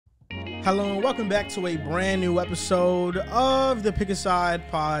Hello and welcome back to a brand new episode of the Pick a Side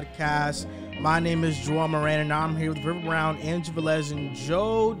podcast. My name is Moran and I'm here with River Brown, Andrew Velez, and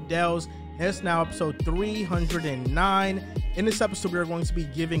Joe Dehls. It's now episode 309. In this episode, we are going to be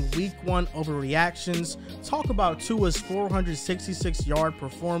giving week one overreactions, talk about Tua's 466-yard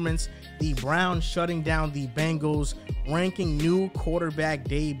performance, the Browns shutting down the Bengals, ranking new quarterback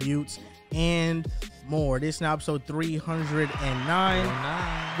debuts, and more. This is now episode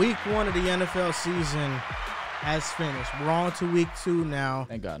 309. Week one of the NFL season has finished. We're on to week two now.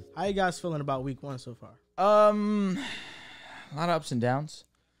 Thank God. How you guys feeling about week one so far? A lot of ups and downs.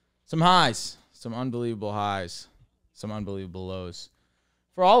 Some highs, some unbelievable highs, some unbelievable lows.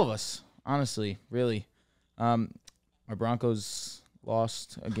 For all of us, honestly, really. Our Broncos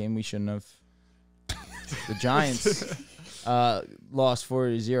lost a game we shouldn't have. The Giants lost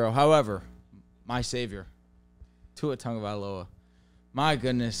 4-0. However, my savior, Tua Tagovailoa, my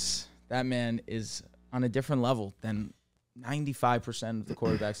goodness, that man is on a different level than 95% of the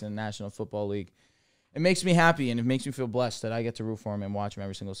quarterbacks in the National Football League. It makes me happy, and it makes me feel blessed that I get to root for him and watch him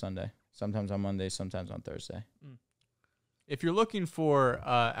every single Sunday. Sometimes on Monday, sometimes on Thursday. If you're looking for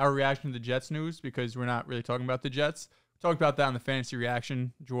our reaction to the Jets news, because we're not really talking about the Jets, we talked about that on the Fantasy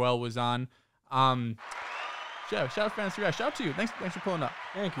Reaction. Joel was on. Shout out Fantasy Reaction. Shout out to you. Thanks for pulling up.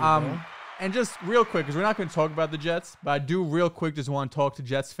 Thank you, bro. And just real quick, because we're not going to talk about the Jets, but I do real quick just want to talk to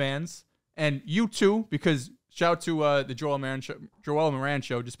Jets fans. And you too, because shout out to the Joel Moran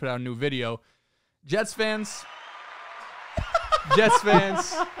show just put out a new video. Jets fans.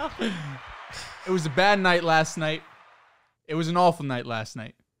 It was a bad night last night. It was an awful night last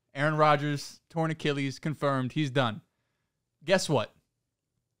night. Aaron Rodgers, torn Achilles, confirmed. He's done. Guess what?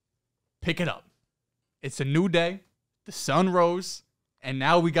 Pick it up. It's a new day. The sun rose. And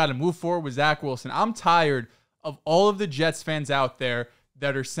now we got to move forward with Zach Wilson. I'm tired of all of the Jets fans out there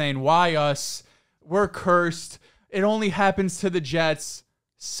that are saying, why us? We're cursed. It only happens to the Jets.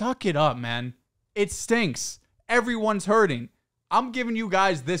 Suck it up, man. It stinks. Everyone's hurting. I'm giving you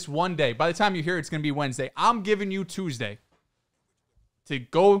guys this one day. By the time you hear it, it's going to be Wednesday. I'm giving you Tuesday to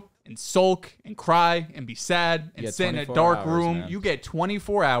go and sulk and cry and be sad and sit in a dark room. Man. You get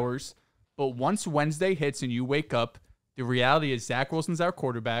 24 hours. But once Wednesday hits and you wake up, the reality is Zach Wilson's our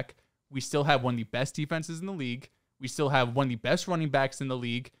quarterback. We still have one of the best defenses in the league. We still have one of the best running backs in the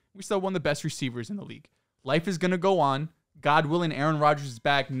league. We still have one of the best receivers in the league. Life is going to go on. God willing, Aaron Rodgers is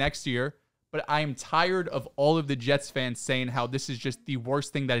back next year. But I am tired of all of the Jets fans saying how this is just the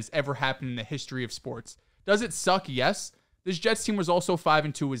worst thing that has ever happened in the history of sports. Does it suck? Yes. This Jets team was also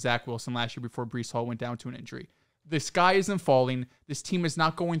 5-2 with Zach Wilson last year before Breece Hall went down to an injury. The sky isn't falling. This team is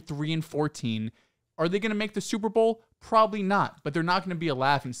not going 3-14. Are they going to make the Super Bowl? Probably not, but they're not going to be a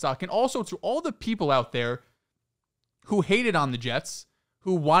laughing stock. And also to all the people out there who hated on the Jets,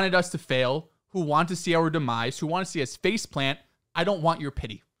 who wanted us to fail, who want to see our demise, who want to see us faceplant, I don't want your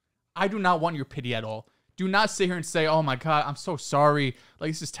pity. I do not want your pity at all. Do not sit here and say, oh my God, I'm so sorry.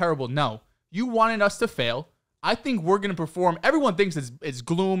 Like, this is terrible. No, you wanted us to fail. I think we're going to perform. Everyone thinks it's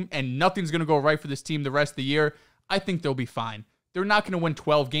gloom and nothing's going to go right for this team the rest of the year. I think they'll be fine. They're not going to win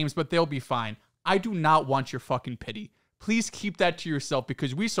 12 games, but they'll be fine. I do not want your fucking pity. Please keep that to yourself,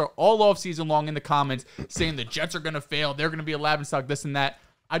 because we saw all off season long in the comments saying the Jets are going to fail. They're going to be a laughing stock, this and that.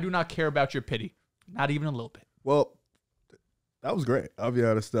 I do not care about your pity. Not even a little bit. Well, that was great. I'll be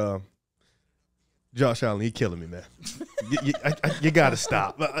honest. Josh Allen, he killing me, man. You got to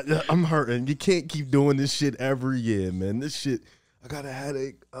stop. I'm hurting. You can't keep doing this shit every year, man. This shit, I got a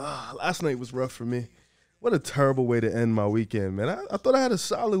headache. Last night was rough for me. What a terrible way to end my weekend, man. I thought I had a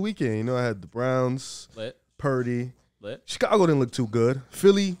solid weekend. You know, I had the Browns, Purdy. Chicago didn't look too good.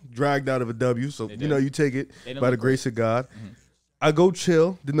 Philly dragged out of a W, so, you know, you take it by the grace of God. Mm-hmm. I go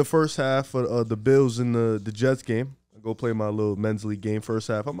chill. Then the first half of the Bills and the Jets game, I go play my little men's league game first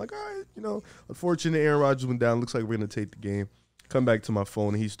half. I'm like, all right, you know, unfortunately, Aaron Rodgers went down. Looks like we're going to take the game. Come back to my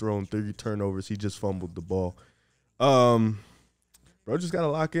phone, and he's thrown 30 turnovers. He just fumbled the ball. Bro just got to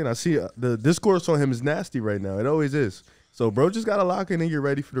lock in. I see the discourse on him is nasty right now. It always is. So, bro just got to lock in and get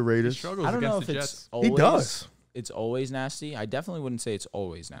ready for the Raiders. I don't know if it's always, he does. It's always nasty. I definitely wouldn't say it's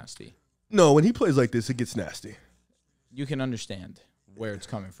always nasty. No, when he plays like this, it gets nasty. You can understand where it's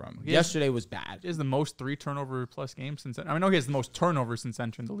coming from. Yesterday was bad. He has the most 3 turnover plus games since. I know he has the most turnovers since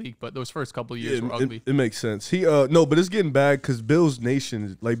entering the league, but those first couple of years were ugly. It makes sense. He no, but it's getting bad because Bills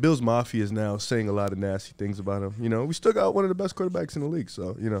Nation, like Bills Mafia, is now saying a lot of nasty things about him. You know, we still got one of the best quarterbacks in the league,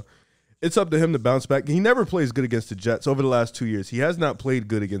 so you know, it's up to him to bounce back. He never plays good against the Jets over the last 2 years. He has not played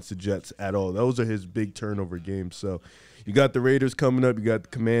good against the Jets at all. Those are his big turnover games. So you got the Raiders coming up. You got the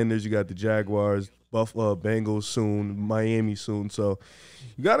Commanders. You got the Jaguars, Bengals soon, Miami soon. So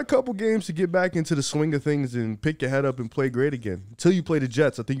you got a couple games to get back into the swing of things and pick your head up and play great again. Until you play the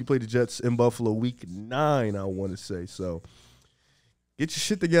Jets. I think you play the Jets in Buffalo week 9, I want to say. So get your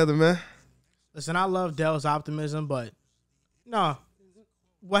shit together, man. Listen, I love Dehls' optimism, but no.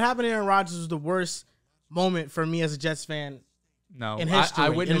 What happened to Aaron Rodgers was the worst moment for me as a Jets fan in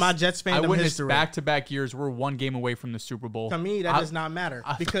history. In my Jets fandom I witnessed history. back-to-back years we're one game away from the Super Bowl. To me, that does not matter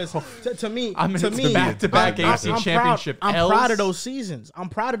because to me, back-to-back AFC Championship. I'm proud of those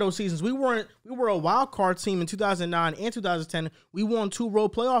seasons. We were a wild card team in 2009 and 2010. We won 2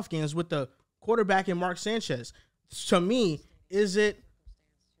 road playoff games with the quarterback in Mark Sanchez. To me, is it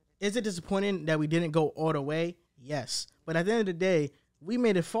disappointing that we didn't go all the way? Yes, but at the end of the day, we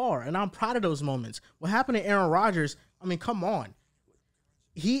made it far, and I'm proud of those moments. What happened to Aaron Rodgers, I mean, come on.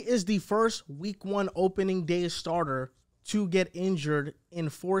 He is the first week 1 opening day starter to get injured in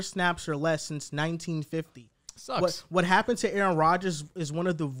 4 snaps or less since 1950. Sucks. What happened to Aaron Rodgers is one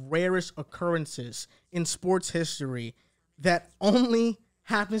of the rarest occurrences in sports history that only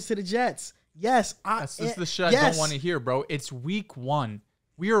happens to the Jets. Yes. That's the shit I don't want to hear, bro. It's week 1.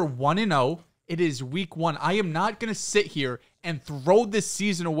 We are 1-0. It is week 1. I am not going to sit here and throw this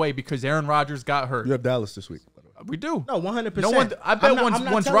season away because Aaron Rodgers got hurt. You have Dallas this week. We do. No, 100%. No one. I bet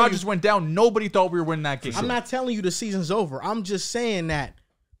once Rodgers went down, nobody thought we were winning that game. I'm not telling you the season's over. I'm just saying that,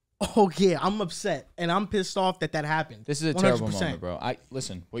 oh, yeah, I'm upset, and I'm pissed off that happened. This is a 100%. terrible moment, bro.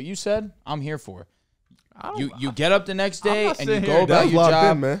 Listen, what you said, I'm here for. You get up the next day and you go about your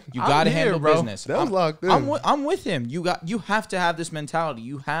job. man. You got to handle business. That was locked in. I'm with him. You have to have this mentality.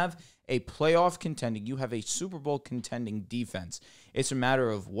 You have a playoff contending. You have a Super Bowl contending defense. It's a matter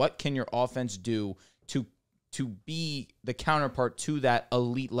of what can your offense do to be the counterpart to that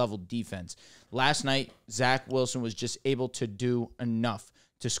elite level defense. Last night, Zach Wilson was just able to do enough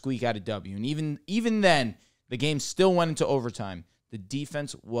to squeak out a W. And even then, the game still went into overtime. The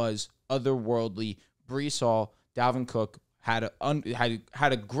defense was otherworldly. Brees Hall, Dalvin Cook had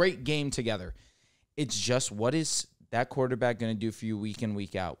a great game together. It's just, what is that quarterback going to do for you week in,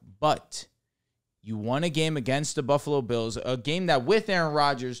 week out? But you won a game against the Buffalo Bills, a game that with Aaron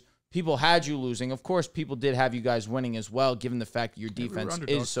Rodgers, people had you losing. Of course, people did have you guys winning as well, given the fact that your defense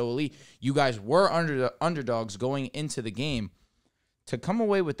is so elite. You guys were underdogs going into the game. To come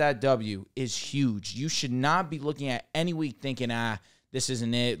away with that W is huge. You should not be looking at any week thinking, this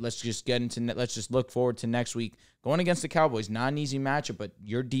isn't it. Let's just look forward to next week. Going against the Cowboys, not an easy matchup, but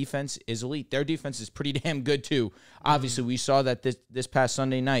your defense is elite. Their defense is pretty damn good too. Obviously, we saw that this past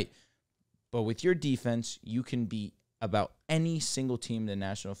Sunday night. But with your defense, you can beat about any single team in the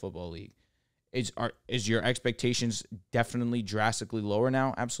National Football League. Is your expectations definitely drastically lower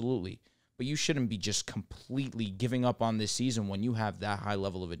now? Absolutely. But you shouldn't be just completely giving up on this season when you have that high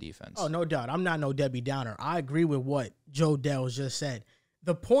level of a defense. Oh, no doubt. I'm not no Debbie Downer. I agree with what Joe Dehls just said.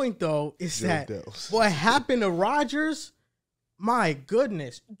 The point, though, is what happened to Rodgers, my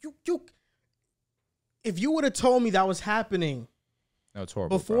goodness. If you would have told me that was happening it's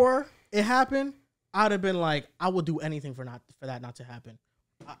horrible, before it happened, I'd have been like, I will do anything for that not to happen.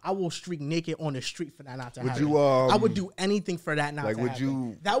 I will streak naked on the street for that not to happen. I would do anything for that not to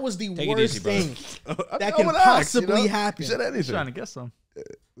happen. That was the worst thing that can possibly happen. You said anything. Trying to guess some.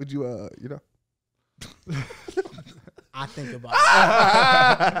 Would you, I think about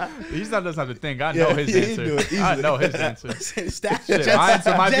it. He's not doesn't have to think. I know his answer. I know his answer. Shit, my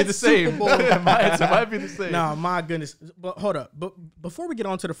answer might be the same. My answer might be the same. No, my goodness. But hold up. But before we get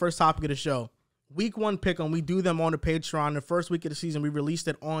on to the first topic of the show, Week 1 pick'em, we do them on the Patreon. The first week of the season, we released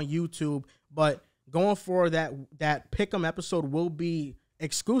it on YouTube. But going forward, that pick'em episode will be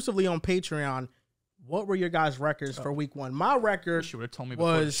exclusively on Patreon. What were your guys' records for Week 1? My record you would have told me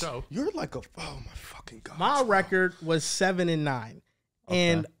before the show. You're like oh my fucking god. My record was 7-9,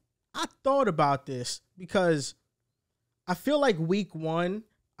 and I thought about this because I feel like Week 1,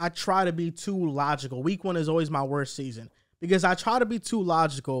 I try to be too logical. Week 1 is always my worst season because I try to be too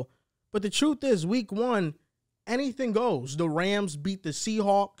logical. But the truth is, Week 1, anything goes. The Rams beat the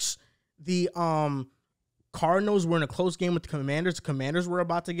Seahawks. The Cardinals were in a close game with the Commanders. The Commanders were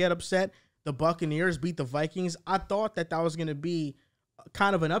about to get upset. The Buccaneers beat the Vikings. I thought that was going to be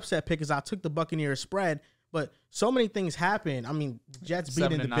kind of an upset pick because I took the Buccaneers spread. But so many things happened. I mean, Jets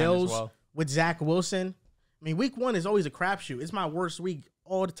beating the Bills with Zach Wilson. I mean, Week 1 is always a crapshoot. It's my worst week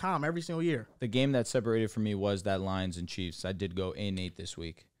all the time, every single year. The game that separated for me was that Lions and Chiefs. I did go 8-8 this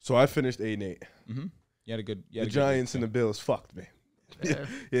week. So I finished 8-8. Mm-hmm. You had a good. The Giants and the Bills fucked me.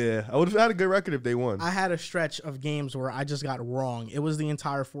 Yeah, I would have had a good record if they won. I had a stretch of games where I just got wrong. It was the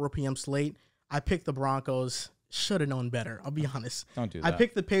entire 4 p.m. slate. I picked the Broncos. Should have known better. I'll be honest. Don't do that. I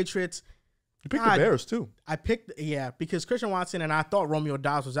picked the Patriots. You picked the Bears too. Because Christian Watson and I thought Romeo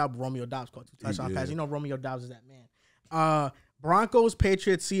Doubs was out, but Romeo Doubs caught 2 touchdown passes. You know Romeo Doubs is that man. Broncos,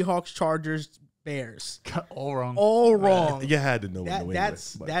 Patriots, Seahawks, Chargers, Bears. All wrong. All wrong. You had to know.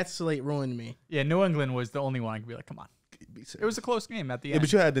 That slate ruined me. Yeah, New England was the only one I could be like, come on. It was a close game at the end. Yeah,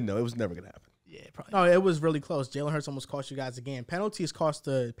 but you had to know it was never gonna happen. Yeah, probably. No, it was really close. Jalen Hurts almost cost you guys the game. Penalties cost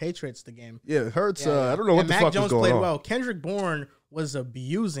the Patriots the game. Yeah, it hurts. I don't know what and the Mac fuck Jones was going played on. well. Kendrick Bourne was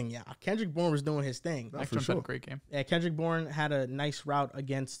abusing y'all. Kendrick Bourne was doing his thing. Mac for Jones had sure. a great game. Yeah, Kendrick Bourne had a nice route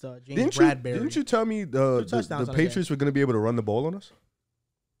against James Bradbury. Didn't you tell me the touchdowns on the Patriots were going to be able to run the ball on us?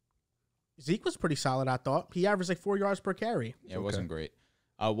 Zeke was pretty solid, I thought. He averaged like 4 yards per carry. Yeah, it wasn't great.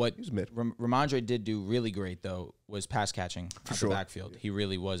 What He was mid. Ramondre did do really great, though, was pass catching out sure. the backfield. He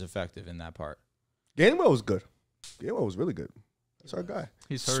really was effective in that part. Gainwell was good. Gainwell was really good. That's our guy.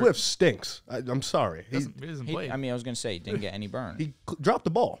 He's hurt. Swift stinks. I'm sorry. He doesn't play. I mean, I was going to say, he didn't get any burn. He dropped the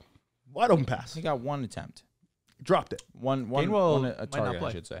ball. Wide open pass. He got one attempt. Dropped it. One Gainwell a might not target, play.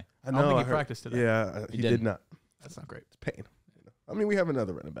 I should say. I don't think he practiced today. Yeah, he did didn't. not. That's not great. It's pain. I mean, we have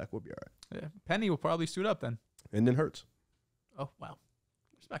another running back. We'll be all right. Yeah. Penny will probably suit up then. And then Hurts. Oh, wow.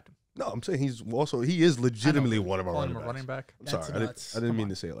 Respect him. No, I'm saying he is legitimately one of our Calling running him a backs. running back. I'm That's sorry. nuts. I didn't Come mean on.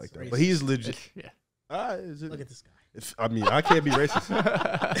 to say it like It's that. But he is legit. Yeah. Look at this guy. I mean, I can't be racist.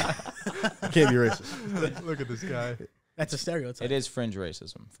 I can't be racist. Look at this guy. That's a stereotype. It is fringe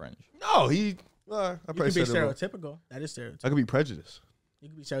racism, fringe. No, I You probably could be said it wrong. stereotypical. That is stereotypical. I could be prejudiced. You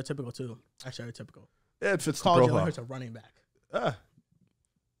could be stereotypical too. That's stereotypical. Yeah, it fits the Call Jalen profile. Hurts a running back. Ah.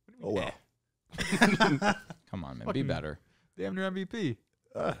 Oh, well. Come on, man. Be Fucking- better. Damn near MVP.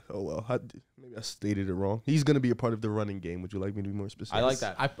 Oh, well. Maybe I stated it wrong. He's going to be a part of the running game. Would you like me to be more specific? I like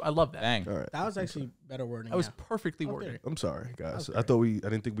that. I love that. Dang. All right. That was actually better wording. That was yeah. perfectly Okay. worded. I'm sorry, guys. Okay. I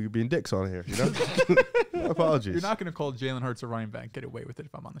didn't think we were being dicks on here. You know? My apologies. You're not going to call Jalen Hurts a running back. Get away with it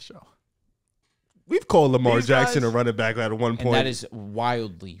if I'm on the show. We've called Lamar These Jackson guys- a running back at one And point. that is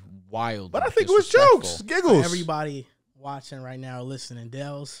wildly but I think it was jokes, For giggles. everybody watching right now, listening,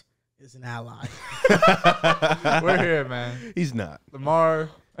 Dehls is an ally. We're here, man. He's not. Lamar.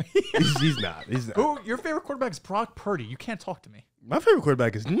 He's not. He's not. Who? Your favorite quarterback is Brock Purdy. You can't talk to me. My favorite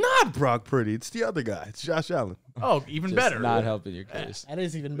quarterback is not Brock Purdy. It's the other guy. It's Josh Allen. Oh, even Just better. Not helping your case. That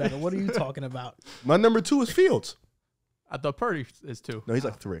is even better. What are you talking about? My number 2 is Fields. I thought Purdy is 2. No, he's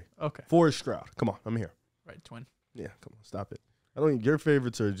like 3. Okay. 4 is Stroud. Come on, I'm here. Right, twin. Yeah, come on, stop it. Your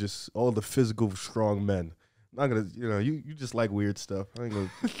favorites are just all the physical, strong men. I'm not gonna, you just like weird stuff. I ain't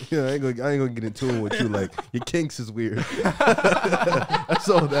gonna get into it with you. Like your kinks is weird. That's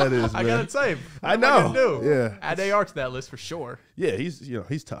all that is, man. I got it saved. I What am know. gonna do? Yeah. Add AR to that list for sure. Yeah, he's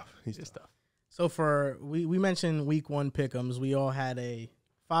tough. He's Just tough. stuff. So we mentioned week 1 pick'ems. We all had a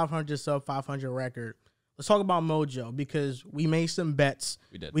 500 sub 500 record. Let's talk about Mojo because we made some bets.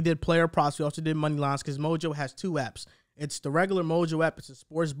 We did. We did player props. We also did money lines because Mojo has 2 apps. It's the regular Mojo app. It's a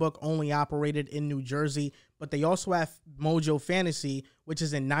sports book only operated in New Jersey, but they also have Mojo Fantasy, which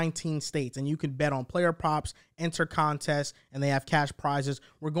is in 19 states, and you can bet on player props, enter contests, and they have cash prizes.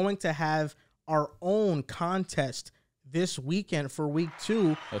 We're going to have our own contest this weekend for week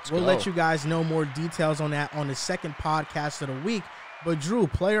 2. We'll let you guys know more details on that on the second podcast of the week. But Drew,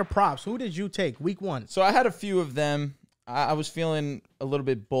 player props, who did you take week 1? So I had a few of them. I was feeling a little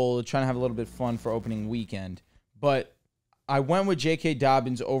bit bold, trying to have a little bit of fun for opening weekend. But I went with J.K.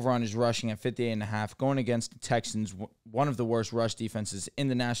 Dobbins over on his rushing at 58.5, going against the Texans, one of the worst rush defenses in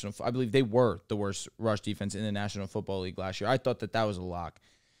the National. I believe they were the worst rush defense in the National Football League last year. I thought that was a lock.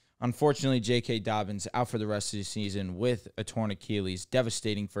 Unfortunately, J.K. Dobbins out for the rest of the season with a torn Achilles.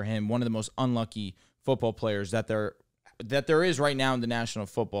 Devastating for him. One of the most unlucky football players that there is right now in the National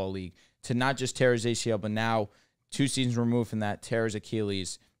Football League. To not just tear his ACL, but now 2 seasons removed from that, tear his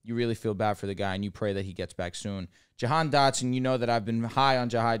Achilles. You really feel bad for the guy, and you pray that he gets back soon. Jahan Dotson, you know that I've been high on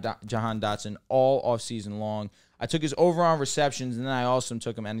Jahan Dotson all offseason long. I took his over on receptions, and then I also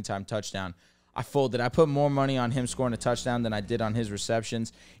took him anytime touchdown. I folded. I put more money on him scoring a touchdown than I did on his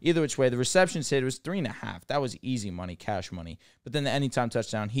receptions. Either which way, the receptions hit, it was 3.5. That was easy money, cash money. But then the anytime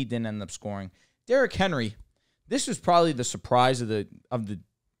touchdown, he didn't end up scoring. Derrick Henry, this was probably the surprise of the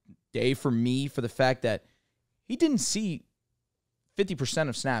day for me, for the fact that he didn't see 50%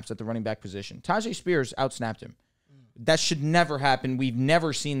 of snaps at the running back position. Tajay Spears outsnapped him. That should never happen. We've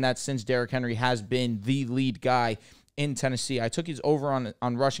never seen that since Derrick Henry has been the lead guy in Tennessee. I took his over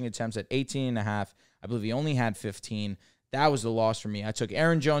on rushing attempts at 18.5. I believe he only had 15. That was the loss for me. I took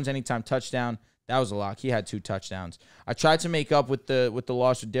Aaron Jones anytime touchdown. That was a lock. He had 2 touchdowns. I tried to make up with the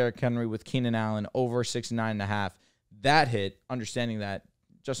loss of Derrick Henry with Keenan Allen over 69.5. That hit, understanding that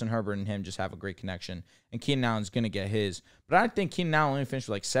Justin Herbert and him just have a great connection, and Keenan Allen's going to get his. But I think Keenan Allen only finished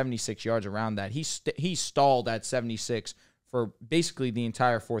with like 76 yards around that. He stalled at 76 for basically the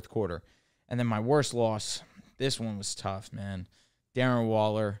entire fourth quarter. And then my worst loss, this one was tough, man. Darren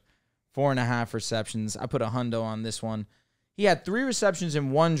Waller, 4.5 receptions. I put a hundo on this one. He had 3 receptions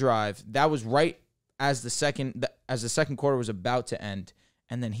in one drive. That was right as the second quarter was about to end.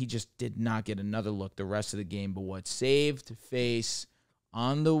 And then he just did not get another look the rest of the game. But what saved face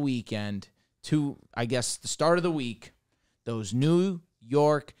on the weekend to, I guess, the start of the week, those New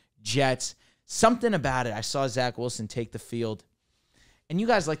York Jets, something about it. I saw Zach Wilson take the field. And you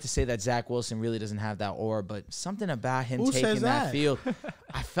guys like to say that Zach Wilson really doesn't have that aura, but something about him taking that field,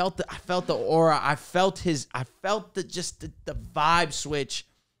 I felt the aura. I felt the vibe switch.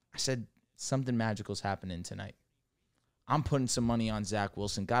 I said something magical's happening tonight. I'm putting some money on Zach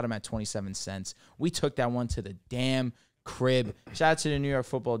Wilson. Got him at 27 cents. We took that one to the damn crib. Shout out to the New York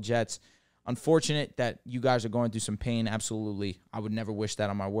Football Jets. Unfortunate that you guys are going through some pain. Absolutely. I would never wish that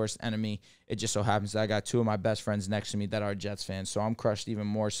on my worst enemy. It just so happens that I got 2 of my best friends next to me that are Jets fans, so I'm crushed even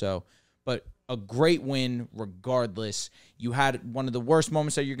more so. But a great win regardless. You had one of the worst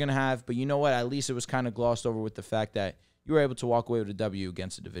moments that you're going to have, but you know what? At least it was kind of glossed over with the fact that you were able to walk away with a W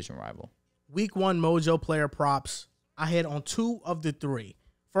against a division rival. Week 1 Mojo player props. I hit on 2 of the 3.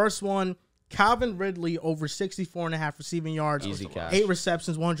 First one, Calvin Ridley over 64.5 receiving yards. Easy cash. 8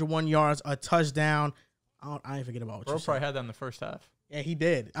 receptions, 101 yards, a touchdown. I ain't forget about what Burrow you said. probably had that in the first half. Yeah, he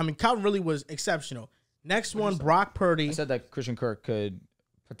did. I mean, Calvin Ridley was exceptional. Next one, Brock Purdy. I said that Christian Kirk could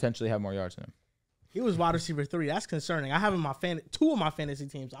potentially have more yards than him. He was wide receiver 3. That's concerning. I have him in 2 of my fantasy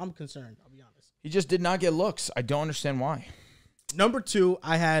teams. I'm concerned. I'll be honest. He just did not get looks. I don't understand why. Number 2,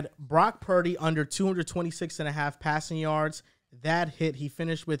 I had Brock Purdy under 226.5 passing yards. That hit. He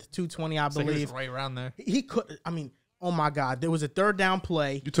finished with 220, I believe. He was right around there. He could. I mean, oh my God, there was a 3rd down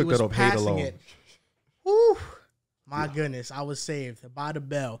play. You took he was that off hate alone. it. Whew. My goodness, I was saved by the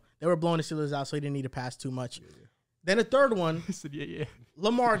bell. They were blowing the Steelers out, so he didn't need to pass too much. Yeah. Then a 3rd one, He said, yeah.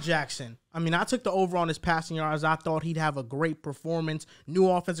 Lamar Jackson. I mean, I took the over on his passing yards. I thought he'd have a great performance. New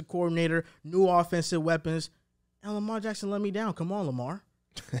offensive coordinator, new offensive weapons. And Lamar Jackson let me down. Come on, Lamar.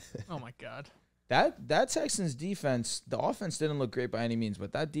 Oh, my God. That Texans defense, the offense didn't look great by any means,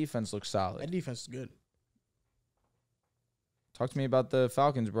 but that defense looked solid. That defense is good. Talk to me about the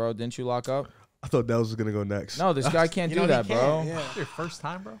Falcons, bro. Didn't you lock up? I thought Dehls was going to go next. No, this guy can't do that, bro. Yeah. Your first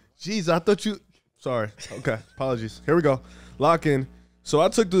time, bro? Jeez, I thought you. Sorry. Okay. Apologies. Here we go. Lock in. So I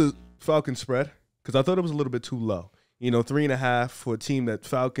took the Falcons spread because I thought it was a little bit too low. 3.5 for a team that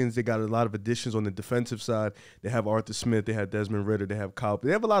Falcons, they got a lot of additions on the defensive side. They have Arthur Smith. They have Desmond Ridder. They have Kyle.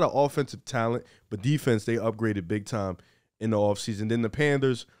 They have a lot of offensive talent, but defense, they upgraded big time in the offseason. Then the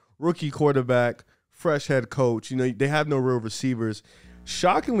Panthers, rookie quarterback, fresh head coach. They have no real receivers.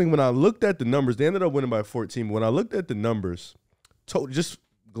 Shockingly, when I looked at the numbers, they ended up winning by 14. But when I looked at the numbers, just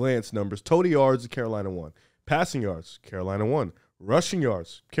glance numbers, total yards, Carolina won. Passing yards, Carolina won. Rushing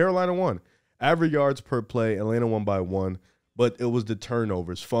yards, Carolina won. Average yards per play, Atlanta won by 1. But it was the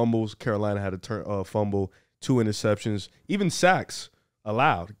turnovers. Fumbles, Carolina had a fumble, 2 interceptions. Even sacks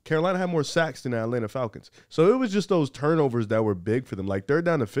allowed. Carolina had more sacks than the Atlanta Falcons. So it was just those turnovers that were big for them. Like 3rd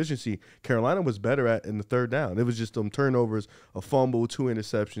down efficiency, Carolina was better at in the 3rd down. It was just them turnovers, a fumble, 2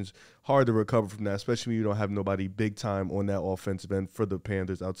 interceptions. Hard to recover from that, especially when you don't have nobody big time on that offensive end for the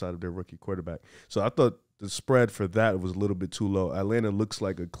Panthers outside of their rookie quarterback. So I thought the spread for that was a little bit too low. Atlanta looks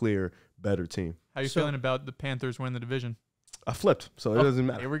like a clear better team. How you feeling about the Panthers winning the division? I flipped, so it doesn't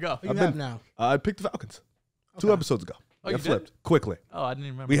matter. Here we go. What you have now? I picked the Falcons 2 Okay. episodes ago. Oh, I you flipped did? quickly. Oh, I didn't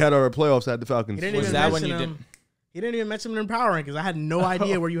even remember. We had our playoffs at the Falcons. He didn't Was even that when mention you them. did? He didn't even mention them in power rankings. I had no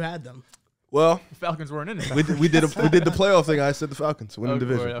idea where you had them. Well, The Falcons weren't in it. we did the playoff thing. I said the Falcons win the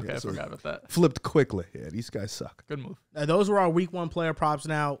division. Okay, Yeah, I so forgot about that. flipped quickly. Yeah, these guys suck. Good move. Those were our week 1 player props.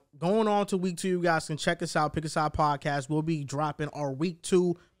 Now, going on to week 2, you guys can check us out, Pick Us Out Podcast. We'll be dropping our week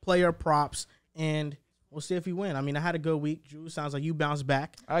 2 player props, and we'll see if we win. I mean, I had a good week. Drew, sounds like you bounced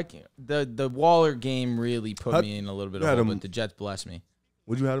back. I can't. The Waller game really put me in a little bit of had hole, him- but the Jets blessed me.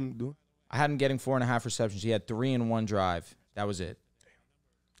 What'd you have him doing? I had him getting 4.5 receptions. He had 3 in one drive. That was it.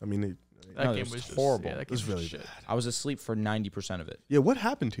 I mean, That No, game it was just horrible. Yeah, that It was game really shit. bad. I was asleep for 90% of it. Yeah, what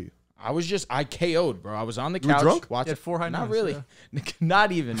happened to you? I KO'd, bro. I was on the You were couch. drunk? Watching. You had 4 high Not noons, really. yeah.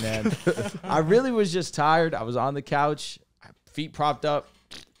 Not even, man. I really was just tired. I was on the couch, feet propped up,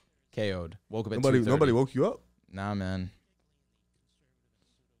 KO'd. Woke up at 2:30. Nobody woke you up. Nah, man.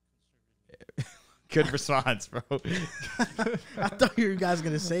 Good response, bro. I thought you guys were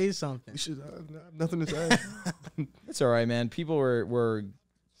gonna say something. You should have nothing to say. It's all right, man. People were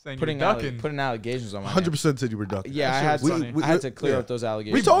Saying putting you're ducking. putting allegations on my 100% said you were ducking. Yeah, I That had shit was to, I had to clear yeah. up those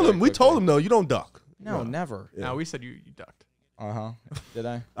allegations. We told very him. We told quickly. him no. You don't duck. No, never. Yeah. No, we said you ducked. Did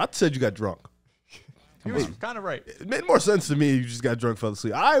I? I said you got drunk. He was kind of right. It made more sense to me. You just got drunk, fell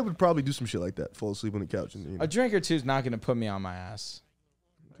asleep. I would probably do some shit like that. Fall asleep on the couch and A drink or two is not going to put me on my ass.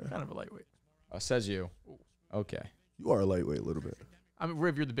 Kind of a lightweight. Oh, says you. Okay. You are a lightweight a little bit. I mean,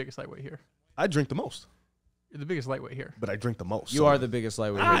 Riv, you're the biggest lightweight here. I drink the most, You're the biggest lightweight here. but I drink the most. You are the biggest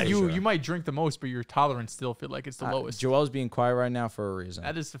lightweight. Ah, here, for you sure. you might drink the most, but your tolerance still feel like it's the lowest. Joel's being quiet right now for a reason.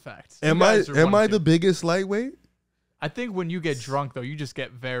 That is the fact. Am You I guys are am one I and the two. biggest lightweight? I think when you get drunk though, you just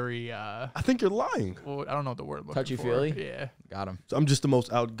get very I think you're lying. well, I don't know what the word. I'm looking Touchy-feely? for. Yeah. Got him. So I'm just the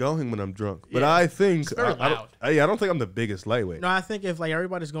most outgoing when I'm drunk. But Yeah. I think It's very I loud. don't think I'm the biggest lightweight. No, I think if like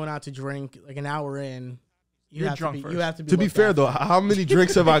everybody's going out to drink like an hour in, You're have drunk to be, first. you have to be. To be looked fair at. though, how many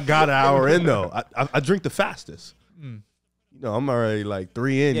drinks have I got an hour in though? I drink the fastest. Mm. You know, I'm already like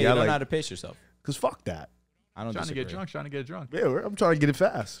 3 in. Yeah, you Y'all don't know how like, to pace yourself. cause fuck that. I don't Trying to disagree. get drunk, trying to get drunk. Yeah, I'm trying to get it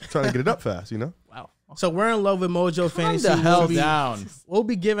fast. I'm trying to get it up fast. You know. Wow. So we're in love with Mojo Calm Fantasy. the hell We'll be- down. We'll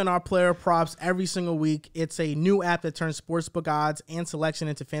be giving our player props every single week. It's a new app that turns sportsbook odds and selection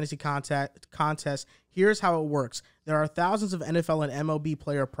into fantasy contests. Here's how it works. There are thousands of NFL and MLB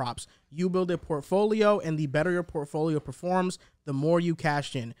player props. You build a portfolio, and the better your portfolio performs, the more you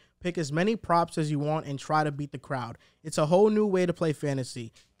cash in. Pick as many props as you want and try to beat the crowd. It's a whole new way to play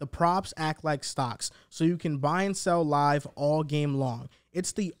fantasy. The props act like stocks, so you can buy and sell live all game long.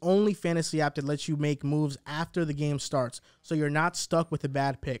 It's the only fantasy app that lets you make moves after the game starts, so you're not stuck with a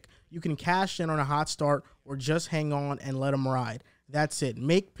bad pick. You can cash in on a hot start or just hang on and let them ride. That's it.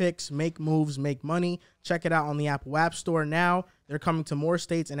 Make picks, make moves, make money. Check it out on the Apple App Store now. They're coming to more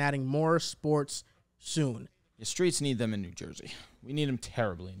states and adding more sports soon. The streets need them in New Jersey. We need them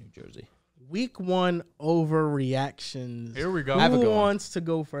terribly in New Jersey. Week 1 overreactions. Here we go. Have a Who good one. wants to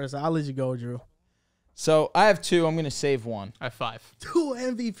go first? I'll let you go, Drew. So I have two. I'm going to save one. I have 5. 2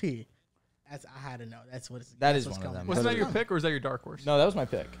 MVP. I had to know. That's what it's. That that's is what's one of coming. them. Wasn't that your pick or was that your dark horse? No, that was my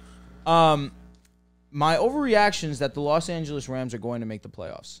pick. My overreaction is that the Los Angeles Rams are going to make the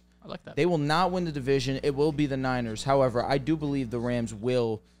playoffs. I like that. They will not win the division. It will be the Niners. However, I do believe the Rams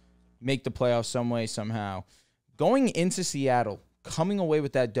will make the playoffs some way, somehow. Going into Seattle, coming away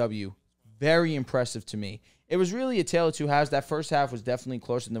with that W, very impressive to me. It was really a tale of two halves. That first half was definitely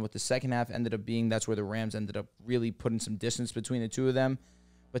closer than what the second half ended up being. That's where the Rams ended up really putting some distance between the two of them.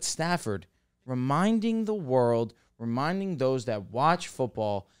 But Stafford, reminding the world, reminding those that watch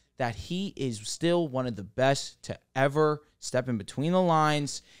football, that he is still one of the best to ever step in between the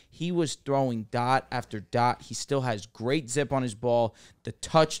lines. He was throwing dot after dot. He still has great zip on his ball. The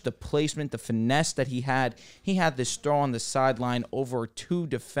touch, the placement, the finesse that he had. He had this throw on the sideline over 2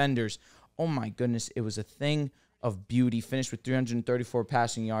 defenders. Oh my goodness, it was a thing of beauty. Finished with 334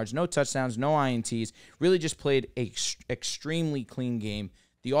 passing yards, no touchdowns, no INTs. Really just played an extremely clean game.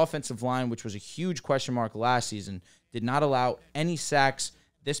 The offensive line, which was a huge question mark last season, did not allow any sacks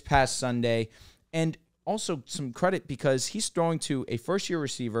this past Sunday. And also some credit because he's throwing to a first-year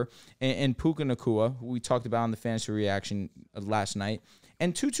receiver in Puka Nacua, who we talked about in the fantasy reaction last night,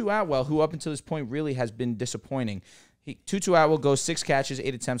 and Tutu Atwell, who up until this point really has been disappointing. Tutu Atwell goes 6 catches,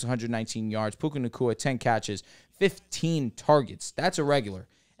 8 attempts, 119 yards. Puka Nacua, 10 catches, 15 targets. That's irregular.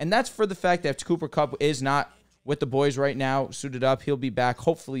 And that's for the fact that Cooper Kupp is not with the boys right now, suited up. He'll be back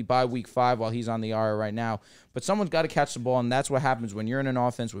hopefully by week 5 while he's on the IR right now. But someone's got to catch the ball, and that's what happens when you're in an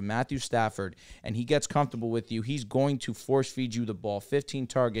offense with Matthew Stafford and he gets comfortable with you. He's going to force feed you the ball. 15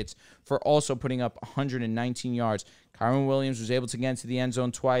 targets for also putting up 119 yards. Kyron Williams was able to get into the end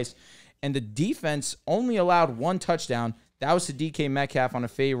zone twice. And the defense only allowed 1 touchdown. That was to DK Metcalf on a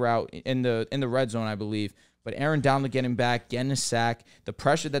fade route in the red zone, I believe. But Aaron Donald getting back, getting a sack. The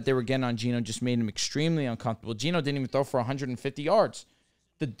pressure that they were getting on Geno just made him extremely uncomfortable. Geno didn't even throw for 150 yards.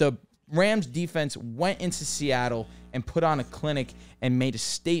 The Rams defense went into Seattle and put on a clinic and made a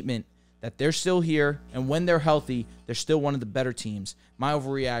statement that they're still here, and when they're healthy, they're still one of the better teams. My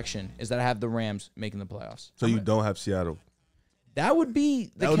overreaction is that I have the Rams making the playoffs. So you don't have Seattle. That would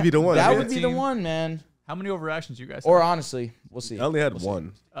be the one. That Yeah. would be the Team. one, man. How many overreactions you guys Or have? honestly, we'll see. I only had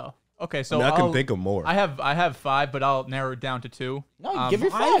one. Oh. Okay, so I mean, I I'll- can think of more. I have 5, but I'll narrow it down to 2. No, give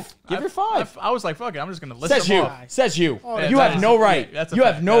your 5. Give your 5. I was like, fuck it, I'm just gonna list Says them you. off. Says you. Yeah, You that have is- no right. that's a You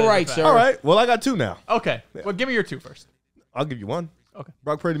fact. have That no is a right, fact. sir. All right. Well, I got 2 now. Okay, well, give me your 2 first. I'll give you 1. Okay.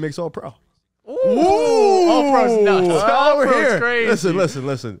 Brock Purdy makes All Pro. All pros nuts. All Over pros here. crazy.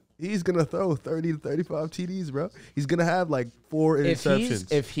 Listen. He's going to throw 30 to 35 TDs, bro. He's going to have like 4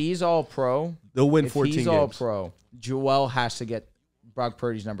 interceptions. If he's all pro, they'll win 14 games. If he's all pro, Joel has to get Brock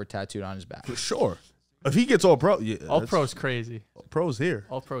Purdy's number tattooed on his back. For sure. If he gets all pro, yeah. All pro's crazy. All pro's here.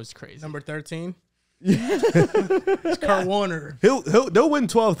 All pro's crazy. Number 13. It's Kurt Warner. They'll win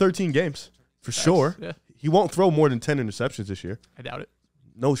 12, 13 games for sure. Yeah. He won't throw more than 10 interceptions this year. I doubt it.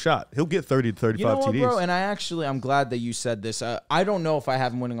 No shot. He'll get 30 to 35 you know what, TDs. bro? And I'm glad that you said this. I don't know if I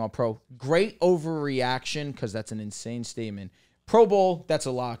have him winning all pro. Great overreaction because that's an insane statement. Pro Bowl, that's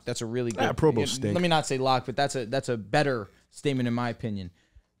a lock. That's a really good. Pro Bowl stink. Let me not say lock, but that's a better statement in my opinion.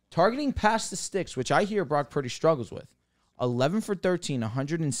 Targeting past the sticks, which I hear Brock Purdy struggles with. 11 for 13,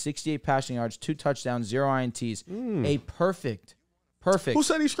 168 passing yards, 2 touchdowns, 0 INTs. A perfect. Who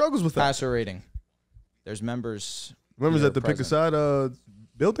said he struggles with that? Passer rating. There's members. Members at the pick aside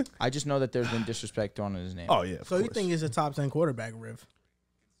building? I just know that there's been disrespect thrown in his name. Oh, yeah. So you think he's a top 10 quarterback, Riv?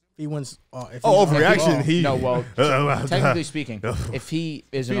 If he wins. Overreaction. No, well, technically speaking, if he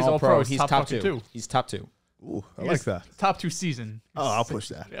is an all pro, he's top 2. He's top 2. Ooh, I like that. Top 2 season. Oh, I'll push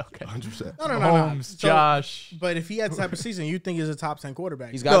that. Yeah, okay. 100%. No. Holmes, So, Josh. But if he had the type of season, you think he's a top 10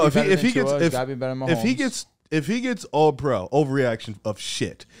 quarterback? He's got to be better if he than gets Tua. He's got to be better than Mahomes. if he gets all pro, overreaction of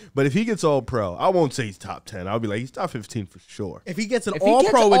shit. But if he gets all pro, I won't say he's top 10. I'll be like he's top 15 for sure. If he gets an If he all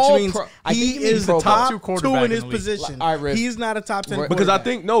gets pro, which all means pro, I he think he is the means top two 2 quarterback in his in the league. position. All right, Riv. He's not a top 10 Because I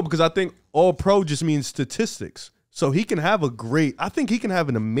quarterback. think all pro just means statistics. So he can have I think he can have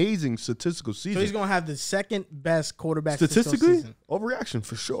an amazing statistical season. So he's going to have the second best quarterback statistically, season. overreaction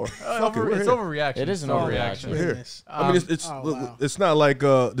for sure. It's overreaction. It is an overreaction. We're here. Goodness. I mean, it's not like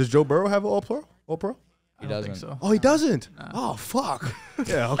does Joe Burrow have all pro? All pro? He I don't doesn't. think so. Oh, he doesn't. Oh, fuck.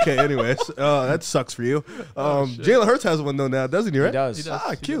 Yeah. Okay. Anyways, that sucks for you. Jalen Hurts has one though now, doesn't he? Right? He does. He does.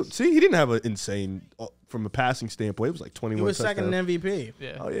 Ah, He cute. does. See, he didn't have an insane from a passing standpoint. It was like 21. He was second touchdowns. in MVP.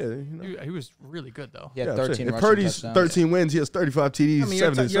 Yeah. Oh yeah. You know. He was really good though. He had Yeah, I'm saying, 13 if rushing Purdy's touchdowns. 13 wins, he has 35 TDs, I mean,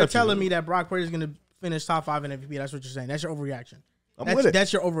 7 you're interceptions. telling me that Brock Purdy is going to finish top 5 in MVP. That's what you're saying. That's your overreaction. I'm with it.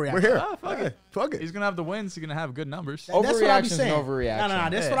 That's your overreaction. We're here. Fuck Yeah, it. fuck it. He's gonna have the wins. He's gonna have good numbers. That's what I be Overreaction's an saying. overreaction. No.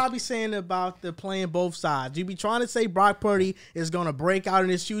 That's Yeah. what I be saying about the playing both sides. You be trying to say Brock Purdy is going to break out in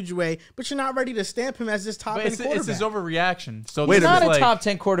this huge way, but you're not ready to stamp him as this top But end it's quarterback. his overreaction. So Wait this He's is not a like, top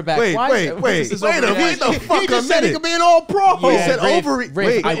 10 quarterback. Wait, Why is it- wait. this is Wait a overreaction. the fuck he a just said he minute. could be an all pro. He Yeah, said Riv, overre- Riv,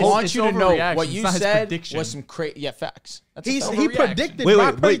 wait, I it's- want it's you to know overreaction. what It's you not his said prediction. was some facts. That's a He fact. predicted Wait,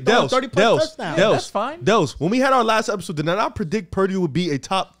 Brock Purdy throwing Dehls, 30 plus touchdowns. That's fine. Dehls, when we had our last episode, did I predict Purdy would be a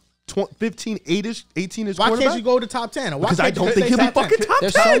top 15, 8-ish, 18-ish Why quarterback? can't you go to top 10? Why Because I can't you don't think say he'll be top 10? fucking top 10.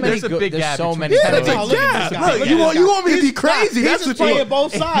 There's so many There's a good. big There's gap so between many. the Yeah, two. that's a Oh, look at gap. this guy. Look, Look you at this want me to be crazy? He's That's just what you playing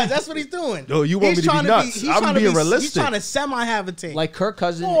both sides. That's what he's doing. No, you want He's me to be trying nuts. he's I'm trying to being He's realistic. trying to semi-have a team. Like Kirk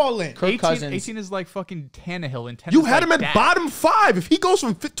Cousins. Balling. Kirk 18, Cousins. 18 is like fucking Tannehill, and 10 You is had like him at that. bottom 5. If he goes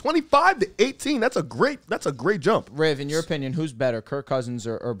from 25 to 18, that's a great jump. Riv, in your opinion, who's better, Kirk Cousins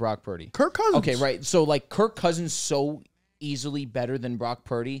or Brock Purdy? Kirk Cousins. Okay, right. So like Kirk Cousins so easily better than Brock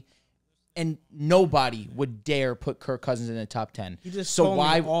Purdy, and nobody would dare put Kirk Cousins in the top 10. He just So told me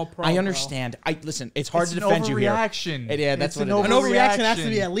why? all pro, I bro. understand. Listen. It's hard It's to an defend you here. overreaction. Yeah, that's It's what an it is. An overreaction has to overreaction.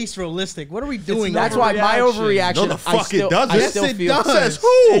 be at least realistic. What are we doing? an That's why my overreaction. overreaction. No, the fuck it doesn't. I Yes, still it feel. does. Says who?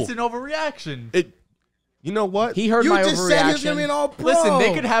 It's an overreaction. You know what? He heard You my just said he's overreaction. gonna be an all pro. Listen,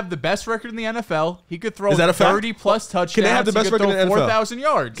 they could have the best record in the NFL. He could throw Is that a fact? 30 plus touchdowns. Can they have the best he could record in throw the NFL? 4,000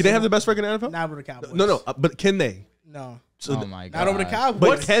 yards. Can they have the best record in the NFL? Not with the Cowboys. No, but can they? No. So Oh my god. Not over the Cowboys.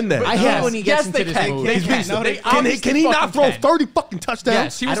 But can they? I hate when he gets into this move. They He's can't. been- No, they they can't. Can he not throw 30 fucking touchdowns?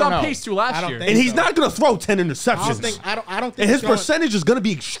 Yes, he was I don't on know. pace to I last don't year. think And he's so. not going to throw 10 I don't interceptions. think. I don't think. And his he's throwing- percentage is going to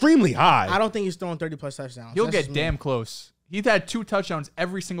be extremely high. I don't think he's throwing 30 plus touchdowns. He'll That's get just damn me. close. He's had 2 touchdowns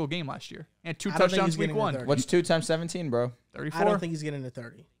every single game last year. He had 2 I don't think touchdowns he's week getting to 1. 30. What's 2 times 17, bro? 34. I don't think he's getting to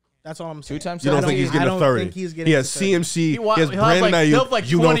 30. That's all I'm saying. 2 times You don't 17. think he's I getting to don't 30. think he's getting He has to 30. CMC. He has He'll have Brandon like, he'll Ayuk. have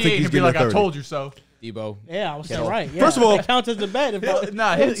like You don't 28 think he's and be getting like, to I 30. told you so. Debo. Yeah, I was Get still off. right. Yeah, First of all- that counts as the bet. If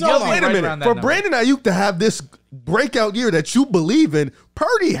Nah, it's he'll all be right. Wait a right minute. around that For number. Brandon Ayuk to have this breakout year that you believe in,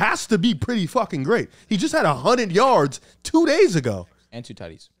 Purdy has to be pretty fucking great. He just had 100 yards 2 days ago. And 2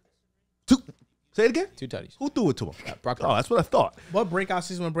 tutties. Say it again? 2 tutties. Who threw it to him? Brock Oh, Purdy. that's what I thought. What breakout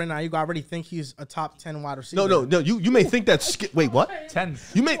season with Brandon Ayuk? I already think he's a top 10 wide receiver. No. You may think that wait, what?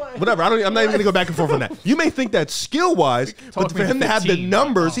 10s. You may whatever. I'm not even gonna go back and forth on that. You may think that skill wise, but Talk for me him to have the 15.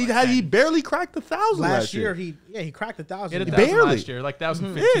 numbers, Oh, he barely cracked 1,000 Last year he Yeah, he cracked 1,000. He had Yeah. 1,000 Barely. last year, like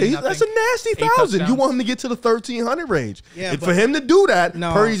 1,015. Yeah, that's a nasty 8 1,000. You touchdowns. want him to get to the 1,300 range. Yeah, And but- for him to do that,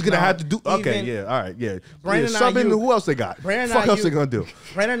 No, Purdy's going to no. have to do. Okay, Even- yeah, all right, yeah. Brandon Subbing, Ayuk- who else they got? Brandon Fuck else Ayuk- they going to do?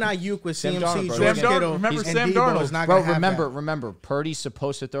 Brandon Ayuk with Sam CMC, Darnold, bro. George Sam Darnold, Kittle, remember and Sam Debo Darnold. is not Bro, gonna have that. remember, Purdy's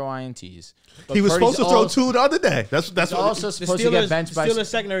supposed to throw INTs. but He was Purdy's supposed to throw also- 2 the other day. That's He's what. also The supposed to get Steelers, benched by. Steelers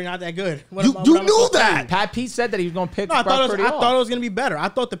secondary not that good. What You am I knew supposed to that. say? Pat Pete said that he was going to pick No, I Brock thought, Purdy I off. thought it was going to be better. I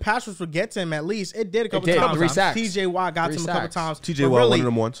thought the pass rush would get to him at least. It did a couple did. times. 3 sacks. TJ Watt got 3 to him a couple sacks. times. TJ But Watt, really, one of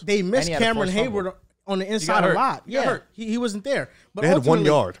them ones. They missed And he had a Cameron forced fumble. Hayward on the inside a hurt. lot. He got Yeah, hurt. he wasn't there. But They had 1 ultimately,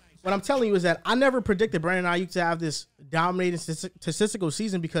 yard. What I'm telling you is that I never predicted Brandon Ayuk to have this dominating statistical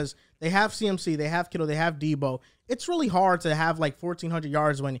season because they have CMC, they have Kittle, they have Debo. It's really hard to have like 1,400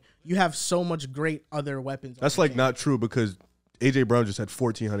 yards when you have so much great other weapons. That's on the like team. not true because A.J. Brown just had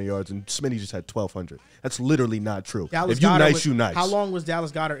 1,400 yards and Smitty just had 1,200. That's literally not true. Dallas If you Goedert nice, was- you nice. How long was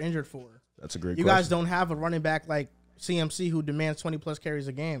Dallas Goedert injured for? That's a great You question. guys don't have a running back like CMC who demands 20 plus carries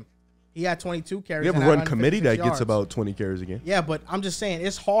a game. He had 22 carries. We have a and had run committee 156 that gets yards. about 20 carries a game. Yeah, but I'm just saying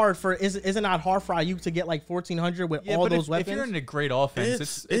it's hard for is it not hard for Ayuk to get like 1,400 with Yeah, all but those if weapons? you're in a great offense,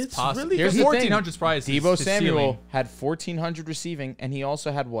 It's it's possible. really- Here's the thing. 1,400 is probably Debo his Samuel ceiling. had 1,400 receiving, and he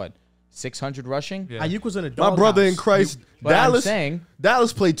also had what, 600 rushing. Yeah. Ayuk was in a My dog brother in house. Christ, But I'm Dallas. saying-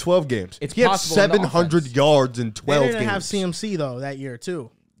 Dallas played 12 games. It's he had possible in the 700 offense. yards in They 12 didn't have games. CMC though that year too.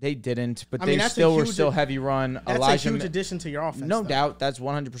 They didn't, but I they mean, that's a still were huge- still heavy run. That's Elijah a huge Mi- addition to your offense. No though. doubt, that's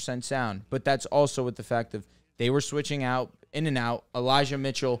 100% sound. But that's also with the fact of they were switching out, in and out. Elijah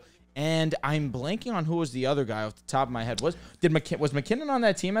Mitchell, and I'm blanking on who was the other guy off the top of my head. Was McKinnon on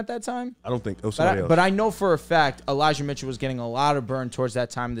that team at that time? I don't think. Oh, somebody else. But I know for a fact Elijah Mitchell was getting a lot of burn towards that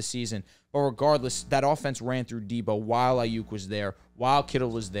time of the season. But regardless, that offense ran through Debo while Ayuk was there, while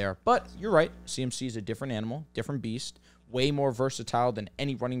Kittle was there. But you're right, CMC is a different animal, different beast, way more versatile than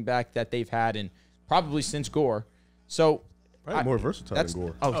any running back that they've had in probably since Gore. So Probably more versatile that's than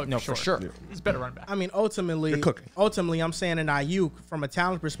Gore. Oh, no, for sure. He's a better running back. I mean, ultimately, cooking. I'm saying in Ayuk from a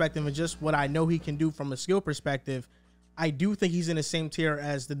talent perspective and just what I know he can do from a skill perspective, I do think he's in the same tier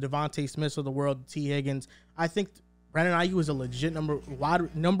as the Devontae Smiths of the world, T. Higgins. I think Brandon Ayuk is a legit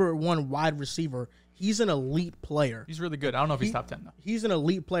number one wide receiver. He's an elite player. He's really good. I don't know if he's top 10 though. He's an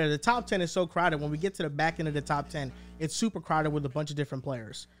elite player. The top 10 is so crowded. When we get to the back end of the top 10, it's super crowded with a bunch of different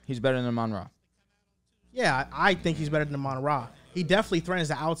players. He's better than Monroe. Yeah, I think he's better than Amon Ra. He definitely threatens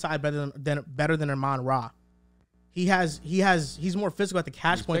the outside better than Amon Ra. He's more physical at the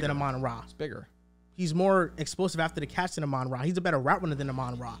catch point than bigger. Amon Ra. It's bigger. He's more explosive after the catch than Amon Ra. He's a better route runner than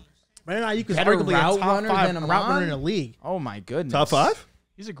Amon Ra. Brandon Ayuk is Better arguably route a top runner 5 than route runner Amon? in the league. Oh my goodness. Top 5?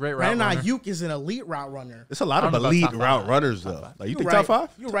 He's a great route Brandon runner. Ayuk is an elite route runner. It's a lot I of don't know about elite top route five. runners, though. Like, you think top 5?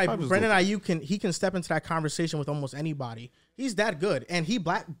 You're right. Top 5 is Brandon good. Ayuk can step into that conversation with almost anybody. He's that good, and he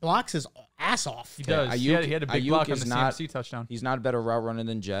blocks his ass off. He does. He had a big Ayuk block on is the not- CMC touchdown. He's not a better route runner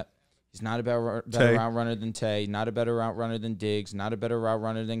than Jet. He's not a better Tay. route runner than Tay. Not a better route runner than Diggs. Not a better route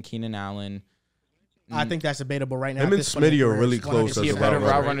runner than Keenan Allen. I think that's debatable right now. Him at and this point in Smitty his are career. really It's close Is as he a a better route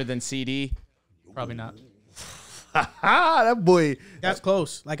route runner. runner than CD? Probably not. That boy. That's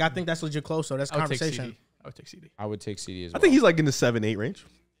close. Like I think that's legit close. So that's I would take conversation. CD. I would take CD. I would take CD as I well. think he's like in the 7-8 range.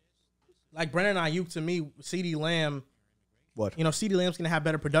 Like Brandon Ayuk to me, CeeDee Lamb. What? You know, CeeDee Lamb's gonna have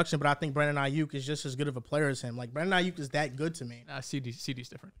better production, but I think Brandon Ayuk is just as good of a player as him. Like Brandon Ayuk is that good to me. CD's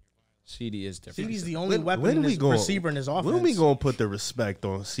different. CD is different. CeeDee's the only weapon When in we his going? receiver in his offense. When we gonna put the respect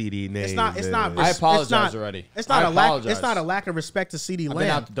on CD name? It's not. man? I apologize it's not, already. It's not I a lack. apologize. It's not a lack of respect to CeeDee I've Lamb. been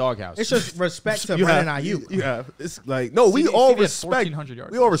out the doghouse. It's just respect to You Brandon have- Ayuk. You have. It's like no, we CD all had respect. 1,400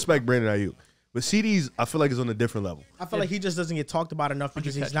 yards. We all respect Brandon Ayuk, but CD's I feel like is on a different level. I feel like he just doesn't get talked about enough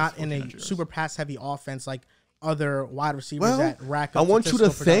because he's catches, not in 1,400 a yards. super pass heavy offense like other wide receivers Well, that rack I up. want you to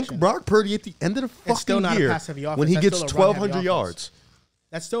statistical thank production. Brock Purdy at the end of the It's still fucking not a year pass-heavy offense. when he That's gets still a run-heavy 1,200 yards. offense.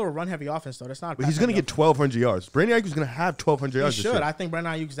 That's still a run heavy offense though. That's not. But he's gonna get 1,200 yards. Brandon Ayuk's gonna have 1,200 He yards. this should. year. I think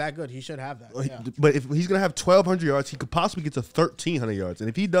Brandon Ayuk's that good. He should have that. Yeah. But if he's gonna have 1,200 yards, he could possibly get to 1,300 yards. And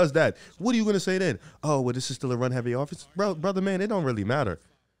if he does that, what are you gonna say then? Oh, well, this is still a run heavy offense, brother. Man, it don't really matter.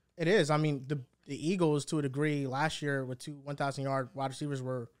 It is. I mean, the Eagles to a degree last year with 2 1,000-yard wide receivers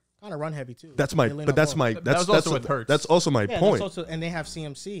were kind of run heavy too. That's my. They lean But on that's both. my. That That's was also with Hurts. That's also my Yeah, point. that's also, and they have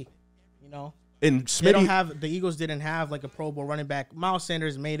CMC. You know, And they don't Smitty, have the Eagles didn't have like a Pro Bowl running back. Miles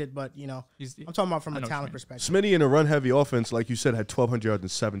Sanders made it, but you know, I'm talking about from I a know what you talent mean. perspective. Smitty in a run heavy offense, like you said, had 1,200 yards and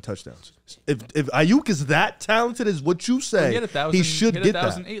 7 touchdowns. If Ayuk is that talented as what you say, He had 1,000. he should get that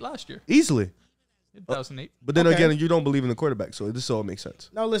 1,008 last year. easily. He had 1,008. But then Okay. again, you don't believe in the quarterback, so this all makes sense.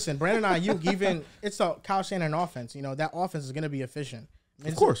 No, listen, Brandon Ayuk, even it's a Kyle Shanahan offense. You know that offense is going to be efficient. I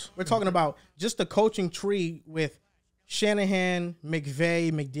mean, Of course. we're talking about just the coaching tree with Shanahan,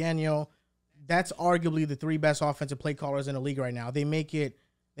 McVay, McDaniel. that's arguably the 3 best offensive play callers in the league right now. They make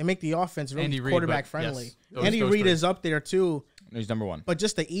the offense really quarterback friendly. Yes, Andy Reid is up there too. He's number 1. But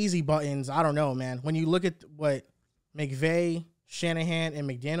just the easy buttons, I don't know, man. When you look at what McVay, Shanahan, and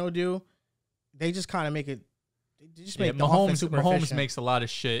McDaniel do, they just kind of make it. They just make the offense super efficient. Makes a lot of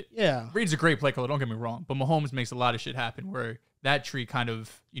shit. Yeah, Reid's a great play caller. Don't get me wrong, but Mahomes makes a lot of shit happen where that tree kind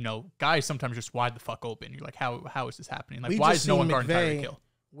of, guys sometimes just wide the fuck open. You're like, how is this happening? Like, why is no one guarding Tyreek Hill?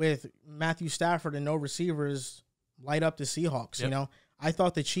 With Matthew Stafford and no receivers, light up the Seahawks. Yep. I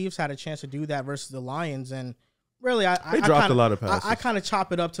thought the Chiefs had a chance to do that versus the Lions, and really, they dropped a lot of passes. I kind of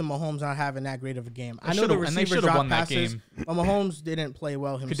chop it up to Mahomes not having that great of a game. I know the and they receivers should have won dropped that passes, game. but Mahomes didn't play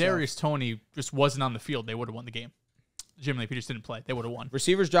well himself. Kadarius Toney just wasn't on the field. They would have won the game. Legitimately, if he just didn't play, they would have won.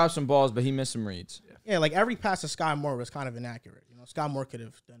 Receivers dropped some balls, but he missed some reads. Yeah, like every pass to Sky Moore was kind of inaccurate. Sky Moore could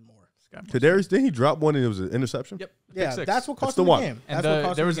have done more. Kadarius, didn't he drop one and it was an interception? Yep. Yeah, that's what cost the him the one. game. And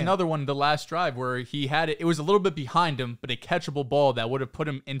there was another one, the last drive, where he had it. It was a little bit behind him, but a catchable ball that would have put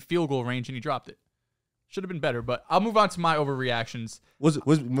him in field goal range, and he dropped it. Should have been better, but I'll move on to my overreactions. Was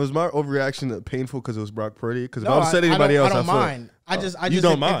my overreaction painful because it was Brock Purdy? Because if I would have said anybody else, I don't mind. I just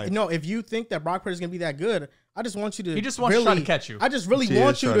don't mind. No, if you think that Brock Purdy's gonna be that good, I just want you to. He just wants to try to catch you. I just really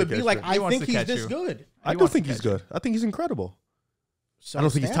want you to be like, I think he's this good. I don't think he's good. I think he's incredible. So I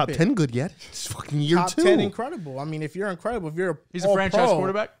don't think he's top 10 good yet. It's fucking year 2. Top 10 incredible. I mean, if you're incredible, if you're he's a franchise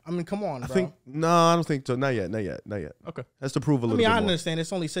quarterback. I mean, come on, bro. I don't think so. Not yet. Okay, has to prove a little bit I more. understand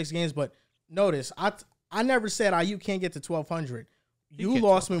it's only 6 games, but notice I never said you can't get to 1,200. You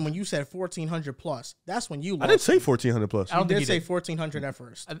lost me when you said 1,400 plus. That's when you lost. I didn't say 1,400 plus. I don't think say 1,400 at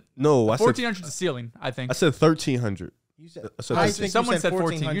first. No, I said 1,400 is the ceiling. I think I said 1,300. You said. I think someone said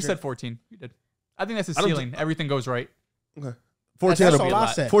 14. You said 14. You did. I think that's the ceiling. Everything goes right. Okay.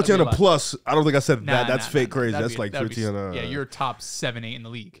 1,400 1,400 plus. I don't think I said Nah, that. That's fake crazy. That's like 1,300. Yeah, you're top 7-8 in the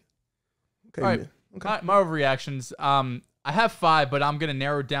league. Okay. All right. Okay. My overreactions. I have 5, but I'm gonna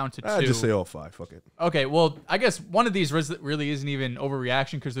narrow it down to 2. I just say all 5. Fuck it. Okay. Well, I guess one of these really isn't even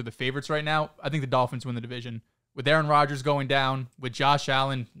overreaction because they're the favorites right now. I think the Dolphins win the division with Aaron Rodgers going down, with Josh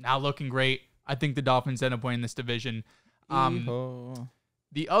Allen now looking great. I think the Dolphins end up winning this division.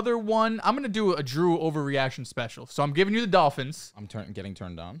 The other one, I'm going to do a Drew overreaction special. So I'm giving you the Dolphins. I'm getting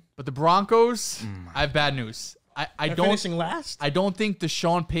turned on. But the Broncos, I have bad news. I don't finishing last. I don't think the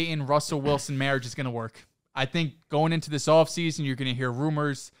Sean Payton, Russell Wilson marriage is going to work. I think going into this offseason, you're going to hear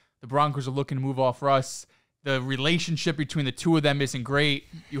rumors. The Broncos are looking to move off Russ. The relationship between the two of them isn't great.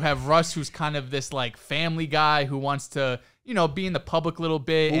 You have Russ, who's kind of this like family guy who wants to, be in the public a little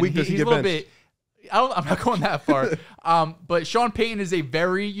bit. Well, he's a little bit. I'm not going that far. But Sean Payton is a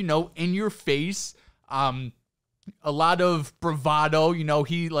very, in your face, a lot of bravado.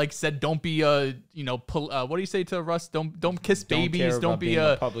 He said, don't be a, what do you say to Russ? Don't kiss babies. Don't be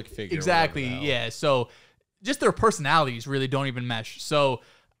a public figure. Exactly. Yeah. So just their personalities really don't even mesh. So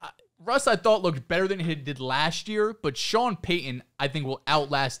Russ, I thought, looked better than he did last year, but Sean Payton, I think, will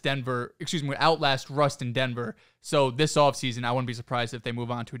outlast Russ in Denver. So this offseason, I wouldn't be surprised if they move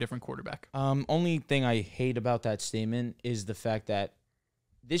on to a different quarterback. Only thing I hate about that statement is the fact that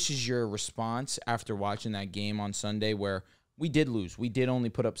this is your response after watching that game on Sunday where we did lose. We did only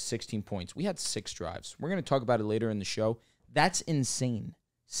put up 16 points. We had 6 drives. We're going to talk about it later in the show. That's insane.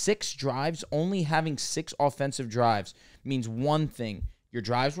 6 drives, only having 6 offensive drives means one thing. Your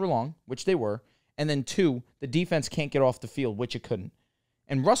drives were long, which they were, and then 2, the defense can't get off the field, which it couldn't.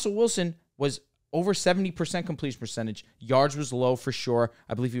 And Russell Wilson was over 70% completion percentage. Yards was low for sure.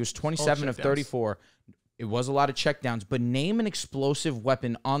 I believe he was 27 of 34. It was a lot of checkdowns, but name an explosive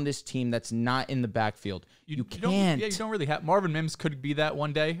weapon on this team that's not in the backfield. You can't. You don't really have. Marvin Mims could be that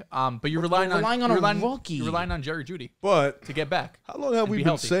one day, but you're relying on a rookie. You're relying on Jerry Jeudy But to get back. How long have we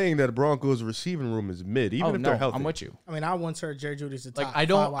been saying that Broncos receiving room is mid, even if they're healthy? I'm with you. I mean, I once heard Jerry Jeudy's the top. I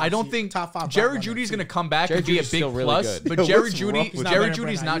don't think top 5. Jerry Jeudy's going to come back and be a big plus, but Jerry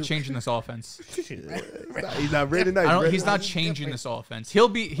Jeudy's not changing this offense. He's not ready tonight. He's not changing this offense.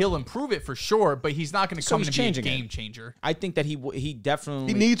 He'll improve it for sure, but he's not going to come and be a game changer. I think that he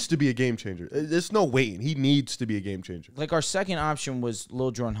definitely needs to be a game changer. There's no waiting. He needs to be a game changer. Like our second option was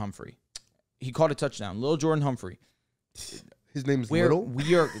Lil Jordan Humphrey. He caught a touchdown. Lil Jordan Humphrey. His name is Little.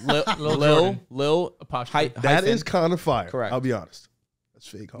 We are Lil. That is kind of fire. Correct. I'll be honest. That's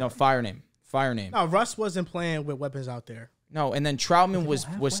fake. No, fire name. No, Russ wasn't playing with weapons out there. No, and then Troutman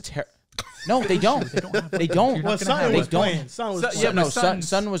was No, they don't. They don't. Well, Sutton was playing. Sutton was playing. No,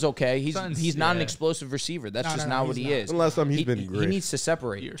 Sutton was okay. He's not an explosive receiver. That's just not what he is. The last time he's been great. He needs to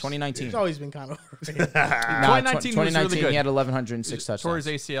separate. 2019. He's always been kind of. 2019 was really good. He had 1,106 touchdowns. Tore his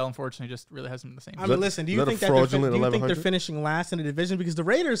ACL, unfortunately, just really hasn't been the same. I mean, listen. Do you think they're finishing last in the division? Because the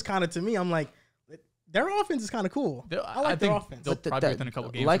Raiders, kind of to me, I'm like, their offense is kind of cool. I like their offense. They'll probably within a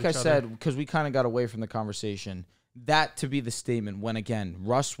couple games. Like I said, because we kind of got away from the conversation. That to be the statement when, again,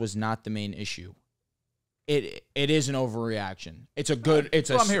 Russ was not the main issue. It is an overreaction. It's a good. It's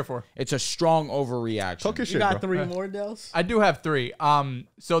what I'm here for. It's a strong overreaction. Talk your shit, You got bro. 3 more, Dehls? I do have 3.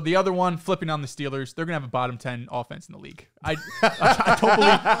 So the other one, flipping on the Steelers, they're gonna have a bottom 10 offense in the league.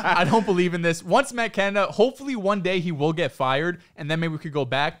 I don't believe in this. Once Matt Canada, hopefully one day he will get fired, and then maybe we could go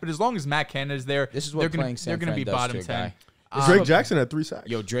back. But as long as Matt Canada is there, This is what they're gonna be bottom 10. Drake Jackson had 3 sacks.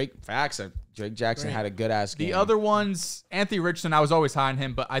 Yo, Drake Jackson had a good ass game. The other ones, Anthony Richardson, I was always high on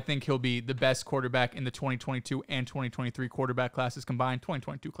him, but I think he'll be the best quarterback in the 2022 and 2023 quarterback classes combined.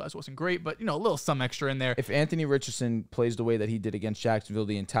 2022 class wasn't great, but a little some extra in there. If Anthony Richardson plays the way that he did against Jacksonville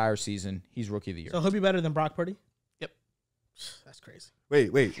the entire season, he's rookie of the year. So he'll be better than Brock Purdy? Yep. That's crazy.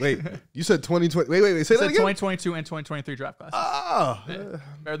 Wait. You said 2020. Wait. Say that again. 2022 and 2023 draft classes.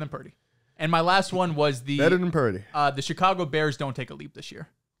 Better than Purdy. And my last one was better than Purdy. The Chicago Bears don't take a leap this year.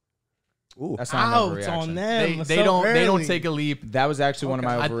 Ooh. That's not an Out overreaction. on them. They don't take a leap. That was actually one of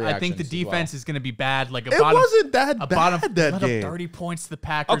my overreactions. I think the defense is going to be bad. Like It wasn't that bad that let game. up 30 points to the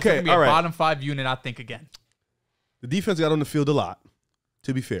Packers. Okay, They're going to be all a right. bottom 5 unit, I think, again. The defense got on the field a lot,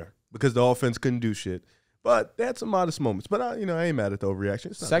 to be fair, because the offense couldn't do shit. But they had some modest moments. But I ain't mad at the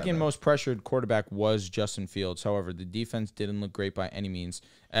overreaction. It's not Second that bad. most pressured quarterback was Justin Fields. However, the defense didn't look great by any means.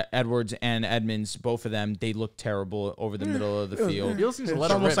 Edwards and Edmonds, both of them, they looked terrible over the middle of the field. Fields needs to let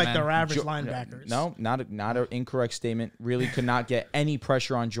It's it almost rip, like man. their average linebackers. No, not an incorrect statement. Really could not get any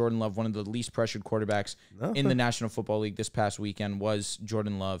pressure on Jordan Love. One of the least pressured quarterbacks in the National Football League this past weekend was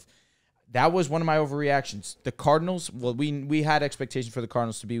Jordan Love. That was one of my overreactions. The Cardinals, well, we had expectations for the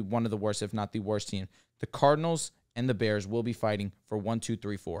Cardinals to be one of the worst, if not the worst team. The Cardinals and the Bears will be fighting for 1, 2,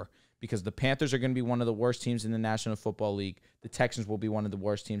 3, 4 because the Panthers are going to be one of the worst teams in the National Football League. The Texans will be one of the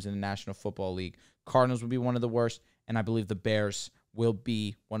worst teams in the National Football League. Cardinals will be one of the worst, and I believe the Bears will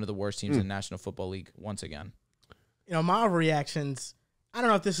be one of the worst teams in the National Football League once again. My overreactions, I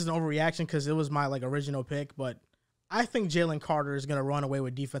don't know if this is an overreaction because it was my original pick, but I think Jalen Carter is going to run away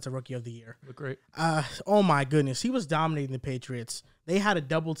with Defensive Rookie of the Year. Look great. Oh, my goodness. He was dominating the Patriots. They had to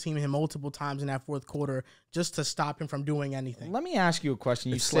double team him multiple times in that fourth quarter just to stop him from doing anything. Let me ask you a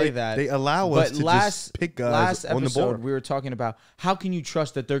question. You It's say like that. they allow us to just pick guys last on the episode, board. we were talking about how can you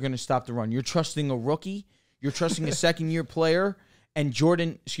trust that they're going to stop the run? You're trusting a rookie. You're trusting a second-year player. And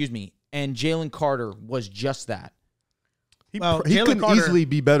Jalen Carter was just that. He Jalen couldn't Carter- easily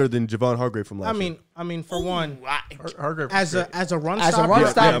be better than Javon Hargrave from last year. I mean, for one, Hargrave as a run As a stopper, run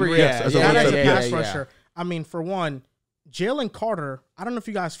stopper, yes, as a not run as a stopper. pass rusher. I mean, for one, Jalen Carter, I don't know if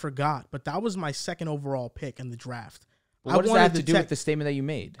you guys forgot, but that was my second overall pick in the draft. But what does that have to do with the statement that you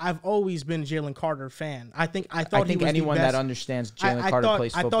made? I've always been a Jalen Carter fan. I think I he think was anyone the best. that understands Jalen Carter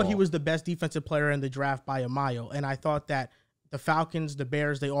plays football. I thought he was the best defensive player in the draft by a mile, and I thought that the Falcons, the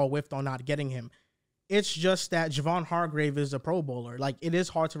Bears, they all whiffed on not getting him. It's just that Javon Hargrave is a Pro Bowler. It is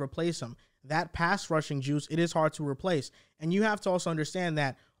hard to replace him. That pass rushing juice, it is hard to replace. And you have to also understand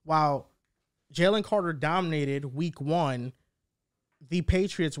that while Jalen Carter dominated week 1, the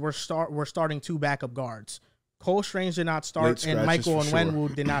Patriots were starting 2 backup guards. Cole Strange did not start, and Michael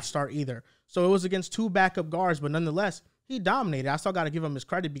Onwenu did not start either. So it was against 2 backup guards, but nonetheless, he dominated. I still got to give him his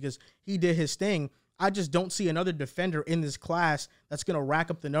credit because he did his thing. I just don't see another defender in this class that's going to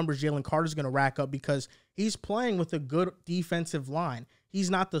rack up the numbers Jalen Carter's going to rack up because he's playing with a good defensive line. He's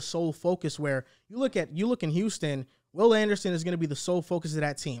not the sole focus where you look in Houston, Will Anderson is going to be the sole focus of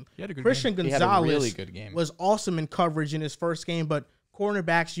that team. He had a good Christian game. Gonzalez He had a really good game. was awesome in coverage in his first game, but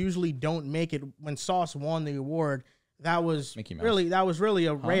cornerbacks usually don't make it. When Sauce won the award, that was Mickey Mouse. really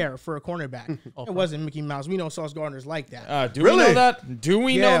a rare for a cornerback. It wasn't Mickey Mouse. We know Sauce Gardner's like that. Do we know that? Do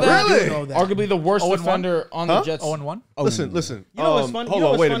we know that? we do know that. Arguably the worst 0-1? defender on the Jets. 0-1? Listen. You know what's funny? Hold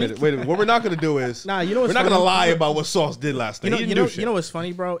on, wait a minute. What we're not going to do is Nah, you know what's we're not going to funny? lie about what Sauce did last night. He didn't do shit. You know what's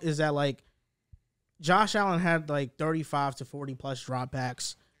funny, bro, is that Josh Allen had 35 to 40 plus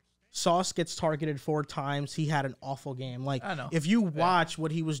dropbacks. Sauce gets targeted 4 times. He had an awful game. I know. If you watch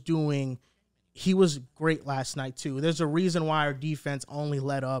what he was doing, he was great last night too. There's a reason why our defense only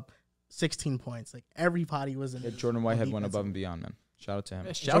let up 16 points. Everybody was in. Jordan Whitehead went above and beyond, man. Shout out to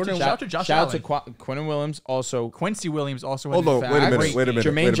him. Shout out to Josh Shout Allen. out to Quinnen Williams. Also, Quincy Williams also. Hold on, wait a minute.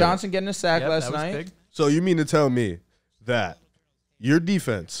 Jermaine Johnson getting a sack last that was night. big. So you mean to tell me that your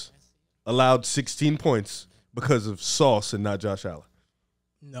defense allowed 16 points because of Sauce and not Josh Allen.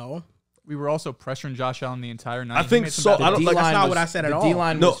 No. We were also pressuring Josh Allen the entire night. I think so. I don't like. That's not what I said at all.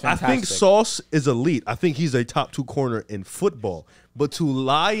 D-line No, was I fantastic. think Sauce is elite. I think he's a top 2 corner in football. But to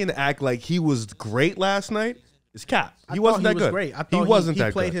lie and act like he was great last night is cap. He wasn't that good. Great. I thought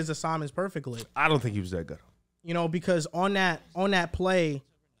he played his assignments perfectly. I don't think he was that good. You know, because on that play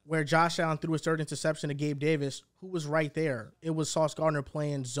where Josh Allen threw his third interception to Gabe Davis, who was right there? It was Sauce Gardner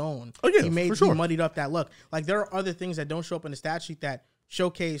playing zone. Oh, yeah, he for sure. He muddied up that look. Like, there are other things that don't show up in the stat sheet that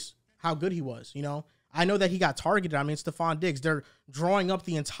showcase how good he was, you know? I know that he got targeted. I mean, Stephon Diggs. They're drawing up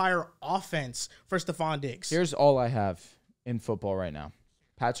the entire offense for Stephon Diggs. Here's all I have in football right now.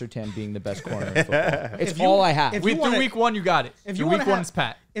 Pat Surtain being the best corner in football. It's all I have. Through week 1, you got it. Through week 1, it's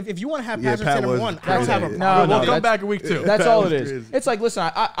Pat. If you want to have Yeah, Pat Pat Surtain was number 1, I crazy. don't have a No, problem. no, We'll come that's- back in week 2. That's That all was it is. crazy. It's like,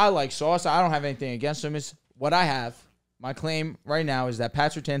 listen, I like Sauce. I don't have anything against him. It's what I have. My claim right now is that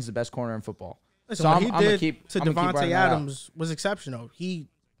Pat Surtain's the best corner in football. Listen, So what I'm he gonna did keep to I'm gonna keep Devontae writing that out. Adams was exceptional. He's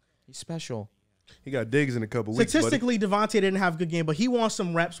special. He got Diggs in a couple weeks. buddy. Statistically, Devontae didn't have a good game, but he won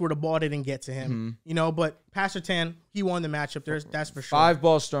some reps where the ball didn't get to him. You know, but Pat Surtain, he won the matchup. That's for sure. 5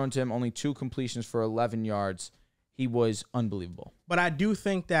 balls thrown to him, only 2 completions for 11 yards. He was unbelievable. But I do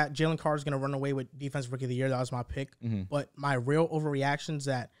think that Jalen Carr is going to run away with Defensive Rookie of the Year. That was my pick. But my real overreactions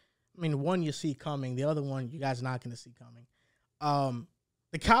that, I mean, one you see coming, the other one you guys are not going to see coming.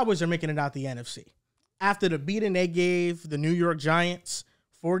 The Cowboys are making it out the NFC. After the beating they gave the New York Giants,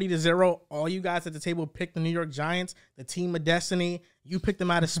 40-0, all you guys at the table picked the New York Giants, the team of destiny. You picked them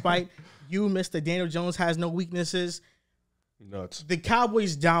out of spite. You, Mr. Daniel Jones, has no weaknesses. Nuts. The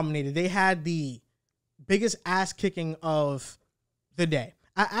Cowboys dominated. They had the biggest ass kicking of the day.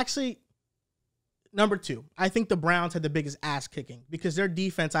 Number 2, I think the Browns had the biggest ass kicking because their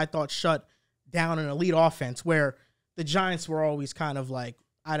defense, I thought, shut down an elite offense where the Giants were always kind of like,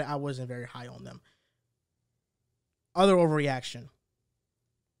 I wasn't very high on them. Other overreaction.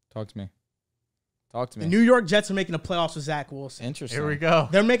 Talk to me. Talk to me. The New York Jets are making the playoffs with Zach Wilson. Interesting. Here we go.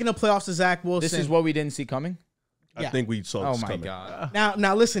 They're making the playoffs with Zach Wilson. This is what we didn't see coming? I Yeah. think we saw Oh, this my coming. God.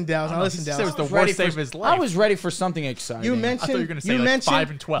 Now listen, Dehls. Now listen, He said it was Dehls. the Ready worst day for- of his life. I was ready for something exciting. You I thought you were mentioned gonna say like 5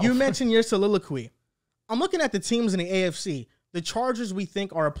 and 12. You mentioned your soliloquy. I'm looking at the teams in the AFC. The Chargers we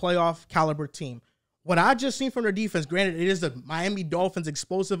think are a playoff caliber team. What I just seen from their defense, granted it is the Miami Dolphins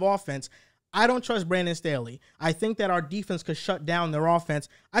explosive offense, I don't trust Brandon Staley. I think that our defense could shut down their offense.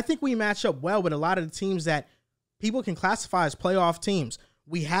 I think we match up well with a lot of the teams that people can classify as playoff teams.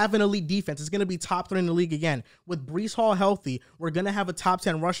 We have an elite defense. It's going to be top 3 in the league again. With Breece Hall healthy, we're going to have a top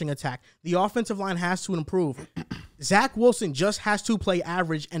 10 rushing attack. The offensive line has to improve. Zach Wilson just has to play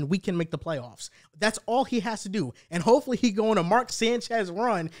average, and we can make the playoffs. That's all he has to do. And hopefully he go on a Mark Sanchez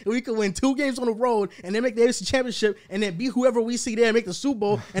run, and we can win 2 games on the road, and then make the AFC Championship, and then be whoever we see there, make the Super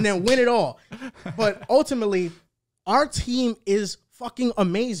Bowl, and then win it all. But ultimately, our team is fucking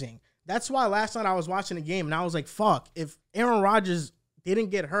amazing. That's why last night I was watching the game, and I was like, fuck, if Aaron Rodgers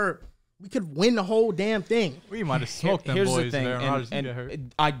didn't get hurt, we could win the whole damn thing. We might have smoked them Here's boys. the thing, if Aaron Rodgers didn't get hurt.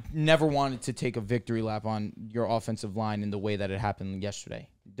 and I never wanted to take a victory lap on your offensive line in the way that it happened yesterday.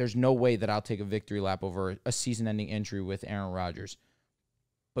 There's no way that I'll take a victory lap over a season-ending injury with Aaron Rodgers.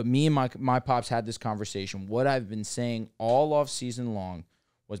 But me and my pops had this conversation. What I've been saying all off season long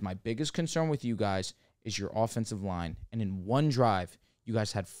was my biggest concern with you guys is your offensive line. And in one drive, you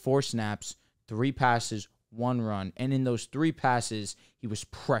guys had 4 snaps, 3 passes, 1 run. And in those 3 passes, he was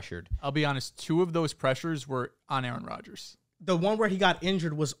pressured. I'll be honest, 2 of those pressures were on Aaron Rodgers. The one where he got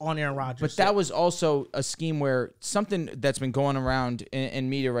injured was on Aaron Rodgers. But that was also a scheme where something that's been going around in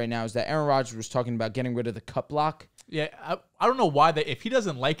media right now is that Aaron Rodgers was talking about getting rid of the cut block. Yeah, I don't know why if he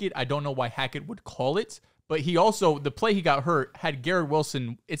doesn't like it, I don't know why Hackett would call it. But he also, the play he got hurt had Garrett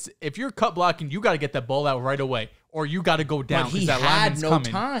Wilson. If you're cut blocking, you got to get that ball out right away, or you got to go down But he because that had lineman's no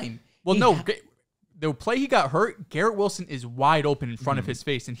coming. time. Well, He no, ha- the play he got hurt, Garrett Wilson is wide open in front of his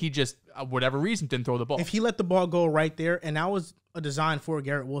face, and he just, whatever reason, didn't throw the ball. if he let the ball go right there, and that was a design for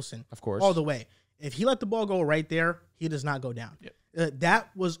Garrett Wilson, Of course. all the way. If he let the ball go right there, he does not go down. Yep.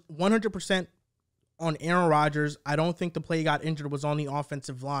 That was 100% on Aaron Rodgers. I don't think the play he got injured was on the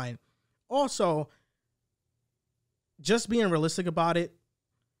offensive line. Also, just being realistic about it,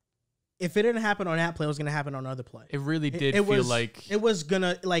 if it didn't happen on that play, it was going to happen on another play. It really did it feel was, like it was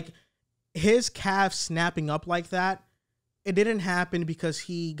gonna, like, his calf snapping up like that. It didn't happen because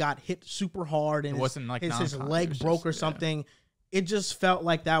he got hit super hard and It wasn't like his non-con, it leg was broke just- or yeah. something. It just felt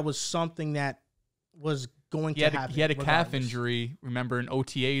like that was something that was going he to had happen. he had a calf regardless. injury, remember, in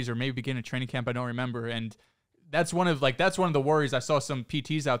OTAs or maybe beginning of training camp, I don't remember. And that's one of the worries. I saw some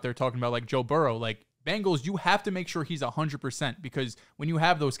PTs out there talking about, like, Joe Burrow. Like, Bengals, you have to make sure he's 100% because when you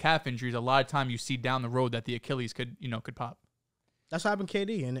have those calf injuries, a lot of time you see down the road that the Achilles could pop. That's what happened with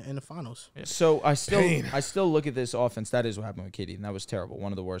KD in the finals. Yeah. So I still look at this offense. That is what happened with KD, and that was terrible.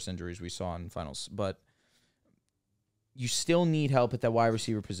 One of the worst injuries we saw in finals. But you still need help at that wide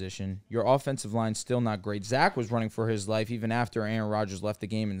receiver position. Your offensive line's still not great. Zach was running for his life even after Aaron Rodgers left the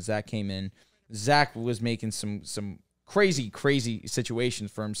game and Zach came in. Zach was making some crazy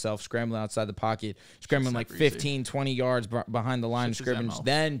situations for himself, scrambling outside the pocket, scrambling like 15, 20 yards behind the line of scrimmage,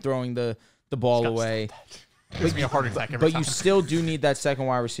 then throwing the ball away. Gives me a heart attack every But time. you still do need that second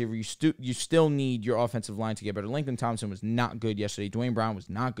wide receiver. You still need your offensive line to get better. Lincoln Thompson was not good yesterday. Dwayne Brown was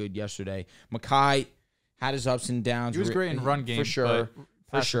not good yesterday. Mackay had his ups and downs. He was great in the run game for sure.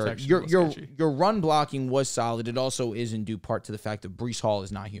 but For sure, protection was sketchy. your run blocking was solid. It also is in due part to the fact that Breece Hall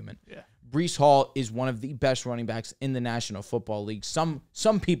is not human. Yeah. Breece Hall is one of the best running backs in the National Football League. Some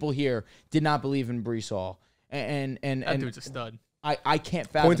people here did not believe in Breece Hall, and That dude's a stud. I can't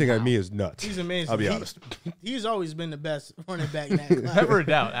fathom Pointing how. at me is nuts. He's amazing. I'll be honest. He's always been the best running back in that class. Never a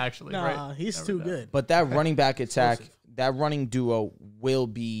doubt, actually. Nah, right? he's Never too a doubt. good. But that running back attack, that running duo will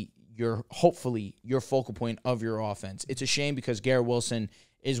be hopefully your focal point of your offense. It's a shame because Garrett Wilson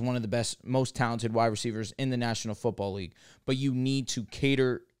is one of the best, most talented wide receivers in the National Football League. But you need to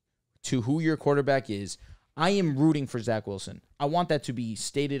cater to who your quarterback is. I am rooting for Zach Wilson. I want that to be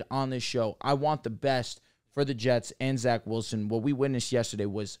stated on this show. I want the best for the Jets and Zach Wilson. What we witnessed yesterday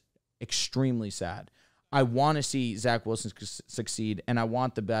was extremely sad. I want to see Zach Wilson succeed, and I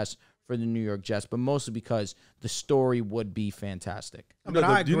want the best for the New York Jets, but mostly because the story would be fantastic. But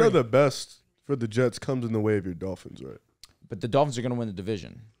I You know agree. the best for the Jets comes in the way of your Dolphins, right? But the Dolphins are going to win the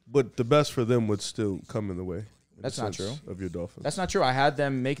division. But the best for them would still come in the way. That's not true. Of your Dolphins. That's not true. I had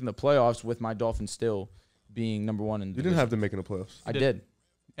them making the playoffs with my Dolphins still being number one in the You division. didn't have them making the playoffs. I did.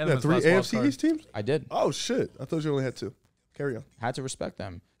 And You that had 3 was last wild AFC card. East teams? I did. Oh, shit. I thought you only had 2. Carry on. Had to respect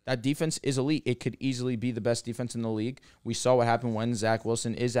them. That defense is elite. It could easily be the best defense in the league. We saw what happened when Zach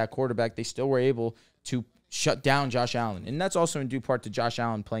Wilson is at quarterback. They still were able to shut down Josh Allen. And that's also in due part to Josh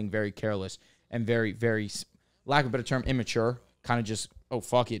Allen playing very careless and very, lack of a better term, immature. Kind of just, oh,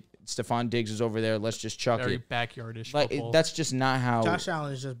 fuck it. Stephon Diggs is over there. Let's just chuck Very it. backyardish Like, football. that's just not how. Josh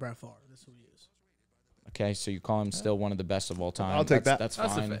Allen is just Brett Favre. That's who he is. Okay, so you call him still one of the best of all time. I'll take that. That's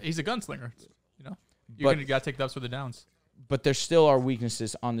That's fine. he's a gunslinger. You know, But- you got to take the ups with the downs. But there still are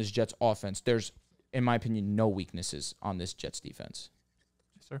weaknesses on this Jets offense. There's, in my opinion, no weaknesses on this Jets defense.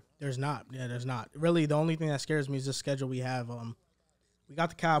 Yes, sir. There's not. Yeah, there's not. Really, the only thing that scares me is the schedule we have. We got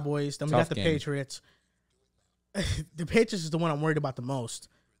the Cowboys, then we Tough got the game. Patriots. The Patriots is the one I'm worried about the most.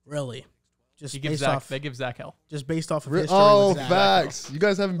 Really, just He gives based Zach. off, They give Zach hell. just based off of history. Oh, with Zach. facts. You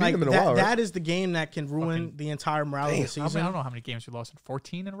guys haven't beat Like them in a that, while, right? that is the game that can ruin Fucking- the entire morale of the I season. don't know how many games we lost.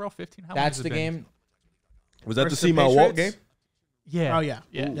 14 in a row, 15. How many That's has the it been? game. Was that the Versus See My Walk Patriots? game? Yeah. Oh, yeah.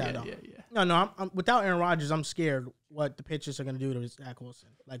 Yeah. Ooh. Yeah. Yeah, no. Yeah. No, I'm without Aaron Rodgers, I'm scared what the Patriots are going to do to Zach Wilson.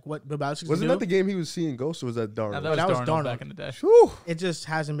 Like what Bill Belichick's going Wasn't to that the do. game he was seeing ghosts, or was that Darnold? Now, that that was was Darnold Darnold. back in the day. Whew. It just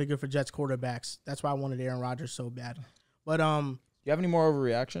hasn't been good for Jets quarterbacks. That's why I wanted Aaron Rodgers so bad. But Do you have any more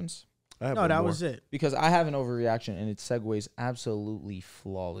overreactions? I have no, one that more. was it. Because I have an overreaction, and it segues absolutely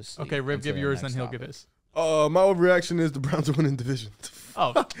flawlessly. Okay, Rib, into give the yours, then next he'll topic. give his. My overreaction is the Browns are winning division.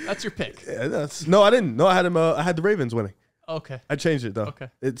 Oh, that's your pick. Yeah, no, I didn't. No, I had him. I had the Ravens winning. Okay. I changed it though. Okay.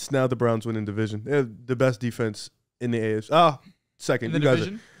 It's now the Browns winning division. They're the best defense in the AFC. Second. In the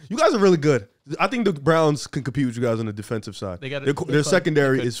division? You guys are really good. I think the Browns can compete with you guys on the defensive side. They got their, it. their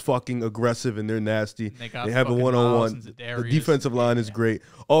secondary They could. is fucking aggressive and they're nasty. They got They have a fucking one-on-one. Miles and The Zadarius. defensive line is great.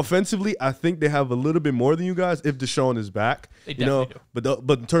 Offensively, I think they have a little bit more than you guys if Deshaun is back. They you know, definitely do.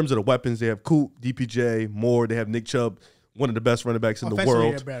 but in terms of the weapons, they have Coop, DPJ, Moore. They have Nick Chubb, one of the best running backs in the Offensively,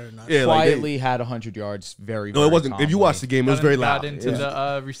 world. they're better than us. Yeah, like they- Quietly had 100 yards. Very. no, very it wasn't. If you calmly. watch the game, it was very loud. Got into Yeah.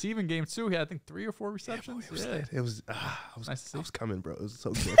 the receiving game too. He had I think 3 or 4 receptions. It was, Yeah. it was, I was, Nice to see. I was coming, bro. It was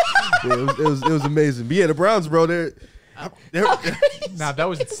so good. Yeah, it was amazing. But yeah, the Browns, bro. They're Nah, that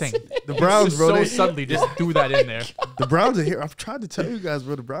was insane. the Browns, bro. So They, suddenly just threw that in there. the Browns are here. I've tried to tell you guys,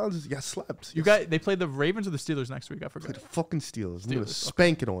 bro. The Browns got slept. They played the Ravens or the Steelers next week. I Play forgot. the fucking Steelers. I'm gonna Steelers,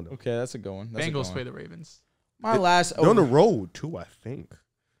 spank it on them. Okay, that's a good one. That's a good Bengals one. play the Ravens. My last. They're on the road too, I think.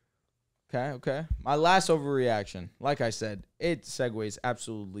 Okay. My last overreaction, like I said, it segues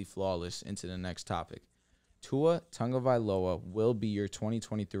absolutely flawless into the next topic. Tua Tagovailoa will be your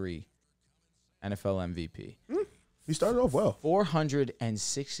 2023 NFL MVP. He started off well.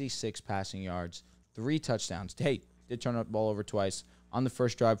 466 passing yards, 3 touchdowns. Hey, did turn the ball over twice. On the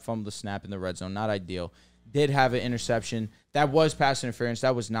first drive, fumbled the snap in the red zone. Not ideal. Did have an interception. That was pass interference.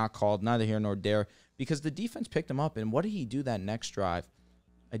 That was not called. Neither here nor there. Because the defense picked him up. And what did he do that next drive?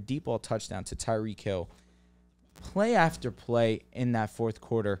 a deep ball touchdown to Tyreek Hill. Play after play in that fourth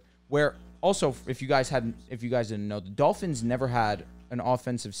quarter, where also, if you guys didn't know, the Dolphins never had an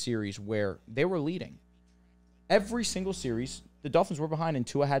offensive series where they were leading. Every single series, the Dolphins were behind, and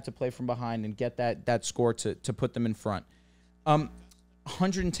Tua had to play from behind and get that score to put them in front.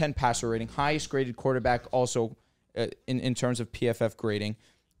 110 passer rating, highest graded quarterback also in terms of PFF grading.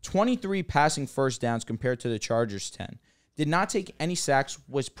 23 passing first downs compared to the Chargers' 10. Did not take any sacks,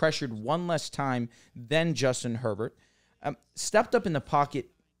 was pressured one less time than Justin Herbert. Stepped up in the pocket,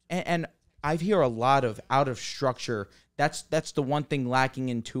 and I hear a lot of out of structure. That's the one thing lacking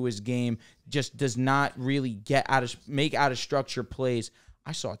into his game. Just does not really make out of structure plays.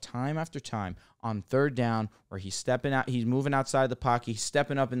 I saw time after time on third down where he's stepping out, he's moving outside the pocket, he's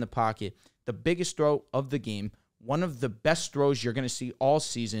stepping up in the pocket. The biggest throw of the game, one of the best throws you're going to see all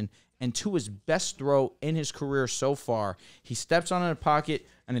season, and to his best throw in his career so far. He steps on in the pocket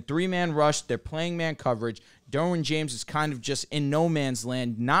and a three-man rush. They're playing man coverage. Derwin James is kind of just in no man's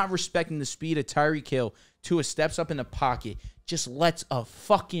land, not respecting the speed of Tyreek Hill. Tua steps up in the pocket, just lets a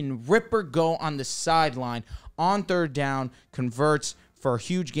fucking ripper go on the sideline on third down, converts for a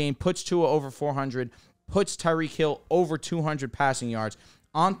huge gain, puts Tua over 400, puts Tyreek Hill over 200 passing yards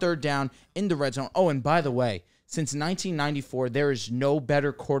on third down in the red zone. Oh, and by the way, since 1994, there is no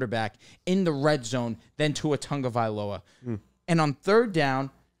better quarterback in the red zone than Tua Tagovailoa. And on third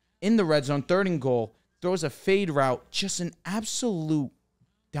down, in the red zone, third and goal, throws a fade route, just an absolute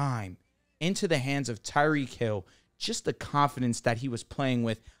dime into the hands of Tyreek Hill. Just the confidence that he was playing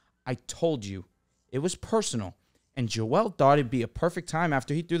with. I told you, it was personal. And Joel thought it'd be a perfect time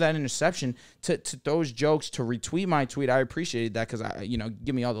after he threw that interception to those jokes, to retweet my tweet. I appreciated that because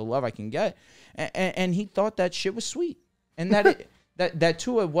give me all the love I can get. And he thought that shit was sweet, and that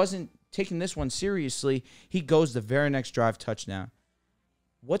Tua wasn't taking this one seriously. He goes the very next drive, touchdown.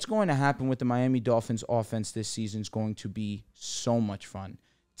 What's going to happen with the Miami Dolphins offense this season is going to be so much fun.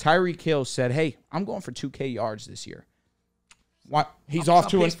 Tyreek Hill said, "Hey, I'm going for 2K yards this year." What? He's on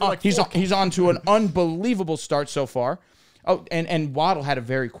to an unbelievable start so far. Oh, and Waddle had a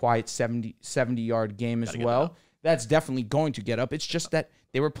very quiet 70-yard game as well. That's definitely going to get up. It's just that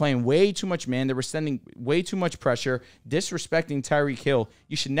they were playing way too much man. They were sending way too much pressure, disrespecting Tyreek Hill.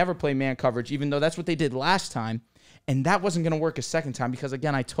 You should never play man coverage, even though that's what they did last time. And that wasn't going to work a second time because,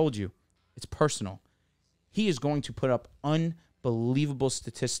 again, I told you, it's personal. He is going to put up unbelievable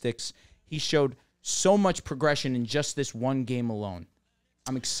statistics. He showed so much progression in just this one game alone.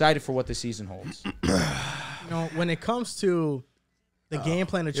 I'm excited for what the season holds. When it comes to the game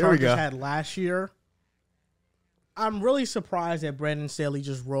plan the Chargers had last year, I'm really surprised that Brandon Staley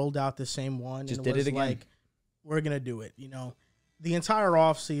just rolled out the same one. Just did it again. Like, we're going to do it. The entire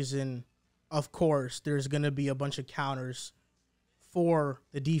offseason, of course, there's going to be a bunch of counters for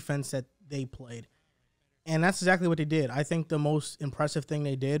the defense that they played. And that's exactly what they did. I think the most impressive thing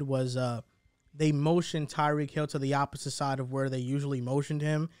they did was they motioned Tyreek Hill to the opposite side of where they usually motioned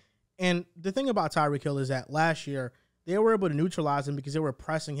him. And the thing about Tyreek Hill is that last year, they were able to neutralize him because they were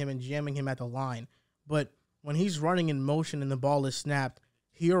pressing him and jamming him at the line. But when he's running in motion and the ball is snapped,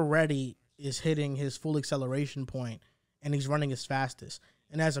 he already is hitting his full acceleration point, and he's running his fastest.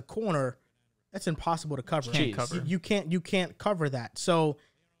 And as a corner, that's impossible to cover. You can't cover that. So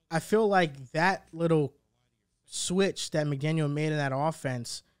I feel like that little switch that McDaniel made in that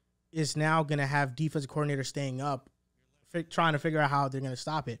offense is now going to have defensive coordinators staying up, trying to figure out how they're going to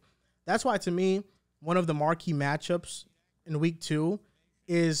stop it. That's why, to me, one of the marquee matchups in week 2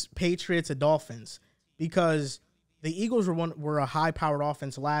 is Patriots and Dolphins, because the Eagles were a high-powered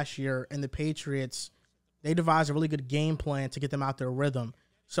offense last year, and the Patriots, they devised a really good game plan to get them out their rhythm.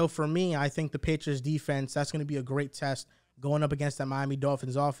 So for me, I think the Patriots defense, that's going to be a great test going up against that Miami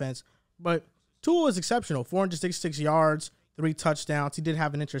Dolphins offense. But Tua is exceptional, 466 yards, 3 touchdowns. He did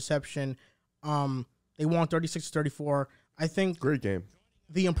have an interception. They won 36-34. I think great game.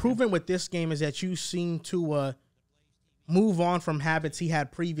 The improvement with this game is that you seem to move on from habits he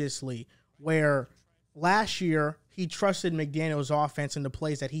had previously, where last year he trusted McDaniel's offense in the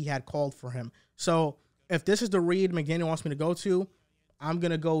plays that he had called for him. So if this is the read McDaniel wants me to go to, I'm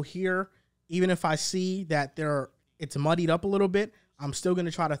going to go here. Even if I see that it's muddied up a little bit, I'm still going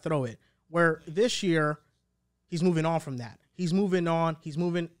to try to throw it. Where this year, he's moving on from that. He's moving on. He's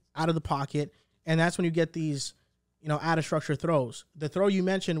moving out of the pocket. And that's when you get these, out of structure throws. The throw you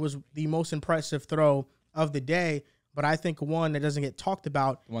mentioned was the most impressive throw of the day, but I think one that doesn't get talked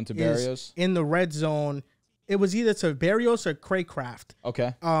about one to Berrios in the red zone. It was either to Berrios or Craycraft.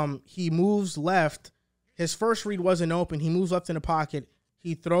 Okay. He moves left. His first read wasn't open. He moves left in the pocket.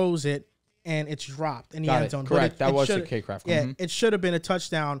 He throws it, and it's dropped in the Got end it. zone. Correct. But That was the should- K-Craft. Yeah, Mhm. it should have been a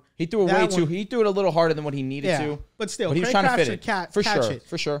touchdown. He threw it That way too. one- He threw it a little harder than what he needed Yeah, to. but still, But he was Craig trying to Kraft fit should it. For catch sure. it.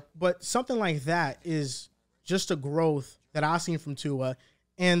 For sure. But something like that is just a growth that I've seen from Tua.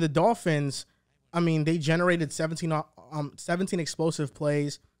 And the Dolphins, I mean, they generated 17 explosive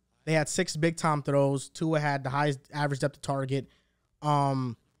plays. They had 6 big-time throws. Tua had the highest average depth of target.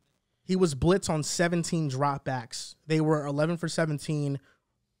 He was blitzed on 17 dropbacks. They were 11 for 17,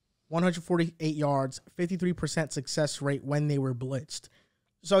 148 yards, 53% success rate when they were blitzed.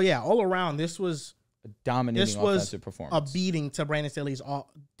 So, yeah, all around, this was A dominating offensive a performance. beating to Brandon Staley's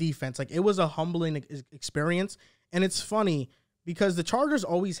defense. Like, it was a humbling experience. And it's funny because the Chargers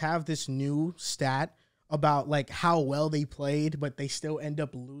always have this new stat about, like, how well they played, but they still end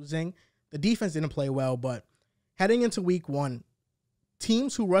up losing. The defense didn't play well, but heading into week 1,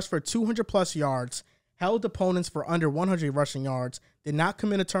 teams who rushed for 200-plus yards, held opponents for under 100 rushing yards, did not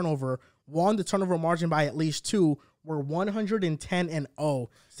commit a turnover, won the turnover margin by at least 2, were 110-0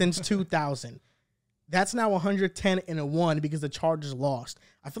 since 2000. That's now 110-1 because the Chargers lost.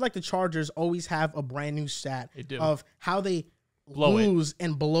 I feel like the Chargers always have a brand new stat They do. of how they Blow lose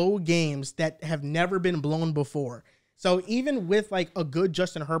and blow games that have never been blown before. So even with like a good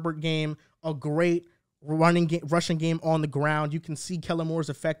Justin Herbert game, a great rushing game on the ground, you can see Kellen Moore's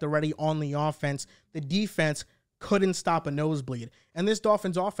effect already on the offense. The defense couldn't stop a nosebleed. And this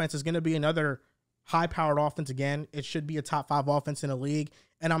Dolphins offense is going to be another high-powered offense again. It should be a top 5 offense in the league.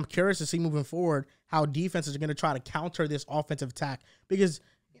 And I'm curious to see moving forward how defenses are going to try to counter this offensive attack. Because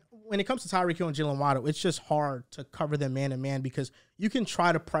when it comes to Tyreek Hill and Jalen Waddle, it's just hard to cover them man-to-man because you can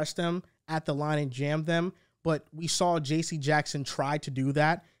try to press them at the line and jam them. But we saw J.C. Jackson try to do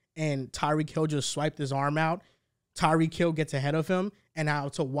that, and Tyreek Hill just swiped his arm out. Tyreek Hill gets ahead of him, and now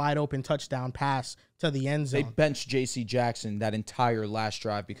it's a wide-open touchdown pass to the end They zone. benched J.C. Jackson that entire last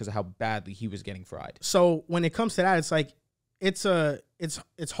drive because of how badly he was getting fried. So when it comes to that, it's like it's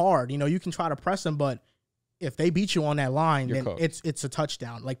hard. You know, you can try to press them, but if they beat you on that line, You're then cooked. it's a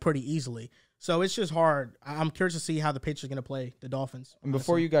touchdown, like pretty easily. So it's just hard. I'm curious to see how the Patriots are going to play the Dolphins. And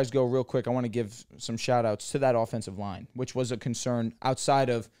before you guys go real quick, I want to give some shout-outs to that offensive line, which was a concern outside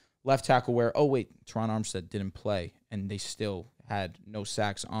of left tackle where, oh, wait, Teron Armstead didn't play, and they still had no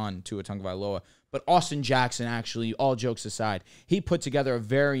sacks on Tua Tagovailoa. But Austin Jackson, actually, all jokes aside, he put together a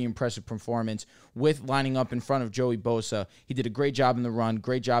very impressive performance with lining up in front of Joey Bosa. He did a great job in the run,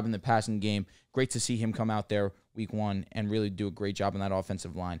 great job in the passing game. Great to see him come out there week 1 and really do a great job on that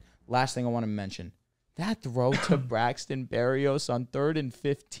offensive line. Last thing I want to mention, that throw to Braxton Berrios on 3rd and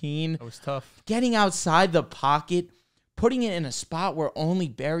 15. That was tough. Getting outside the pocket, putting it in a spot where only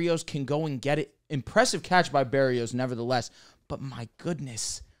Berrios can go and get it. Impressive catch by Berrios, nevertheless. But my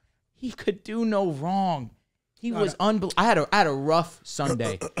goodness, he could do no wrong. He was unbelievable. I had a rough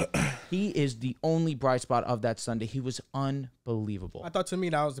Sunday. He is the only bright spot of that Sunday. He was unbelievable. I thought to me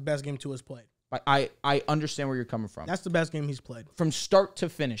that was the best game Tua's played. I understand where you're coming from. That's the best game he's played. From start to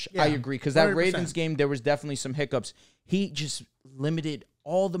finish, Yeah, I agree. Because that 100%. Ravens game, there was definitely some hiccups. He just limited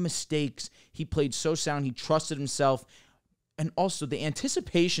all the mistakes. He played so sound. He trusted himself. And also the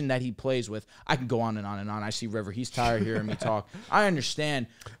anticipation that he plays with. I can go on and on and on. I see River. He's tired of hearing me talk. I understand.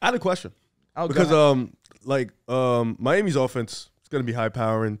 I had a question. Oh, go Because ahead. Miami's offense is going to be high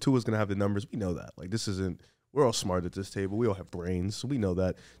powering. Tua's going to have the numbers. We know that. Like, this isn't. We're all smart at this table. We all have brains, so we know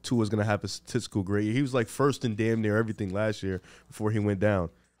that Tua's going to have a statistical grade. He was like first in damn near everything last year before he went down.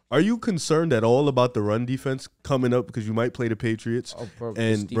 Are you concerned at all about the run defense coming up because you might play the Patriots Bro,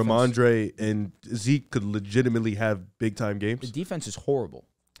 this and defense- Ramondre and Zeke could legitimately have big time The games? defense is horrible.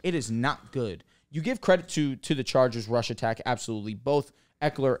 It is not good. You give credit to the Chargers' rush attack, absolutely. Both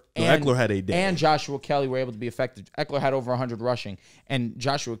Eckler and Eckler had a day. and Joshua Kelly were able to be effective. Eckler had over 100 rushing, and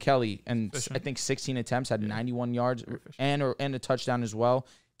Joshua Kelly, and I think 16 attempts, had 91 yards and a touchdown as well.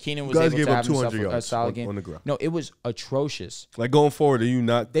 Keenan was guys able gave to up have himself 200 a yards solid on game. the ground. No, it was atrocious. Like going forward, are you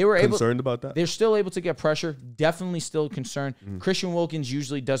not They were concerned about that? They're still able to get pressure. Definitely still concerned. Mm-hmm. Christian Wilkins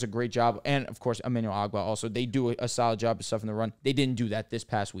usually does a great job. And, of course, Emmanuel Agba also. They do a solid job of stuff in the run. They didn't do that this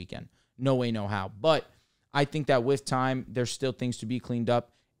past weekend. No way, no how. But I think that with time, there's still things to be cleaned up.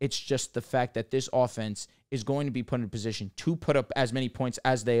 It's just the fact that this offense is going to be put in a position to put up as many points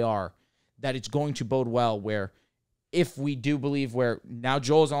as they are, that it's going to bode well where if we do believe where now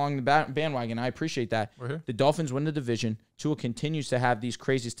Joel's along the bandwagon, I appreciate that. We're here. The Dolphins win the division. Tua continues to have these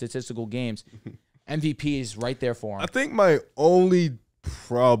crazy statistical games. MVP is right there for I him. think my only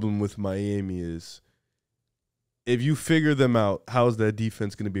problem with Miami is if you figure them out, how's that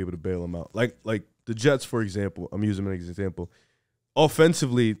defense going to be able to bail them out? Like the Jets, for example. I'm using them as an example.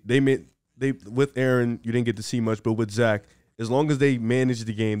 Offensively, they with Aaron, you didn't get to see much, but with Zach, as long as they manage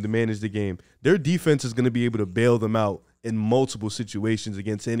the game, their defense is going to be able to bail them out in multiple situations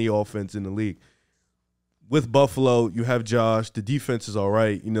against any offense in the league. With Buffalo, you have Josh. The defense is all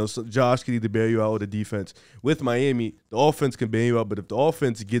right. So Josh can either bail you out with the defense. With Miami, the offense can bail you out, but if the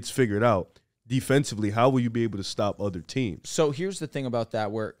offense gets figured out defensively, how will you be able to stop other teams? So here's the thing about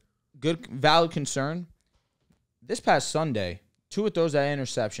that, where good, valid concern. This past Sunday, Tua throws that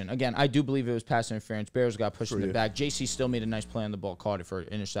interception. Again, I do believe it was pass interference. Bears got pushed in the back. JC still made a nice play on the ball, caught it for an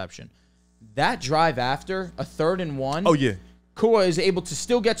interception. That drive after, a 3rd and 1. Oh, yeah. Kua is able to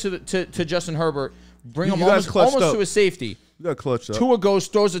still get to Justin Herbert, bring him almost to a safety. You got clutched up. Tua goes,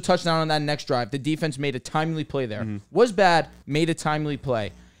 throws a touchdown on that next drive. The defense made a timely play there. Was bad, made a timely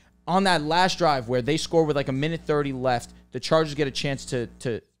play. On that last drive where they score with like a minute 30 left, the Chargers get a chance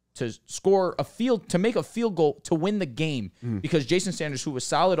to score to make a field goal to win the game because Jason Sanders, who was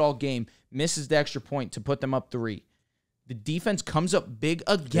solid all game, misses the extra point to put them up 3. The defense comes up big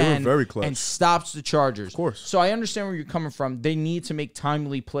again and stops the Chargers. Of course. So I understand where you're coming from. They need to make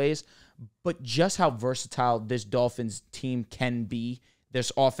timely plays, but just how versatile this Dolphins team can be,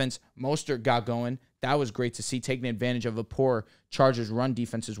 this offense, Mostert got going. That was great to see, taking advantage of a poor Chargers run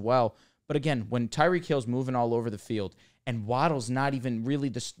defense as well. But again, when Tyreek Hill's moving all over the field and Waddle's not even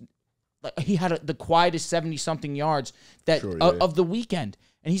really he had the quietest 70-something yards of the weekend.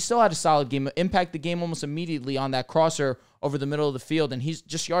 And he still had a solid game, impact the game almost immediately on that crosser over the middle of the field. And he's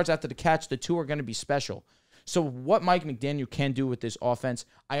just yards after the catch. The two are going to be special. So what Mike McDaniel can do with this offense,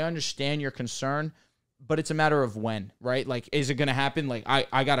 I understand your concern, but it's a matter of when, right? Like, is it going to happen? Like,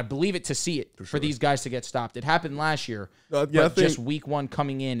 I got to believe it to see it for these guys to get stopped. It happened last year, but just week 1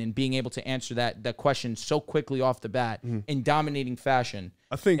 coming in and being able to answer that question so quickly off the bat in dominating fashion,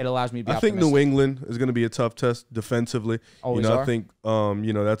 it allows me to be optimistic. New England is going to be a tough test defensively. Always I think,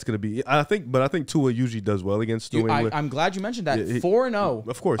 that's going to be. I think Tua usually does well against New England. I'm glad you mentioned that. 4-0,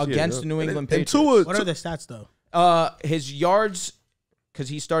 of course, against the New England Patriots. What are the stats though? His yards, because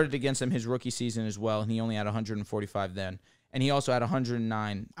he started against them his rookie season as well, and he only had 145 then, and he also had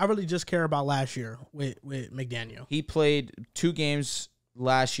 109. I really just care about last year with McDaniel. He played 2 games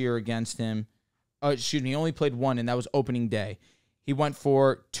last year against him. He only played 1, and that was opening day. He went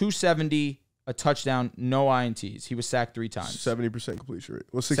for 270, a touchdown, no INTs. He was sacked 3 times. 70% completion rate.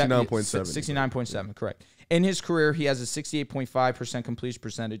 Well, 69.7. 69.7, correct. In his career, he has a 68.5% completion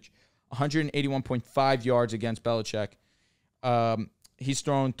percentage, 181.5 yards against Belichick. He's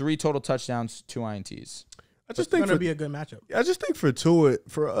thrown 3 total touchdowns, 2 INTs. I just think it's going to be a good matchup. I just think for Tua,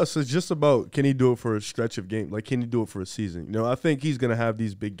 for us, it's just about, can he do it for a stretch of game? Like, can he do it for a season? I think he's going to have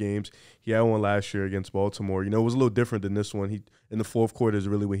these big games. He had one last year against Baltimore. It was a little different than this one. He in the fourth quarter is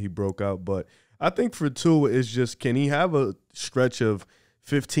really when he broke out. But I think for Tua, it's just, can he have a stretch of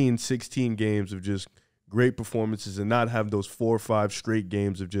 15, 16 games of just great performances and not have those 4 or 5 straight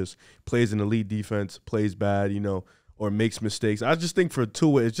games of just plays an elite defense, plays bad, or makes mistakes. I just think for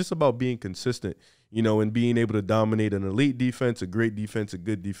Tua, it's just about being consistent, and being able to dominate an elite defense, a great defense, a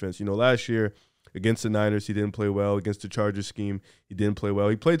good defense. Last year against the Niners, he didn't play well. Against the Chargers scheme, he didn't play well.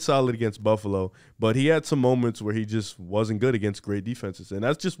 He played solid against Buffalo, but he had some moments where he just wasn't good against great defenses, and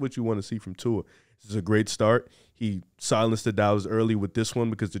that's just what you want to see from Tua. This is a great start. He silenced the Dehls early with this one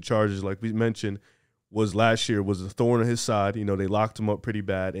because the Chargers, like we mentioned, was last year was a thorn on his side. They locked him up pretty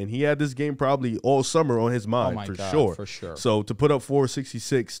bad, and he had this game probably all summer on his mind for sure. So to put up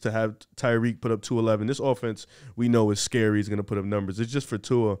 466, to have Tyreek put up 211, this offense we know is scary. He's going to put up numbers. It's just for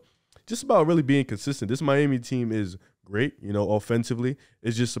Tua, just about really being consistent. This Miami team is great, offensively.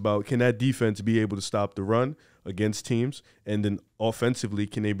 It's just about, can that defense be able to stop the run against teams, and then offensively,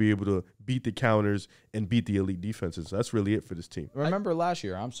 can they be able to beat the counters and beat the elite defenses? That's really it for this team. Remember last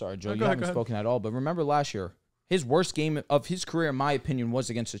year, I'm sorry, Joe, you haven't spoken at all, but remember last year, his worst game of his career, in my opinion,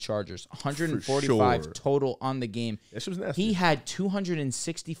 was against the Chargers. 145 total on the game. That was nasty. He had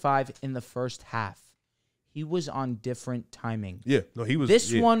 265 in the first half. He was on different timing. Yeah, no, he was.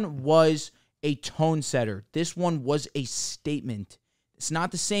 This one was a tone setter. This one was a statement. It's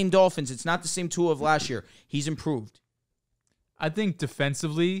not the same Dolphins. It's not the same Tua of last year. He's improved. I think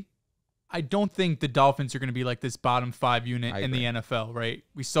defensively, I don't think the Dolphins are going to be like this bottom 5 unit in the NFL, right?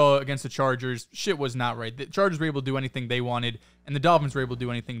 We saw against the Chargers, shit was not right. The Chargers were able to do anything they wanted, and the Dolphins were able to do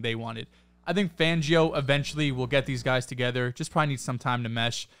anything they wanted. I think Fangio eventually will get these guys together. Just probably needs some time to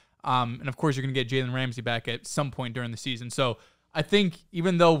mesh. And of course, you're going to get Jalen Ramsey back at some point during the season. So I think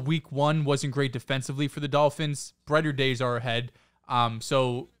even though week 1 wasn't great defensively for the Dolphins, brighter days are ahead.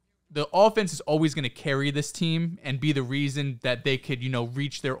 So the offense is always going to carry this team and be the reason that they could,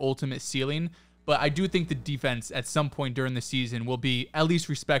 reach their ultimate ceiling. But I do think the defense at some point during the season will be at least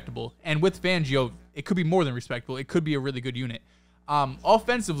respectable. And with Fangio, it could be more than respectable. It could be a really good unit.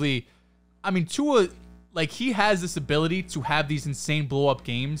 Offensively, I mean, Tua, like, he has this ability to have these insane blow-up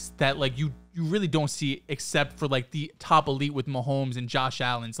games that, like, you really don't see except for, like, the top elite with Mahomes and Josh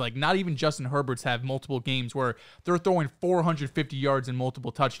Allen's. Like, not even Justin Herbert's have multiple games where they're throwing 450 yards and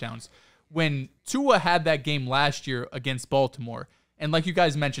multiple touchdowns. When Tua had that game last year against Baltimore, and like you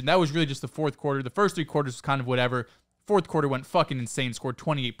guys mentioned, that was really just the fourth quarter. The first 3 quarters was kind of whatever. Fourth quarter went fucking insane, scored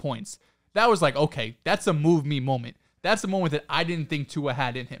 28 points. That was like, okay, that's a move me moment. That's a moment that I didn't think Tua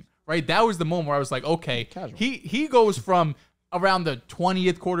had in him, right? That was the moment where I was like, okay, he goes from around the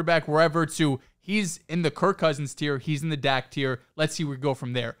 20th quarterback, wherever, to he's in the Kirk Cousins tier, he's in the Dak tier. Let's see where we go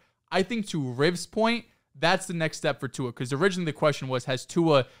from there. I think to Riv's point, that's the next step for Tua, because originally the question was, has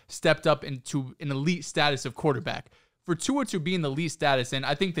Tua stepped up into an elite status of quarterback? For Tua to be in the elite status, and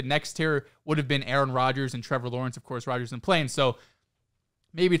I think the next tier would have been Aaron Rodgers and Trevor Lawrence. Of course, Rodgers isn't playing, so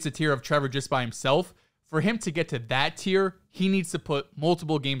maybe it's a tier of Trevor just by himself. For him to get to that tier, he needs to put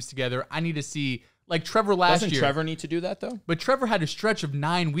multiple games together. I need to see, like Trevor last year. Doesn't Trevor need to do that, though? But Trevor had a stretch of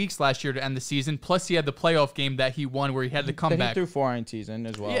 9 weeks last year to end the season, plus he had the playoff game that he won where he had the comeback. He threw 4 INTs in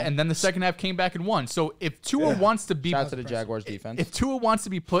as well. Yeah, and then the second half came back and won. So if Tua wants to be... Shout out to the Jaguars defense. If Tua wants to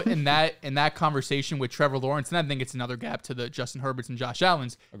be put in that conversation with Trevor Lawrence, then I think it's another gap to the Justin Herberts and Josh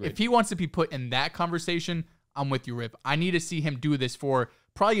Allens. Agreed. If he wants to be put in that conversation, I'm with you, Rip. I need to see him do this for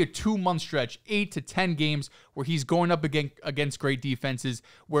probably a 2-month stretch, 8 to 10 games where he's going up against great defenses,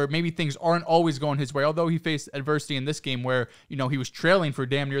 where maybe things aren't always going his way, although he faced adversity in this game where, you know, he was trailing for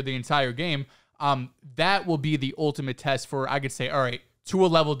damn near the entire game. That will be the ultimate test for, I could say, all right, Tua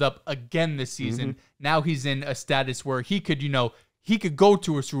leveled up again this season. Now he's in a status where he could, you know, he could go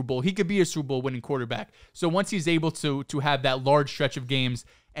to a Super Bowl. He could be a Super Bowl winning quarterback. So once he's able to have that large stretch of games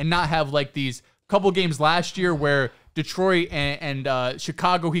and not have like these couple games last year where Detroit and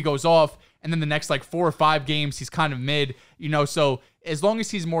Chicago, he goes off, and then the next like 4 or 5 games, he's kind of mid, you know. So as long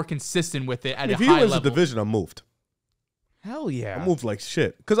as he's more consistent with it at a high level. If he wins the division, I'm moved. Hell yeah. I moved like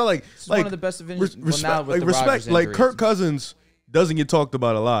shit. Because I like one of the best divisions. Respect, like Kirk Cousins doesn't get talked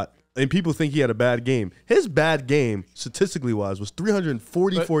about a lot. And people think he had a bad game. His bad game, statistically wise, was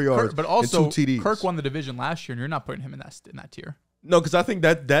 344 yards but also, and 2 TDs. Kirk won the division last year, and you're not putting him in that tier. No, because I think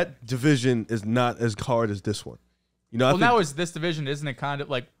that division is not as hard as this one. You know, now is this division, isn't it kind of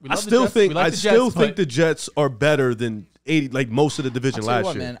like I still think the Jets are better than 80, like most of the division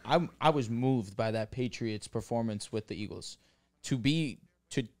last year. Man, I was moved by that Patriots performance with the Eagles to be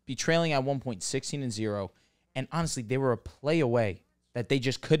trailing at 1 point, 16-0, and honestly, they were a play away that they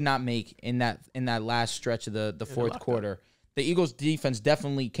just could not make in that last stretch of the fourth quarter. The Eagles' defense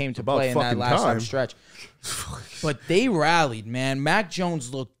definitely came to play in that last stretch. But they rallied, man. Mac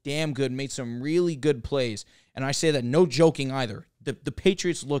Jones looked damn good, made some really good plays. And I say that no joking either. The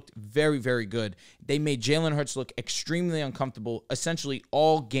Patriots looked very, very good. They made Jalen Hurts look extremely uncomfortable essentially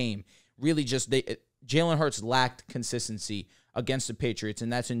all game. Really just Jalen Hurts lacked consistency against the Patriots,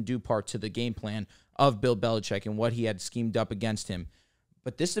 and that's in due part to the game plan of Bill Belichick and what he had schemed up against him.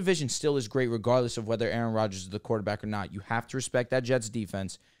 But this division still is great regardless of whether Aaron Rodgers is the quarterback or not. You have to respect that Jets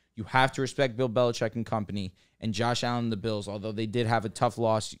defense. You have to respect Bill Belichick and company and Josh Allen and the Bills. Although they did have a tough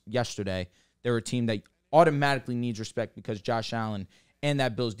loss yesterday, they're a team that automatically needs respect because Josh Allen and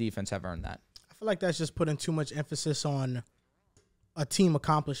that Bills defense have earned that. I feel like that's just putting too much emphasis on a team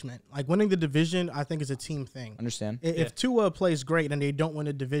accomplishment. Like winning the division, I think is a team thing. Understand? If Tua plays great and they don't win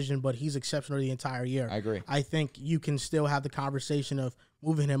the division, but he's exceptional the entire year, I agree. I think you can still have the conversation of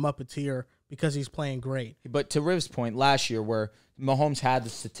moving him up a tier because he's playing great. But to Riv's point, last year where Mahomes had the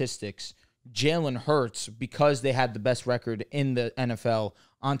statistics, Jalen Hurts, because they had the best record in the NFL,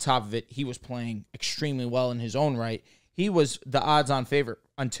 on top of it, he was playing extremely well in his own right. He was the odds-on favorite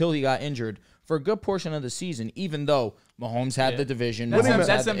until he got injured for a good portion of the season, even though Mahomes had the division. That's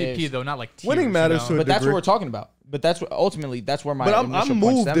MVP, though, not like tiers, winning matters to a But degree. that's what we're talking about. But that's what, ultimately, that's where my But initial I'm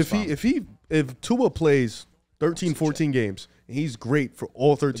point moved stems from. if Tua plays 13, 14 games, and he's great for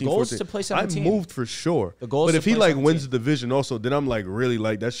all 13, The goal is 14. to play 17. I'm moved for sure. The goal is but to if he play like 17. wins the division also, then I'm like really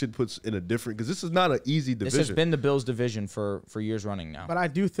like that shit puts in a different, because this is not an easy division. This has been the Bills' division for years running now. But I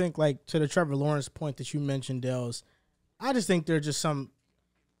do think, like, to the Trevor Lawrence point that you mentioned, Dehls, I just think there's just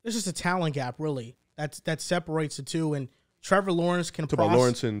a talent gap, really, that separates the two. And Trevor Lawrence can Talk about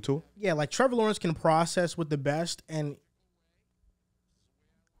Lawrence and Tua? Yeah, like Trevor Lawrence can process with the best, and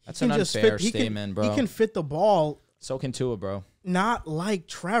That's an unfair statement, bro. He can fit the ball. So can Tua, bro. Not like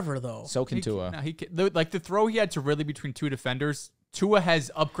Trevor, though. So can Tua. Like the throw he had to really between two defenders, Tua has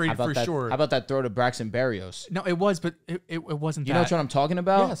upgraded for sure. How about that throw to Braxton Berrios? No, it was, but it wasn't. You know what I'm talking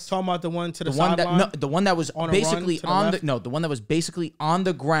about? Yes. Talking about the one to the one sideline? the one that was basically the one that was basically on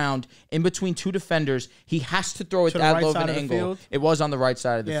the ground in between two defenders. He has to throw it To the that right low of side an of the angle. field? It was on the right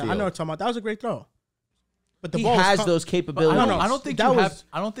side of the Yeah, field. I know what you're talking about. That was a great throw. But the He ball was has those capabilities. I don't think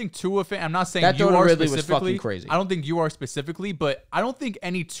I don't think Tua fan. I'm not saying That you throw to are Ridley was specifically. fucking crazy. I don't think you are specifically, but I don't think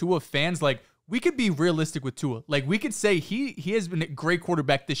any Tua fans like. We could be realistic with Tua. Like we could say he has been a great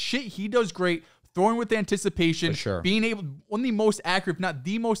quarterback. The shit he does great, throwing with anticipation, For sure. being able one of the most accurate, if not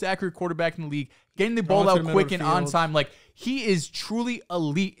the most accurate quarterback in the league, getting the ball Throwing to out the middle of quick the and on field. time. Like he is truly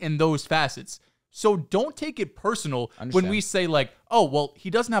elite in those facets. So don't take it personal when Understand. we say like, oh well, he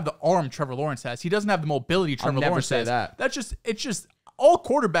doesn't have the arm Trevor Lawrence has. He doesn't have the mobility Trevor never Lawrence say has. that. It's just all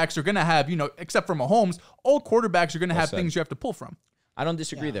quarterbacks are gonna have, except for Mahomes, all quarterbacks are gonna have said. things you have to pull from. I don't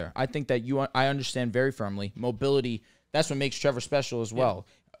disagree there. I think that I understand very firmly. Mobility, that's what makes Trevor special as well.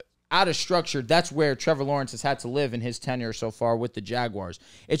 Out of structure, that's where Trevor Lawrence has had to live in his tenure so far with the Jaguars.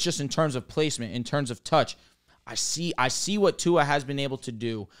 It's just in terms of placement, in terms of touch. I see what Tua has been able to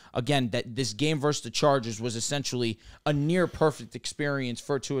do. Again, that this game versus the Chargers was essentially a near perfect experience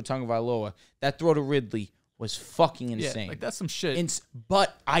for Tua Tagovailoa. That throw to Ridley was fucking insane. Yeah, like that's some shit.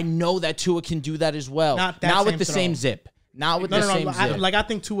 But I know that Tua can do that as well. Not with same the throw. same zip. Not with the same zip. I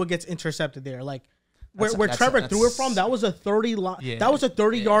think Tua gets intercepted there. Like where That's- Trevor threw it from, that was a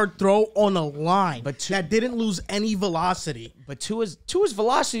 30-yard throw on a line, But that didn't lose any velocity. But Tua's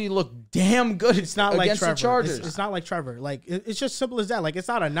velocity looked damn good. It's not like against Trevor. the Chargers. It's not like Trevor. Like it's just simple as that. Like it's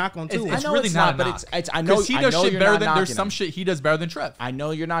not a knock on Tua. It's I know really it's not, not, a but knock. it's I know he I does know shit you're better not than there's knocking some him. shit he does better than Trev. I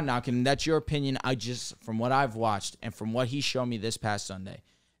know you're not knocking him. That's your opinion. From what I've watched and from what he showed me this past Sunday,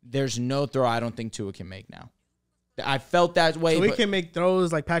 there's no throw I don't think Tua can make now. I felt that way. So he but, can make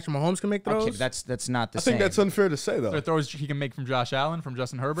throws like Patrick Mahomes can make throws. okay, that's not the I same. think that's unfair to say, though. The throws he can make from Josh Allen, from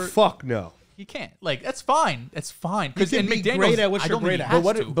Justin Herbert. Fuck no. He can't. Like that's fine. That's fine. You can be great at what you're great at.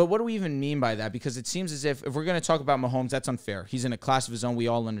 But what do we even mean by that? Because it seems as if we're going to talk about Mahomes, that's unfair. He's in a class of his own. We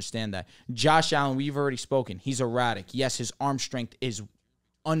all understand that. Josh Allen, we've already spoken. He's erratic. Yes, his arm strength is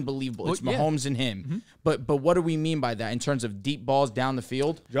unbelievable. Well, it's yeah. Mahomes and him. But what do we mean by that in terms of deep balls down the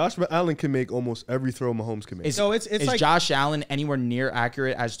field? Josh Allen can make almost every throw Mahomes can make. Is, So it's is like- Josh Allen anywhere near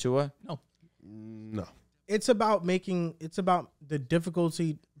accurate as Tua? No. No. It's about the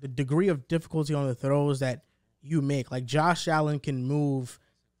difficulty, the degree of difficulty on the throws that you make. Like Josh Allen can move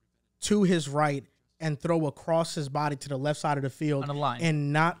to his right and throw across his body to the left side of the field On a line.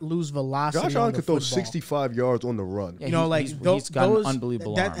 and not lose velocity. Josh on Allen the could throw football. 65 yards on the run. Yeah, You know, like he's got an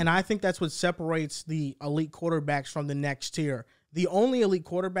unbelievable arm. and I think that's what separates the elite quarterbacks from the next tier. The only elite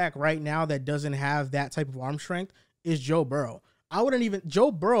quarterback right now that doesn't have that type of arm strength is Joe Burrow.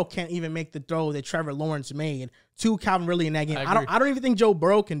 Joe Burrow can't even make the throw that Trevor Lawrence made to Calvin Ridley in that game. I agree. I don't even think Joe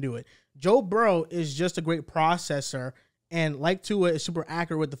Burrow can do it. Joe Burrow is just a great processor, and like Tua is super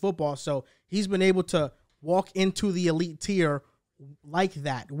accurate with the football. So he's been able to walk into the elite tier like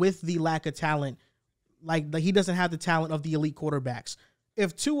that with the lack of talent. Like he doesn't have the talent of the elite quarterbacks.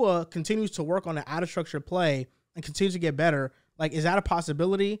 If Tua continues to work on an out of structure play and continues to get better, like is that a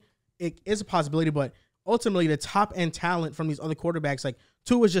possibility? It is a possibility, but ultimately the top end talent from these other quarterbacks, like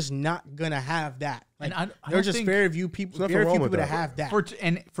Tua is just not gonna have that. Like And I there's don't just think- very few people nothing wrong with that that. have that.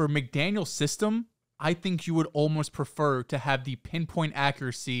 For McDaniel's system, I think you would almost prefer to have the pinpoint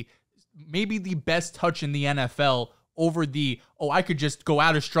accuracy, maybe the best touch in the NFL over I could just go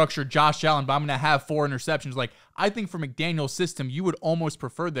out of structure Josh Allen, but I'm going to have 4 interceptions. Like, I think for McDaniel's system, you would almost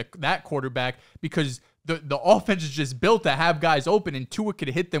prefer that quarterback because the offense is just built to have guys open, and Tua could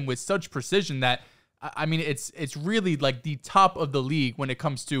hit them with such precision that, I mean, it's really like the top of the league when it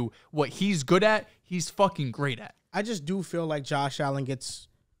comes to what he's good at, he's fucking great at. I just do feel like Josh Allen gets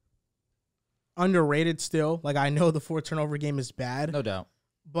underrated still. Like I know the 4 turnover game is bad, No doubt.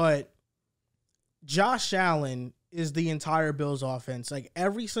 but Josh Allen is the entire Bills offense. Like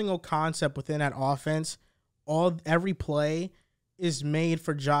every single concept within that offense, every play is made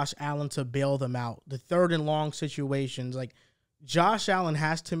for Josh Allen to bail them out. The 3rd and long situations, like Josh Allen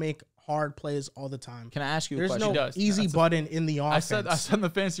has to make hard plays all the time. Can I ask you a There's question? no easy button in the offense. I said in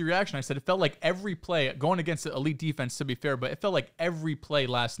the fantasy reaction, I said it felt like every play going against the elite defense, to be fair, but it felt like every play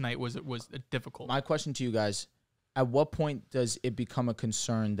last night was difficult. My question to you guys, at what point does it become a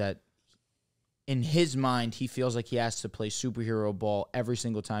concern that in his mind, he feels like he has to play superhero ball every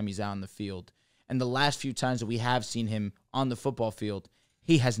single time he's out on the field? And the last few times that we have seen him on the football field,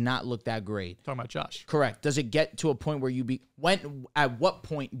 he has not looked that great. Talking about Josh. Correct. Does it get to a point where at what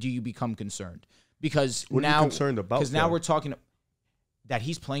point do you become concerned? Because What are you now, concerned about, because now though? we're talking. that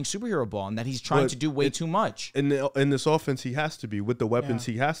he's playing superhero ball and that he's trying to do way too much. In this offense, he has to be. With the weapons,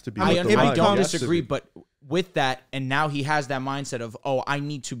 he has to be. I with the line, don't he has to disagree, be. but with that, and now he has that mindset of, oh, I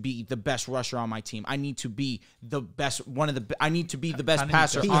need to be the best rusher on my team. I need to be the best, I need to be the best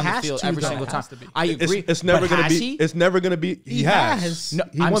passer on the field every single time. I agree. It's never going to be. It's never going to be. He has. No,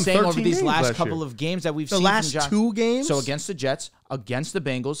 He I'm won saying 13 over these games last last couple year. of games that we've The seen last from Josh, 2 games? So against the Jets, against the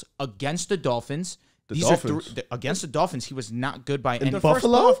Bengals, against the Dolphins. These Dolphins. are against the Dolphins, he was not good by any. The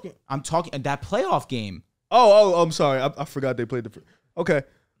Buffalo? first game. I'm talking that playoff game. Oh, I'm sorry. I forgot they played the. Okay.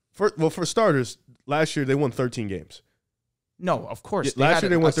 For starters, last year they won 13 games. No, of course. Last year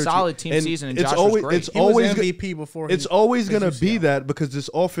they won a 13. solid team And season, and it's Josh always- was great. it's He was always MVP before. It's always going to his be UCL. that because this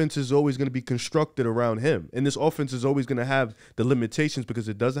offense is always going to be constructed around him. And this offense is always going to have the limitations because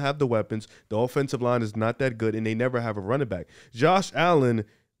it doesn't have the weapons. The offensive line is not that good, and they never have a running back. Josh Allen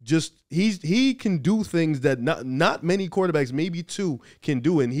he can do things that not many quarterbacks, maybe 2, can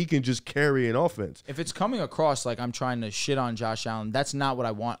do, and he can just carry an offense. If it's coming across like I'm trying to shit on Josh Allen, that's not what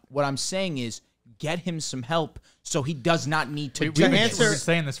I want. What I'm saying is get him some help so he does not need to do We've this. been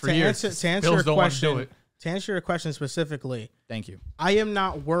saying this for years. To answer Bills your don't want to do question, it. to answer your question specifically, Thank you. I am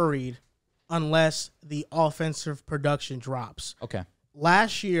not worried unless the offensive production drops. Okay.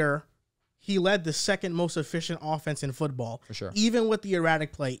 Last year, he led the second most efficient offense in football. For sure. Even with the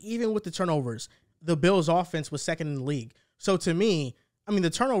erratic play, even with the turnovers, the Bills' offense was second in the league. So to me, I mean, the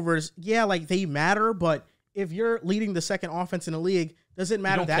turnovers, yeah, like they matter, but if you're leading the second offense in the league, does it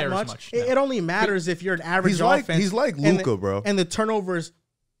matter don't that care as much? much, It only matters if you're an average He's like offense. Luka, bro. And the turnovers,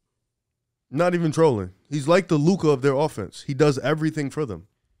 Not even trolling. He's like the Luka of their offense. He does everything for them.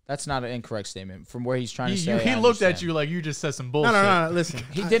 That's not an incorrect statement from where he's trying to say. He I looked at understand. you like you just said some bullshit. no, listen.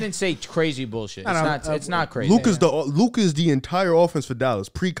 He didn't say crazy bullshit. I know, It's not crazy. Luka is the entire offense for Dallas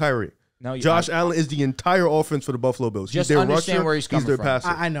pre-Kyrie. No, Josh Allen is the entire offense for the Buffalo Bills. He's Just their understand rusher. where he's He's coming their from. passer.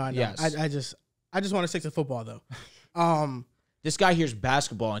 I know. Yes. I just want to stick to football though. This guy hears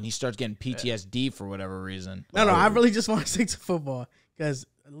basketball and he starts getting PTSD for whatever reason. No, I really just want to stick to football because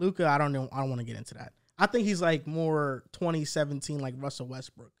Luka, I don't want to get into that. I think he's like more 2017 like Russell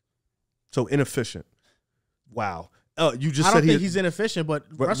Westbrook. So inefficient. Wow. You just I said don't think he's inefficient, but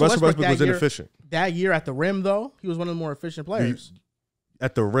Russell Westbrook that was year, inefficient. That year at the rim, though, he was one of the more efficient players.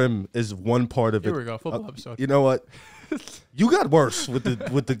 At the rim is one part of it. Here we go, football episode. You know what? You got worse with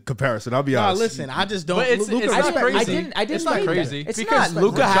the comparison. I'll be No, honest. listen, I just don't. But it's Luka, not respect- crazy. I didn't It's not think that. crazy. It's because not.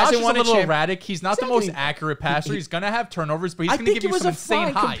 Luka Josh hasn't is won a a little champ- erratic. He's not the most Exactly. accurate passer. He's gonna have turnovers, but he's I gonna think give it you was some a fine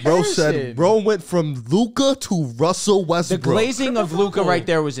insane highs. Bro comparison. said bro went from Luka to Russell The Westbrook. glazing of Luka right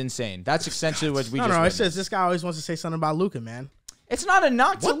there was insane. That's essentially what we just No, it witnessed. says this guy always wants to say something about Luka, man. It's not a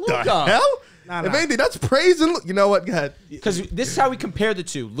knock to What the Luka. hell? Nah, If nah. anything, that's praising. You know what? Go ahead. Because this is how we compare the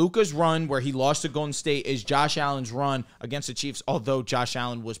two. Luka's run where he lost to Golden State is Josh Allen's run against the Chiefs, although Josh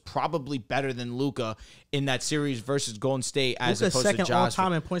Allen was probably better than Luka in that series versus Golden State as Luka's opposed to second all Josh.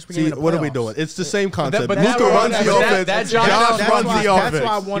 time in points per game See, in the what are we playoffs. doing? It's the same concept. but Luka that- runs that- the that- offense. that Josh Josh runs why, the offense. That's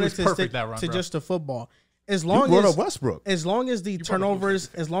why I wanted was to perfect stick that run, to bro. just the football. As You long brought as up Westbrook. as long as the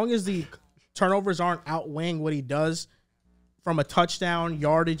turnovers aren't outweighing what he does from a touchdown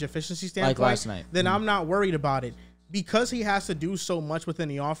yardage efficiency standpoint, last night. then I'm not worried about it. Because he has to do so much within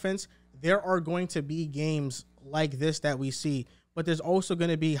the offense, there are going to be games like this that we see, but there's also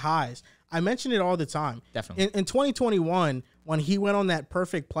going to be highs. I mention it all the time. Definitely. In 2021, when he went on that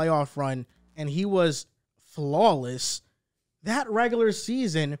perfect playoff run and he was flawless, that regular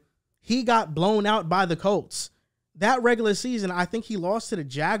season, he got blown out by the Colts. That regular season, I think he lost to the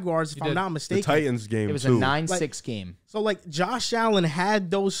Jaguars, if I'm did. not The mistaken. Titans game It was too. a 9-6 game. So, like, Josh Allen had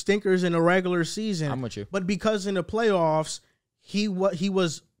those stinkers in the regular season. I'm with you. But because in the playoffs, he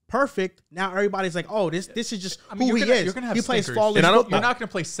was perfect, now everybody's like, oh, this is just who you're he gonna- is. You're gonna have He plays stinkers. flawless And I don't- football. You're not going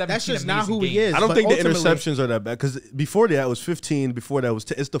to play 17 That's just not amazing who he games. is. I don't but think the ultimately- interceptions are that bad because before that was 15. Before that was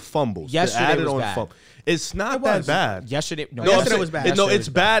 10. It's the fumbles. Yesterday The added was on bad. It's not It that was. bad. Yesterday, No, Yesterday I'm saying- was bad. No, Yesterday it's was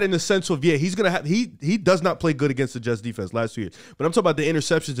bad in the sense of he's gonna have he does not play good against the Jets defense last 2 years. But I'm talking about the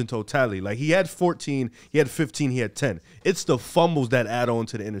interceptions in totality. Like he had 14, he had 15, he had 10. It's the fumbles that add on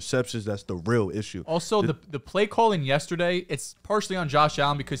to the interceptions that's the real issue. Also, the play calling yesterday, it's partially on Josh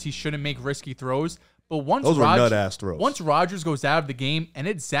Allen because he shouldn't make risky throws. But once Those were Rodgers, nut-ass throws. Once Rodgers goes out of the game and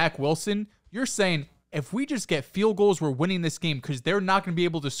it's Zach Wilson, you're saying if we just get field goals, we're winning this game because they're not going to be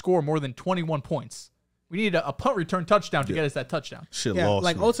able to score more than 21 points. We need a punt return touchdown to get us that touchdown. Shit Yeah, lost.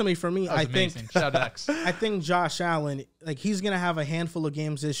 like man. ultimately for me, That was I think amazing. Shout out to X. I think Josh Allen, like he's gonna have a handful of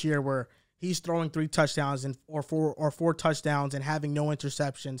games this year where he's throwing 3 touchdowns or four touchdowns and having no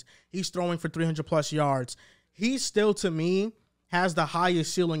interceptions. He's throwing for 300+ yards. He still, to me, has the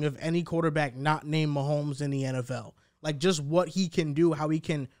highest ceiling of any quarterback not named Mahomes in the NFL. like just what he can do, how he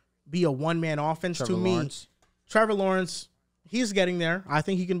can be a one-man offense. Trevor To me, Lawrence. Trevor Lawrence, he's getting there. I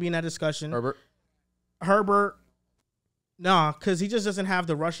think he can be in that discussion. Herbert. Nah, because he just doesn't have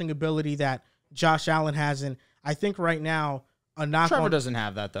the rushing ability that Josh Allen has. And I think right now, Trevor doesn't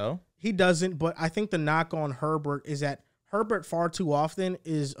have that, though. He doesn't, but I think the knock on Herbert is that Herbert far too often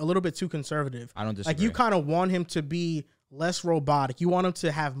is a little bit too conservative. I don't disagree. Like, you kind of want him to be less robotic. You want him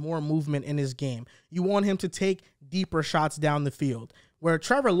to have more movement in his game. You want him to take deeper shots down the field. Where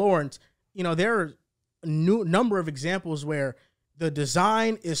Trevor Lawrence, there are a number of examples where the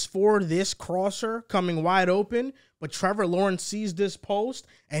design is for this crosser coming wide open, but Trevor Lawrence sees this post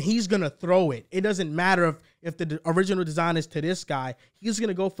and he's going to throw it. It doesn't matter if the original design is to this guy. He's going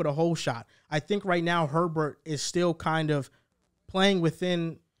to go for the whole shot. I think right now Herbert is still kind of playing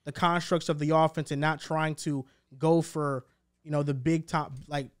within the constructs of the offense and not trying to go for, the big time.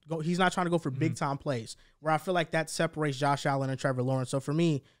 He's not trying to go for big time plays, where I feel like that separates Josh Allen and Trevor Lawrence. So for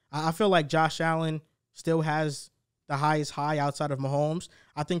me, I feel like Josh Allen still has the highest high outside of Mahomes.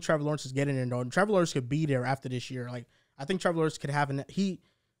 I think Trevor Lawrence is getting there, though. And Trevor Lawrence could be there after this year. Like, I think Trevor Lawrence could have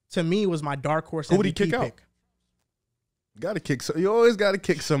to me, was my dark horse. Who would he kick out? You always got to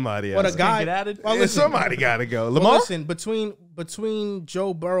kick somebody out. What a guy. Get added? Well, listen, somebody got to go. well, Lamar? listen, between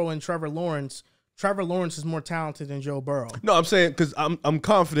Joe Burrow and Trevor Lawrence is more talented than Joe Burrow. No, I'm saying because I'm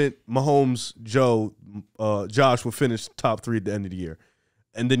confident Mahomes, Joe, Josh will finish top 3 at the end of the year.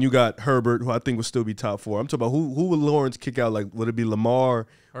 And then you got Herbert, who I think will still be top 4. I'm talking about who would Lawrence kick out? Like, would it be Lamar?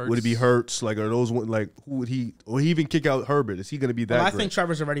 Hurts. Would it be Hurts? Like, are those one? Like, who would he? Or he even kick out Herbert? Is he going to be that? Well, I great? think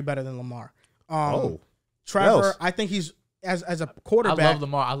Trevor's already better than Lamar. Trevor, Dehls. I think he's as a quarterback. I love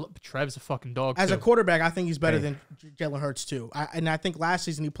Lamar. Trev's a fucking dog. As too. a quarterback, I think he's better than Jalen Hurts too. And I think last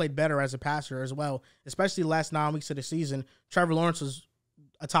season he played better as a passer as well, especially the last 9 weeks of the season. Trevor Lawrence was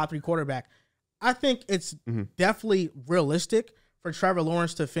a top 3 quarterback. I think it's definitely realistic for Trevor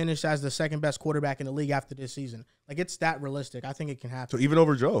Lawrence to finish as the second best quarterback in the league after this season. Like, it's that realistic. I think it can happen. So even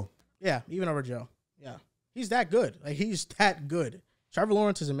over Joe. Yeah, even over Joe. Yeah. He's that good. Like, he's that good. Trevor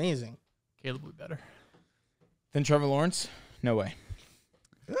Lawrence is amazing. Caleb will be better. Then Trevor Lawrence? No way.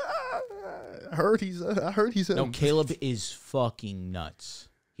 I heard he's. No, Caleb is fucking nuts.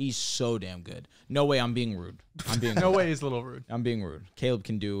 He's so damn good. No way, I'm being rude. No way, he's a little rude. I'm being rude. Caleb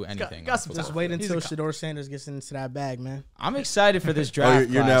can do anything. got some Just talent. wait He's until a Shador Sanders gets into that bag, man. I'm excited for this draft.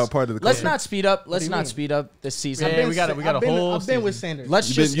 You're class. now part of the Let's club. not speed up. Let's you not mean? speed up this season. Yeah, we got a whole I've been with season. Sanders. Let's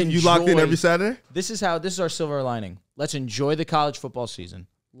just You locked in enjoy- every Saturday? This is our silver lining. Let's enjoy the college football season.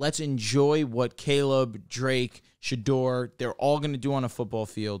 Let's enjoy what Caleb, Drake, Shador, they're all going to do on a football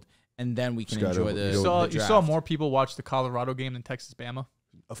field, and then we can Just gotta- enjoy the you the You draft. saw more people watch the Colorado game than Texas Bama.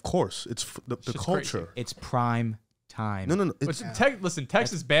 Of course, it's the Shit's culture. It's prime time. No. Listen,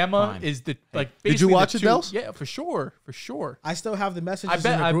 Texas Bama fine. is the like. Did you basically watch the it, two- Dehls? Yeah, for sure. I still have the messages I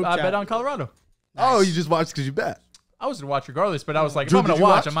bet. in the group I chat. bet on Colorado. Oh, you just watched because you bet. I was gonna watch regardless, but I was like, Drew, if I'm did gonna you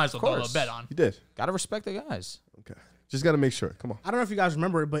watch, watch? I might as well Of throw a course. bet on. You did. Gotta respect the guys. Okay. Just got to make sure. Come on. I don't know if you guys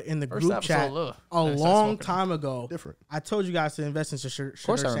remember it, but in the First group episode, chat ugh. a I started long smoking. time ago, Different. I told you guys to invest in Shador Sanders. Of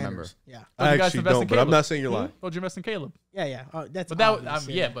course I remember. Yeah, Told I you guys actually to invest in don't, but I'm Caleb. not saying you're lying. Told you invest in Caleb. yeah. That's But that, obvious,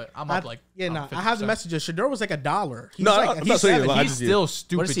 yeah, but I'm up like. yeah, I'm no. I have the 50%. messages. Shador was like $1. He's No, like, I'm he's not saying you're 7. lying. He's still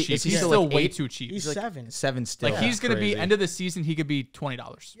stupid What is he- cheap. is he He's still still like way 8? too cheap. He's like 7. 7 still. Like he's gonna be Crazy. end of the season. He could be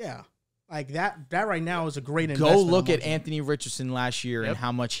 $20. Yeah, like that right now is a great Go investment. look I'm at looking. Anthony Richardson last year and Yep.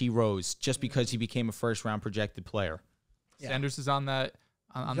 how much he rose just because he became a first-round projected player. Yeah. Sanders is on that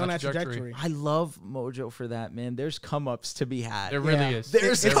on He's on that that trajectory. I love Mojo for that, man. There's come-ups to be had. There really Yeah. is.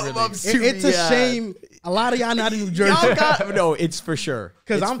 There's There really come-ups is. to It's be a had. shame. A lot of y'all not in New Jersey. Y'all got, no, it's for sure.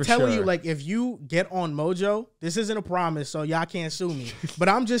 Because It's I'm for telling you, sure. like, if you get on Mojo, this isn't a promise, so y'all can't sue me. But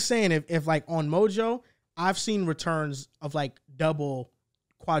I'm just saying, if like on Mojo, I've seen returns of like double,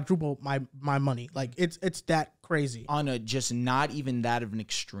 quadruple my money. Like it's that crazy. on a just not even that of an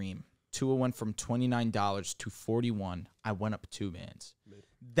extreme. Tua went from $29 to $41. I went up 2 bands.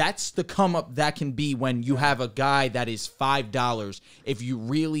 That's the come up that can be when you have a guy that is $5 if you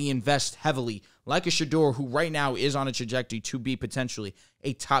really invest heavily, like a Shador, who right now is on a trajectory to be potentially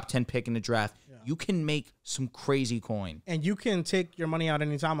a top 10 pick in the draft. You can make some crazy coin. And you can take your money out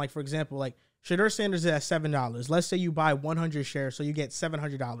anytime. Like, for example, like Shador Sanders is at $7. Let's say you buy 100 shares, so you get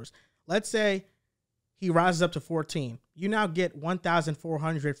 $700. Let's say he rises up to 14. You now get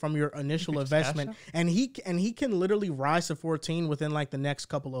 1,400 from your initial just cash investment, out? and he can literally rise to 14 within like the next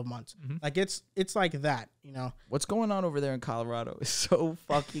couple of months. Like it's like that, you know. What's going on over there in Colorado is so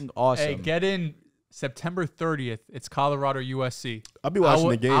fucking awesome. Hey, get in September 30th, it's Colorado USC. I'll be watching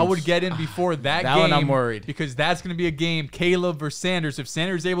the games. I would get in before that That game. one I'm worried. Because that's going to be a game, Caleb versus Sanders. If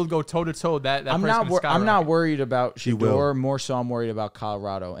Sanders is able to go toe-to-toe, that I'm price not. is gonna I'm not skyrocket. worried about He Shador. will. More so, I'm worried about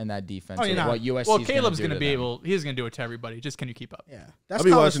Colorado and that defense. Oh, you're and not. what USC. Well, Caleb's going to be able. He's going to do it to everybody. Just can you keep up? Yeah, I'll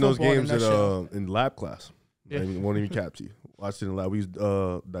be college watching those football, games and that shit. in lab class. Yeah. I won't even cap to you. Watched it in lab. We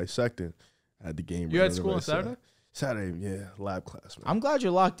was dissecting. Had the game. You right had school over on there. Saturday? Saturday, yeah, lab class. Man. I'm glad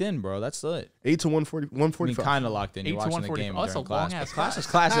you're locked in, bro. That's lit. 8 to 140, I mean, 145. kind of locked in. 8 You're to watching the 140. game Oh, that's during a class. long-ass But class is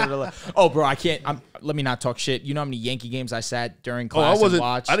class. Oh, bro, I can't. Let me not talk shit. You know how many Yankee games I sat during Oh, I class and wasn't.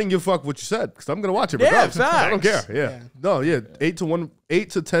 watched? I didn't give a fuck what you said because I'm gonna watch it. Yeah, regardless. I don't facts. care. Yeah. No, yeah. 8 to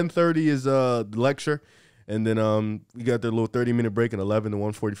 10:30 is the lecture, and then we got their little 30-minute break, and 11 to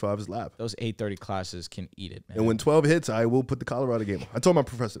 1:45 is lab. Those 8:30 classes can eat it, man. And when 12 hits, I will put the Colorado game on. I told my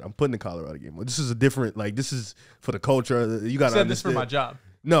professor, I'm putting the Colorado game on. This is a different, this is for the culture. You got to Said this for understand. my job.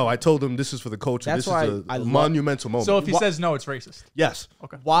 No, I told him this is for the culture. That's this why is I a love- monumental moment. So if he says no, it's racist. yes.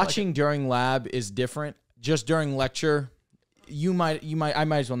 Okay. Watching during lab is different. Just during lecture, I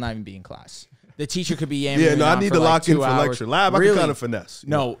might as well not even be in class. The teacher could be Yeah, no, I need to lock in for lecture. Lab, I Really? can kind of finesse.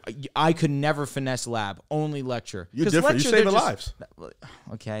 No, I could never finesse lab. Only lecture. You're 'Cause different. You're lecture, saving they're just- lives.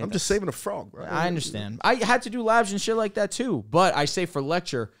 Okay. I'm just saving a frog, bro. I understand. I had to do labs and shit like that too. But I say for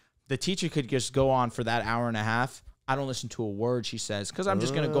lecture, the teacher could just go on for that hour and a half. I don't listen to a word she says because I'm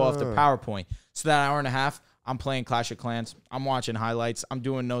just going to go off the PowerPoint. So that hour and a half, I'm playing Clash of Clans. I'm watching highlights. I'm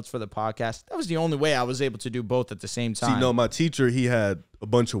doing notes for the podcast. That was the only way I was able to do both at the same time. See, no, my teacher, he had a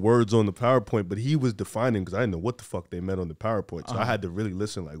bunch of words on the PowerPoint, but he was defining because I didn't know what the fuck they meant on the PowerPoint. So I had to really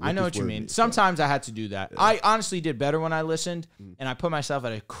listen. I know what you mean. Sometimes I had to do that. I honestly did better when I listened, and I put myself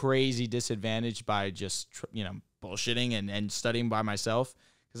at a crazy disadvantage by just bullshitting and studying by myself.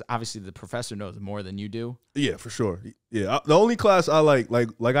 Because obviously the professor knows more than you do. Yeah, for sure. Yeah, the only class I like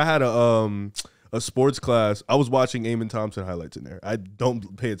I had a sports class. I was watching Eamon Thompson highlights in there. I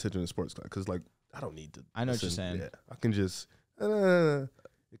don't pay attention to sports class because I don't need to. I know what you're saying. Yeah, I can just,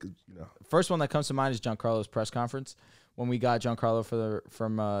 First one that comes to mind is Giancarlo's press conference when we got Giancarlo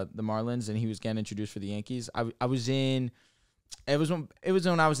from the Marlins and he was getting introduced for the Yankees. I was in. It was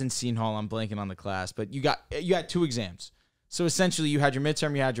when I was in Seton Hall. I'm blanking on the class, but you had two exams. So essentially, you had your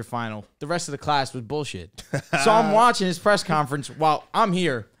midterm, you had your final. The rest of the class was bullshit. So I'm watching his press conference while I'm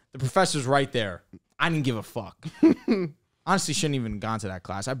here. The professor's right there. I didn't give a fuck. Honestly, shouldn't even gone to that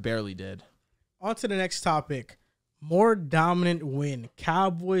class. I barely did. On to the next topic. More dominant win,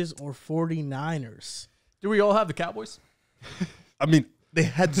 Cowboys or 49ers? Do we all have the Cowboys? I mean, they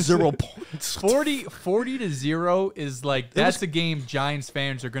had 0 points. 40-0 is that's a game Giants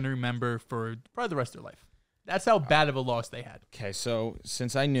fans are going to remember for probably the rest of their life. That's how bad of a loss they had. Okay, so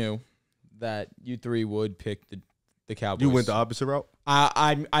since I knew that you three would pick the Cowboys, You went the opposite route?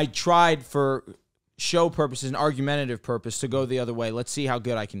 I tried for show purposes and argumentative purpose to go the other way. Let's see how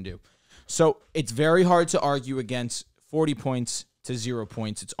good I can do. So it's very hard to argue against 40 points to 0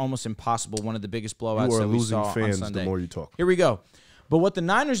 points. It's almost impossible. One of the biggest blowouts You are that we losing saw on fans Sunday. the more you talk. Here we go. But what the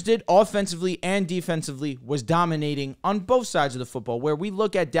Niners did offensively and defensively was dominating on both sides of the football. Where we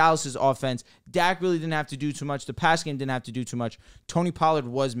look at Dallas's offense, Dak really didn't have to do too much. The pass game didn't have to do too much. Tony Pollard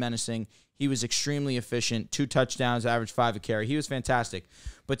was menacing. He was extremely efficient. 2 touchdowns, average 5 a carry. He was fantastic.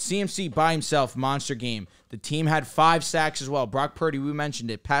 But CMC by himself, monster game. The team had 5 sacks as well. Brock Purdy, we mentioned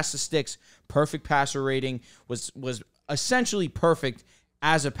it. Pass the sticks, perfect passer rating, was essentially perfect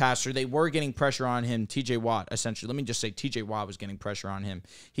as a passer. They were getting pressure on him. TJ Watt, essentially. Let me just say TJ Watt was getting pressure on him.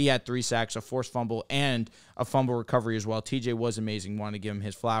 He had 3 sacks, a forced fumble, and a fumble recovery as well. TJ was amazing. Wanted to give him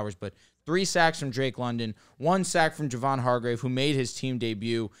his flowers. But 3 sacks from Drake London, 1 sack from Javon Hargrave, who made his team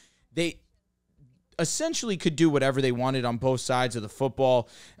debut. They essentially could do whatever they wanted on both sides of the football.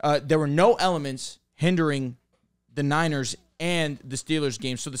 There were no elements hindering the Niners and the Steelers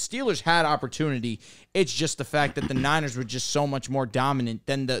game. So the Steelers had opportunity. It's just the fact that the Niners were just so much more dominant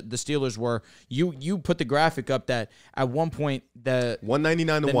than the Steelers were. You put the graphic up that at one point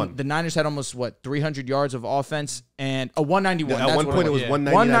 199 to 1. the Niners had almost 300 yards of offense and a 191. At one point, it was yeah.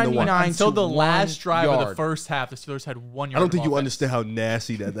 199 to 1. 199 Until the to last 1 drive of the yard. first half, the Steelers had 1 yard. I don't think of you offense. understand how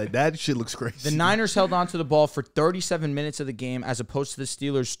nasty that shit looks crazy. The Niners held on to the ball for 37 minutes of the game as opposed to the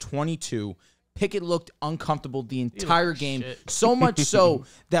Steelers' 22. Pickett looked uncomfortable the entire game, shit. so much so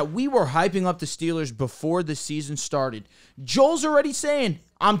that we were hyping up the Steelers before the season started. Joel's already saying,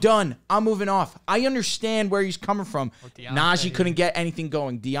 I'm done. I'm moving off. I understand where he's coming from. Deontay. Najee couldn't get anything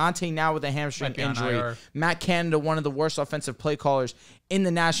going. Deontay now with a hamstring Might be on injury. IR. Matt Canada, one of the worst offensive play callers in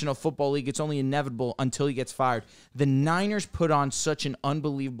the National Football League. It's only inevitable until he gets fired. The Niners put on such an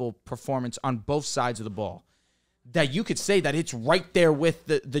unbelievable performance on both sides of the ball. that you could say that it's right there with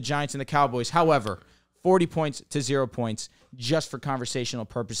the Giants and the Cowboys. However, 40 points to 0 points, just for conversational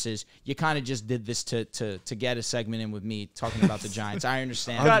purposes. You kind of just did this to get a segment in with me talking about the Giants. I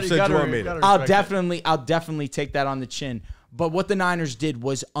understand. I'll definitely take that on the chin. But what the Niners did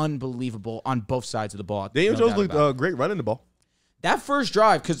was unbelievable on both sides of the ball. Daniel Jones looked great running the ball. That first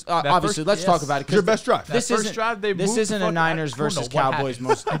drive, because obviously, let's talk about it. Your best drive. This isn't a Niners versus Cowboys.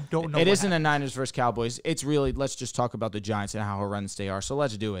 I don't know. It isn't a Niners versus Cowboys. It's really, let's just talk about the Giants and how horrendous they are. So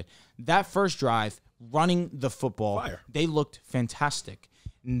let's do it. That first drive, running the football, they looked fantastic.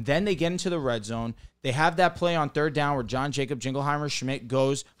 And then they get into the red zone. They have that play on third down where John Jacob Jingleheimer Schmidt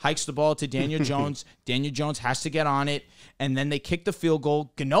hikes the ball to Daniel Jones. Daniel Jones has to get on it. And then they kick the field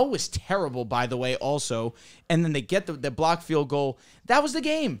goal. Gano was terrible, by the way, also. And then they get the blocked field goal. That was the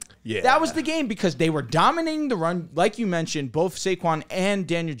game. Yeah. That was the game because they were dominating the run, like you mentioned, both Saquon and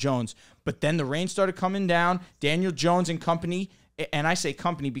Daniel Jones. But then the rain started coming down. Daniel Jones and company, and I say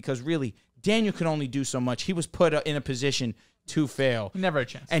company because really, Daniel could only do so much. He was put in a position to fail. Never a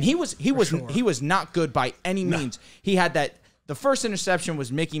chance. And he was not good by any means. He had that. The first interception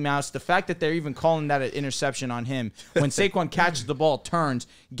was Mickey Mouse. The fact that they're even calling that an interception on him when Saquon catches the ball, turns,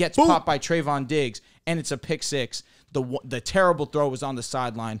 gets popped by Trayvon Diggs, and it's a pick six. The terrible throw was on the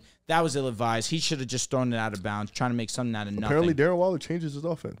sideline. That was ill-advised. He should have just thrown it out of bounds, trying to make something out of nothing. Apparently, Darren Waller changes his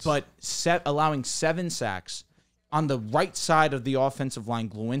offense. But allowing 7 sacks. On the right side of the offensive line,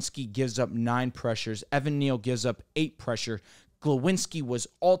 Glowinski gives up 9 pressures. Evan Neal gives up 8 pressure. Glowinski was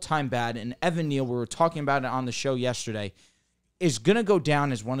all-time bad, and Evan Neal, we were talking about it on the show yesterday, is going to go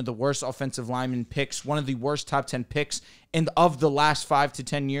down as one of the worst offensive lineman picks, one of the worst top 10 picks of the last 5 to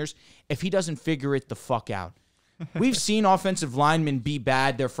 10 years, if he doesn't figure it the fuck out. We've seen offensive linemen be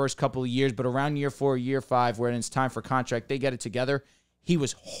bad their first couple of years, but around year 4, year 5, when it's time for contract, they get it together. He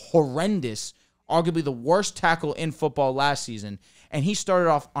was horrendous, arguably the worst tackle in football last season, and he started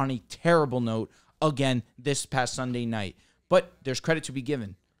off on a terrible note again this past Sunday night. But there's credit to be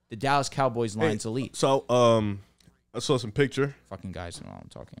given. The Dallas Cowboys line's elite. So, I saw some picture. Fucking guys, while I'm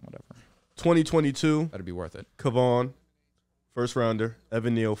talking, whatever. 2022. That'd be worth it. Kavon, first rounder.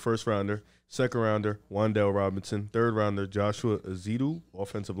 Evan Neal, first rounder. Second rounder, Wan'Dale Robinson. Third rounder, Joshua Azidu,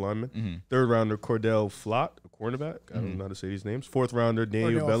 offensive lineman. Mm-hmm. Third rounder, Cordell Flott, a cornerback. I don't know how to say these names. Fourth rounder,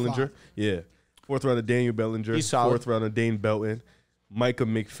 Daniel Bellinger. Flott. Yeah. Fourth rounder, Daniel Bellinger. He's solid. Fourth rounder, Dane Belton. Micah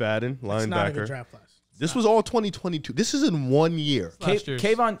McFadden, linebacker. That's not a good draft class. This was all 2022. This is in 1 year.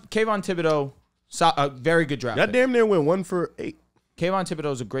 Kayvon Thibodeau, a very good draft That pick. damn near went 1 for 8. Kayvon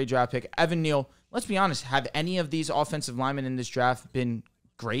Thibodeau is a great draft pick. Evan Neal, let's be honest, have any of these offensive linemen in this draft been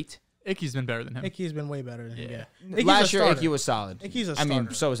great? Ickey's been better than him. Ickey's been way better than him. Yeah. Last year, Ickey was solid. Ickey's a starter. I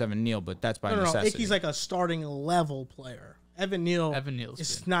mean, so was Evan Neal, but that's by necessity. Ickey's like a starting level player. Evan Neal's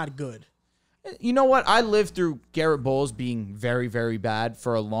good. Not good. You know what? I lived through Garrett Bowles being very, very bad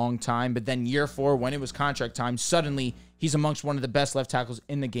for a long time, but then year 4, when it was contract time, suddenly he's amongst one of the best left tackles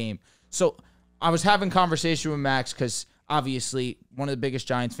in the game. So I was having conversation with Max because obviously one of the biggest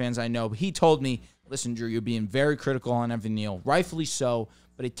Giants fans I know, but he told me, listen, Drew, you're being very critical on Evan Neal, rightfully so,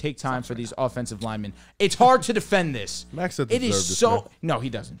 but it takes time for these offensive linemen. It's hard to defend this. Max doesn't it deserve is this, so man. No, he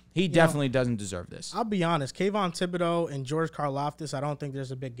doesn't. He definitely doesn't deserve this. I'll be honest. Kayvon Thibodeau and George Karlaftis, I don't think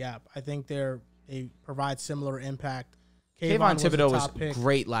there's a big gap. I think they provide similar impact. Kayvon Thibodeau was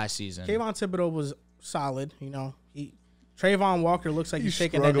great last season. Kayvon Thibodeau was solid. You know, Trayvon Walker looks like he's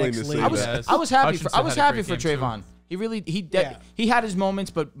taking that next lead. I was happy for Trayvon. He had his moments,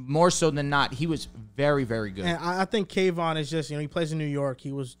 but more so than not, he was very, very good. And I think Kayvon is just, he plays in New York.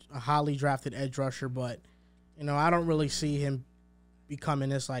 He was a highly drafted edge rusher, but, I don't really see him becoming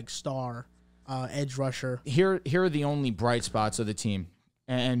this, star edge rusher. Here are the only bright spots of the team,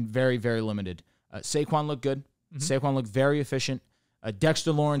 and very, very limited. Saquon looked good. Mm-hmm. Saquon looked very efficient.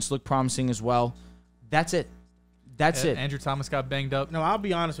 Dexter Lawrence looked promising as well. That's it. That's it. Andrew Thomas got banged up. No, I'll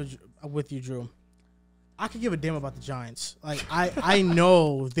be honest with you, Drew. I could give a damn about the Giants. I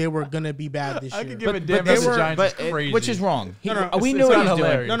know they were gonna be bad this year. I could give a damn about the Giants. Crazy. Which is wrong. We knew what he's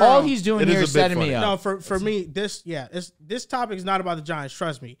doing. No, all he's doing here is setting me up. No, for me, this topic is not about the Giants.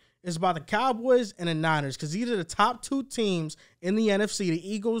 Trust me, it's about the Cowboys and the Niners because these are the top 2 teams in the NFC. The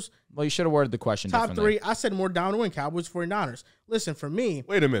Eagles. Well, you should have worded the question top 3. I said more down to win. Cowboys 49ers. Listen, for me.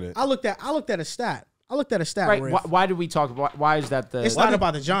 Wait a minute. I looked at a stat. Right. Why did we talk about? Why is that the? It's not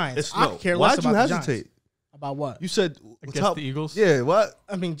about the Giants. I care less about the Giants. Why'd you hesitate? About what? You said against the Eagles? Yeah, what?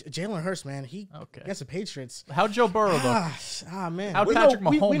 I mean, Jalen Hurts, man. Against the Patriots. How'd Joe Burrow look? Man. How'd Patrick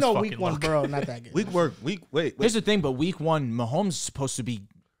Mahomes we know fucking week 1 look? Burrow not that good. Wait. Here's the thing, but week 1, Mahomes is supposed to be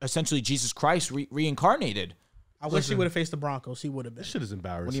essentially Jesus Christ reincarnated. I wish he would have faced the Broncos. He would have been. This shit is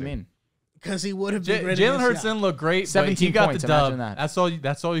embarrassing. What do you mean? because he would have been great. Jalen Hurts didn't look great, but 17 he got points, the dub. imagine that.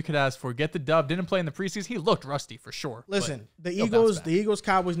 That's all you could ask for. Get the dub. Didn't play in the preseason. He looked rusty for sure. Listen, the he'll bounce back. Eagles,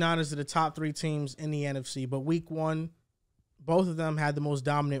 Cowboys, Niners are the top 3 teams in the NFC. But week 1, both of them had the most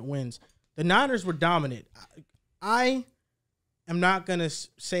dominant wins. The Niners were dominant. I am not going to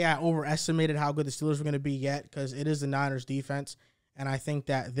say I overestimated how good the Steelers were going to be yet, because it is the Niners defense. And I think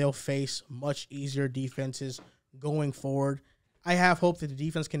that they'll face much easier defenses going forward. I have hope that the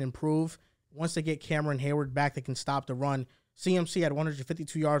defense can improve. Once they get Cameron Hayward back, they can stop the run. CMC had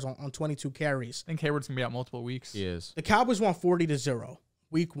 152 yards on 22 carries. I think Hayward's going to be out multiple weeks. He is. The Cowboys won 40-0,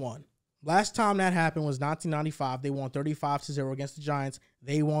 week 1. Last time that happened was 1995. They won 35-0 against the Giants.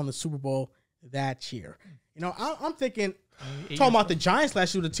 They won the Super Bowl that year. You know, I'm thinking, talking about the Giants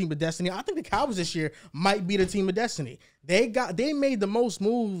last year, the team of destiny. I think the Cowboys this year might be the team of destiny. They made the most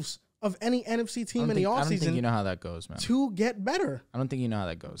moves of any NFC team in the offseason. I don't think you know how that goes, man. To get better. I don't think you know how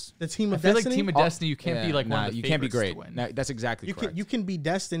that goes. The team I of feel destiny. like team of destiny, you can't be like one of the you can't be favorites great. to win. No, that's exactly correct. You can be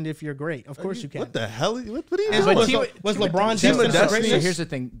destined if you're great. Of course you can. What the hell? What are you And doing? was LeBron team of destined for destiny? So greatness? here's the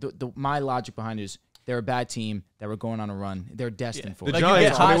thing. My logic behind it is they're a bad team that were going on a run. They're destined for The it. Like you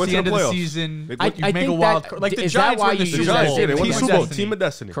get Giants, hot when they at went the to end the of the playoffs. season. I You make think a wild that- card. Like the is that Giants why were in the you The Super use Bowl. that Giants, yeah, they won the Team of Super Bowl. destiny. Team of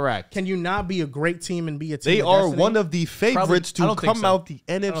destiny. Correct. Can you not be a great team and be a team They of are destiny? one of the favorites I to don't think come so. out the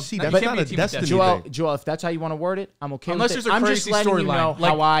NFC. you That's can't not be a a team of destiny destiny. thing. Joel, if that's how you want to word it, I'm okay Unless with it. there's a I'm crazy just letting you know storyline.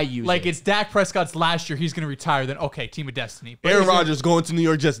 how I use like it. it's Dak Prescott's last year. He's going to retire. Then okay, team of destiny. But Aaron is it- Rodgers going to New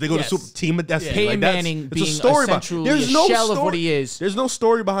York Jets. They go Yes. to Super Team of Destiny. Peyton Like, that's- Manning it's being a story behind. essentially There's a no shell story. of what he is. There's no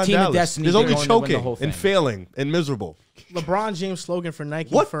story behind Team of Dallas. Destiny, There's they're only going to win the choking whole thing. and failing and miserable. LeBron James' slogan for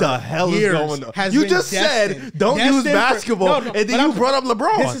Nike What for the hell years is going on? has You been just destined. said don't use Destined for- basketball, No, and but then I'm- you brought up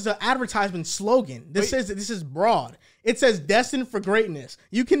LeBron. This is an advertisement slogan. This is broad. It says destined for greatness.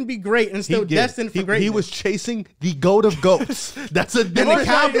 You can be great and still destined for greatness. He was chasing the goat of goats. That's a and the, different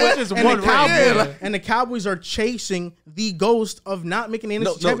Cowboys, one and the Cowboys are chasing the ghost of not making the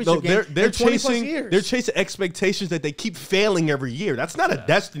NFC Championship game they're in 20 plus chasing. years. They're chasing expectations that they keep failing every year. That's not a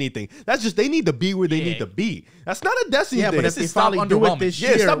destiny thing. That's just they need to be where they need to be. That's not a destiny thing. But if they Stop finally do it underwhelming. this Yeah,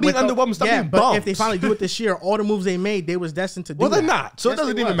 year, stop being with the- underwhelming, stop being but bums. if they finally do it this year, all the moves they made, they was destined to do. Well, they're that. not. So it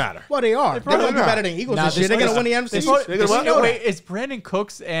doesn't they even was. matter. Well, they are. They're probably going to do not. better than Eagles Now, this year. They're this- going to win the NFC. They're gonna win. Wait, is Brandon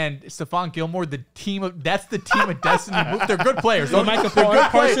Cooks and Stephon Gilmore the team of? That's the team of destiny. They're good players. So Michael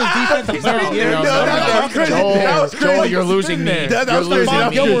Parsons defensive player of the year. That was crazy. That was crazy. Joel, you're losing me. That You're was crazy. losing Stephon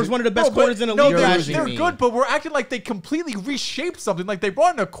me. Gilmore is one of the best corners in the league You're last losing year. They're me. good, but we're acting like they completely reshaped something. Like they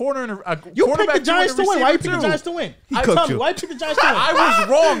brought in a corner and a You picked quarterback the Giants to and a win. Why you receiver pick the too. Giants to win? cooked Tell me, you. why you pick the Giants to win? I was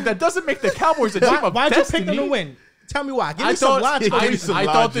wrong. That doesn't make the Cowboys a team of Why'd you destiny. pick them to win? Tell me why. Give I me some thought, logic. Give me some I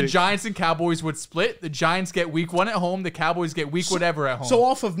thought the logic. Giants and Cowboys would split. The Giants get week 1 at home. The Cowboys get week whatever at home. So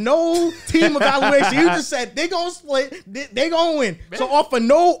off of no team evaluation, you just said they gonna split, they gonna win. So off of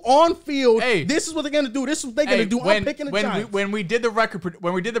no on field, Hey. this is what they're gonna do. This is what they're gonna do. I'm picking the Giants. when we did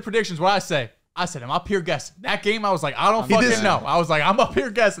the predictions, what I say? I said, I'm up here guessing. That game, I was like, I don't He fucking did. know. I was like, I'm up here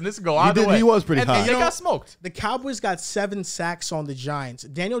guessing. This will go either way. He was pretty and high. they got smoked. The Cowboys got 7 sacks on the Giants.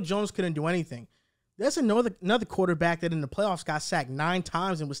 Daniel Jones couldn't do anything. There's another quarterback that in the playoffs got sacked 9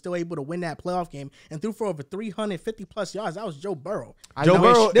 times and was still able to win that playoff game and threw for over 350 plus yards. That was Joe Burrow. Joe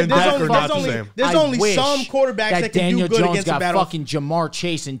Burrow and Dak are not the same. There's I only wish some quarterbacks that can Daniel do good Jones against the got battle. fucking Jamar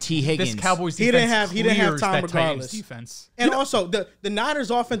Chase and T. Higgins. This Cowboys He defense didn't have clears time that Titans regardless. defense. And also, the Niners'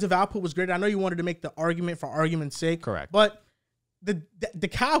 offensive output was great. I know you wanted to make the argument for argument's sake. Correct. But the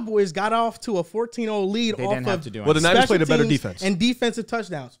Cowboys got off to a 14-0 lead They off didn't of have to do Well, the anything. Niners played a special better teams defense. and defensive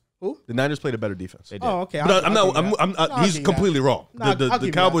touchdowns. Who? The Niners played a better defense. They did. Oh, okay. But I'm I'll not. give you that. I'll He's give you completely that. wrong. No, I'll give The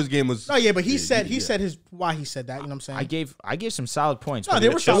you Cowboys that. game was. No, yeah, but he said his why he said that. You know what I'm saying? I gave some solid points. No, but they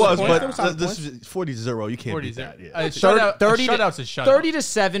were it It solid was, points. They were but solid this points. is 40-0. You can't 40 beat that. Yeah. Shutout, 30 to, shutout's a shutout.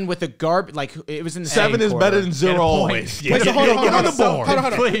 30-7 with a like it was in the 7 second is quarter. better than 0 Get a point. always. Wait, so hold on, get on the so board. hold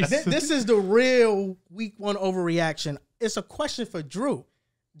on. Please. This is the real week 1 overreaction. It's a question for Drew.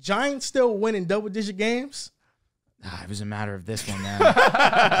 Giants still winning double-digit games? It was a matter of this one, man.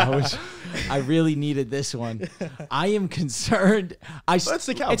 I really needed this one. I am concerned. It's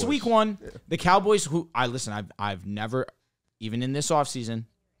the Cowboys. It's week 1. The Cowboys, I've never, even in this offseason,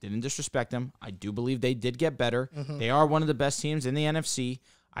 didn't disrespect them. I do believe they did get better. They are one of the best teams in the NFC.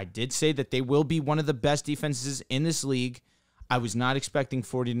 I did say that they will be one of the best defenses in this league. I was not expecting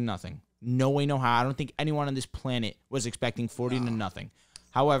 40-0. No way, no how. I don't think anyone on this planet was expecting 40-0.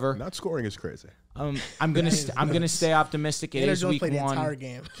 However, Not scoring is crazy. I'm gonna stay optimistic. It Daniel is Jones week played the 1. entire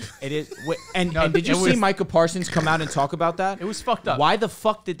game. It is, and No, did you it see was- Micah Parsons come out and talk about that? It was fucked up. Why the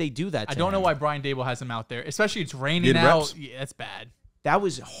fuck did they do that? I to don't know him? why Brian Dable has him out there. Especially it's raining Getting out. reps? Yeah, that's bad. That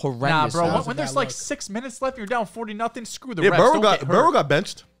was horrendous. Nah, bro. That was a When there's bad like look. 6 minutes left, and you're down 40-0. Screw the Yeah, refs. Don't get hurt. Burrow got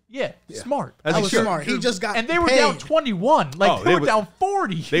benched. Yeah, smart. As That he was should. smart. He just got And they were paid. down 21. Like, Oh, they they were were- down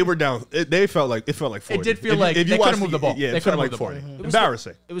 40. They were down. It felt like 40. It did feel If like you they watch couldn't move the ball. Yeah, They it felt couldn't like move the 40. ball.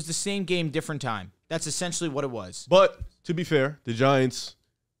 Embarrassing. It was the same game, different time. That's essentially what it was. But to be fair, the Giants,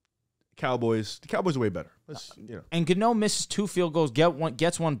 the Cowboys are way better. And Gano misses 2 field goals,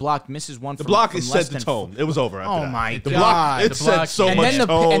 gets one blocked, misses one. The from, block from is less set the than tone. It was over after Oh that. my The God. block, it The set block- so and much then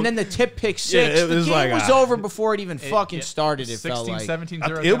tone. and then the tip pick 6. Yeah, it the was game like, was over before it even fucking started. It 16, felt like 17,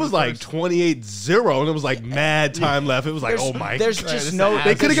 0. It was like 28-0, and it was like mad time left. It was like, oh my There's God. just this no. is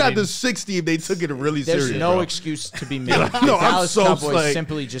They could have got Absolutely. to 60 if they took it really There's serious. no bro. excuse to be made. No, The I'm Dallas so, Cowboys like-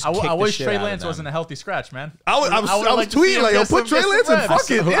 simply just I kicked the wish shit Trey out of Lance them. wasn't a healthy scratch, man. I was would've liked to see tweeting him like, yo, get put some Trey Lance in. reps.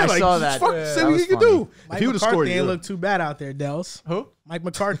 Fuck it. I Yeah, like, saw that. fuck, Yeah, see that what was he could funny. do. If Mike he would have scored, McCarthy yeah. ain't look too bad out there, Dehls. Who? Mike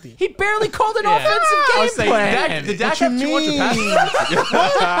McCarthy. He barely called an Yeah. offensive I game was saying, plan. did Dak What have you 200 mean?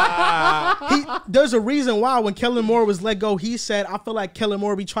 passes? There's a reason why when Kellen Moore was let go, he said, I feel like Kellen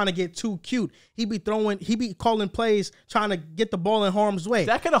Moore be trying to get too cute. He be calling plays, trying to get the ball in harm's way.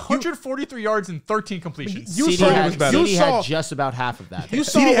 Dak had 143 yards and 13 completions. You CD saw- had, was better. you CD saw- had just about half of that. You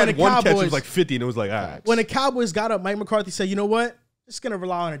saw CD when had the one catch, it Cowboys, was like 50, and it was like, all right. when the Cowboys got up, Mike McCarthy said, you know what? Just going to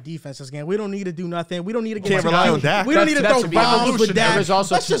rely on our defense this game. We don't need to do nothing. We don't need to get Can't too rely cute. on Dak. We don't need to That's throw a bombs with revolutionary. Dak. There was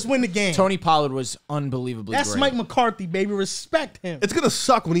also Let's just win the game. Tony Pollard was unbelievably That's great. Mike McCarthy, baby. Respect him. It's going to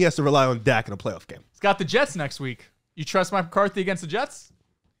suck when he has to rely on Dak in a playoff game. He's got the Jets next week. You trust Mike McCarthy against the Jets?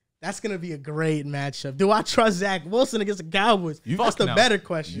 That's going to be a great matchup. Do I trust Zach Wilson against the Cowboys? That's Fuck the no. better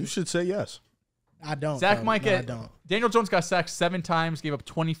question. You should say yes. I don't. Zach though. might No, I get. don't. Daniel Jones got sacked 7 times, gave up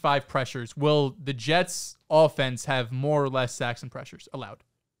 25 pressures. Will the Jets' offense have more or less sacks and pressures allowed?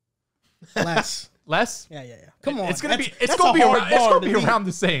 Less. Less? Yeah. Come on. It's gonna be. It's that's gonna a be. hard Around, it's bar gonna to be beat. around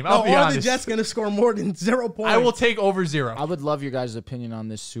the same. No, I'll be are honest. the Jets going to score more than 0 points? I will take over 0. I would love your guys' opinion on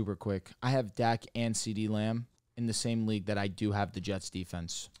this super quick. I have Dak and CD Lamb in the same league that I do have the Jets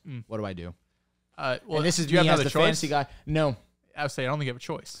defense. What do I do? Well, And this is do you me have as another the choice? fancy guy. No. I would say I don't think you have a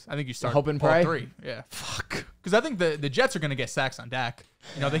choice. I think you start Hope and all pray? 3. Yeah. Fuck. Because I think the Jets are going to get sacks on Dak.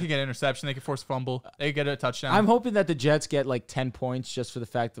 You know, they could get an interception. They could force a fumble. They could get a touchdown. I'm hoping that the Jets get like 10 points just for the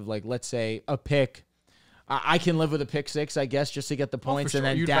fact of like, let's say a pick. I can live with a pick 6, I guess, just to get the points, sure. and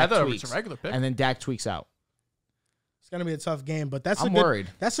then You'd Dak rather tweaks. it's a regular pick. And then Dak tweaks out. It's going to be a tough game, but that's I'm a good, worried.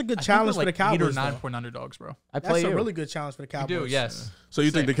 That's a good I think challenge they're for the like 8 Cowboys. or 9 though. point underdogs, bro. I play That's you. a really good challenge for the You Cowboys. do, yes. So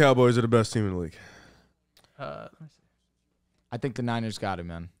you think the Cowboys are the best team in the league? Let me see. I think the Niners got it,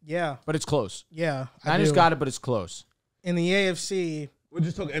 man. Yeah. But it's close. Yeah. I Niners do. got it, but it's close. In the AFC, We're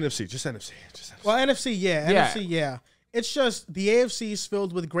just talking NFC. Just NFC. well, NFC, yeah. Yeah. NFC, yeah. It's just the AFC is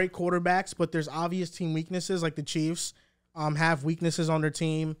filled with great quarterbacks, but there's obvious team weaknesses, like the Chiefs have weaknesses on their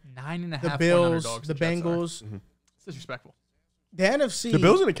team. 9.5 The point Bills, underdogs. the Jets are. Bengals. It's disrespectful. The NFC, The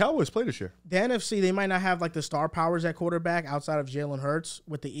Bills and the Cowboys play this year. the NFC, they might not have like the star powers at quarterback outside of Jalen Hurts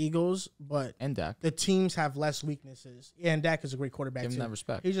with the Eagles, but And Dak. the teams have less weaknesses. Yeah, and Dak is a great quarterback Give him too. that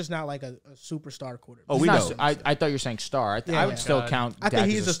respect. He's just not like a superstar quarterback. Oh, He's we not know. I thought you were saying star. I Yeah, would yeah. still count I think Dak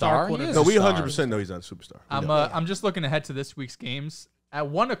he's as a a star star. He quarterback. is No, a we star. 100% know he's not a superstar. I'm just looking ahead to this week's games. At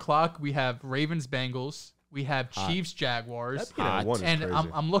 1 o'clock, we have Ravens Bengals. We have Chiefs Jaguars. That Peanut one is And crazy.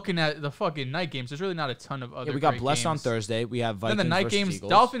 I'm looking at the fucking night games. There's really not a ton of other. Yeah, we got great blessed on games. Thursday. We have Then Vikings the night versus games, Eagles.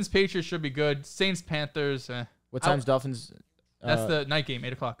 Dolphins Patriots should be good. Saints Panthers. What time's Dolphins? That's the night game,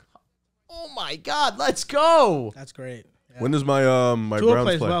 8 o'clock. Oh my God, let's go. That's great. Yeah. When does my Tua Browns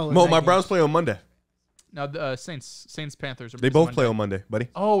plays play? well in Mo, that my game. Browns play on Monday. Now the Saints Panthers. They both play on Monday, buddy.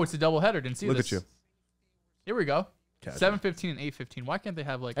 Oh, it's a doubleheader. Didn't see Look this. at you. Here we go. Casual. 7:15 and 8:15. Why can't they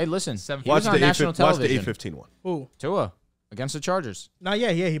have like? Hey, listen. 7:15? He was on national television. Watch the 8:15 one. Who? Tua against the Chargers. No,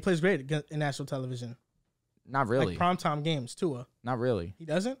 yeah, he plays great in national television. Not really. Like primetime games, Tua. Not really. He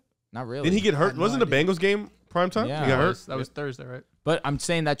doesn't? Not really. Didn't he get hurt? no Wasn't the idea. Bengals game primetime? Yeah. He got hurt. That was Thursday, right? But I'm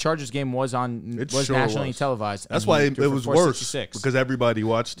saying that Chargers game was It was sure nationally was. televised. That's and why he it threw for was 466. worse because everybody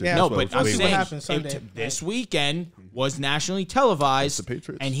watched it. Yeah. No, That's why but it I'm was see way what saying worse. happens Sunday. this weekend was nationally televised. Against the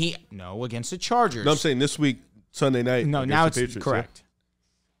Patriots. And against the Chargers. No, I'm saying this week, Sunday night. No, against now the it's Patriots, correct.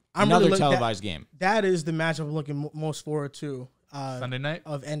 I'm Another really televised game. That is the matchup I'm looking most forward to. Sunday night.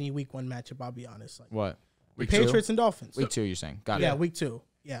 Of any week 1 matchup, I'll be honest. Like What? Week Patriots and Dolphins. Week 2, you're saying? Got Yeah, it. week 2.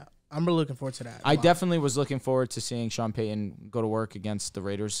 Yeah. I'm really looking forward to that. I Wow. definitely was looking forward to seeing Sean Payton go to work against the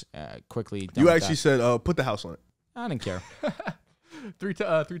Raiders quickly. You actually said, put the house on it. I didn't care. 3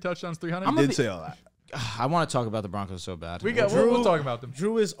 touchdowns, 300. I'm Did say all that. I want to talk about the Broncos so bad. We'll talk about them.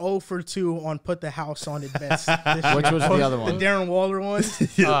 Drew is 0 for 2 on put the house on it bets. this Which year. was the other The one? Darren Waller one,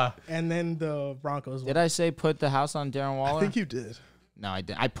 Uh, and then the Broncos Did one. I say put the house on Darren Waller? I think you did. No, I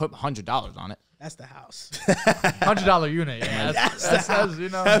didn't. I put $100 on it. That's the house. $100 unit. Yeah, that's you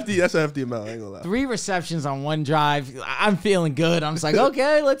know. That's a hefty amount. I ain't gonna lie. 3 receptions on 1 drive. I'm feeling good. I'm just like,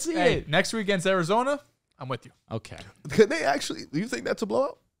 okay, let's see Hey, it. next week against Arizona, I'm with you. Okay. Could they actually? Do you think that's a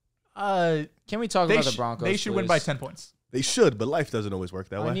blowout? Can we talk about the Broncos? They should win by 10 points. They should, but life doesn't always work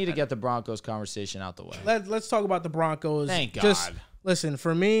that way. I need to get the Broncos conversation out the way. Let's talk about the Broncos. Thank God. Just listen,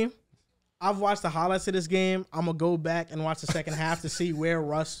 for me, I've watched the highlights of this game. I'm going to go back and watch the second half to see where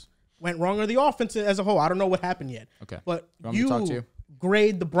Russ went wrong or the offense as a whole. I don't know what happened yet. Okay. But Want me to talk to you?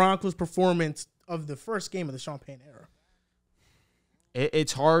 grade the Broncos' performance of the first game of the Sean Payton era.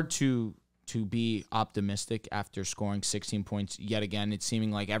 It's hard to be optimistic after scoring 16 points yet again. It's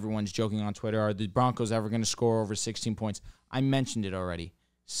seeming like everyone's joking on Twitter. Are the Broncos ever going to score over 16 points? I mentioned it already.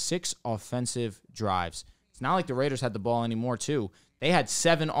 6 offensive drives. It's not like the Raiders had the ball anymore, too. They had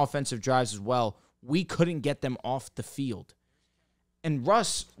 7 offensive drives as well. We couldn't get them off the field. And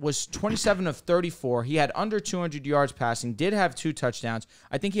Russ was 27 of 34. He had under 200 yards passing, did have 2 touchdowns.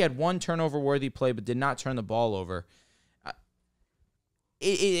 I think he had 1 turnover-worthy play, but did not turn the ball over.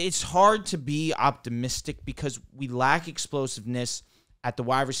 It's hard to be optimistic because we lack explosiveness at the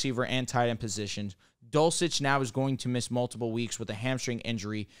wide receiver and tight end positions. Dulcich now is going to miss multiple weeks with a hamstring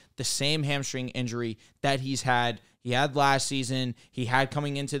injury, the same hamstring injury that he had last season, he had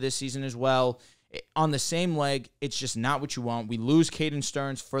coming into this season as well. On the same leg, it's just not what you want. We lose Caden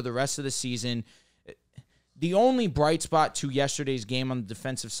Stearns for the rest of the season. The only bright spot to yesterday's game on the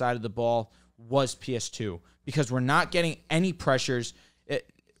defensive side of the ball was PS2 because we're not getting any pressures.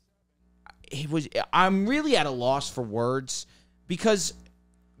 I'm really at a loss for words because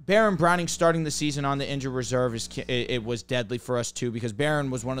Baron Browning starting the season on the injured reserve it was deadly for us too because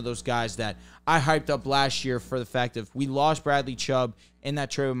Baron was one of those guys that I hyped up last year for the fact of we lost Bradley Chubb in that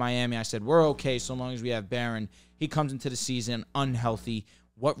trade with Miami. I said we're okay so long as we have Baron. He comes into the season unhealthy.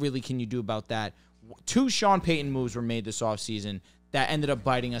 What really can you do about that? 2 Sean Payton moves were made this offseason that ended up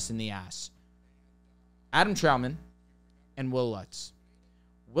biting us in the ass. Adam Troutman and Will Lutz.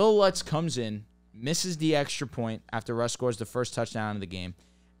 Will Lutz comes in, misses the extra point after Russ scores the first touchdown of the game,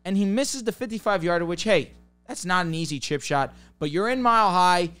 and he misses the 55-yarder, which, hey, that's not an easy chip shot, but you're in Mile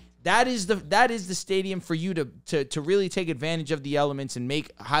High. That is the stadium for you to really take advantage of the elements and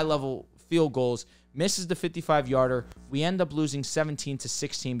make high-level field goals. Misses the 55-yarder. We end up losing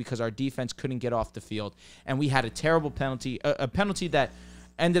 17-16 because our defense couldn't get off the field, and we had a terrible penalty, a penalty that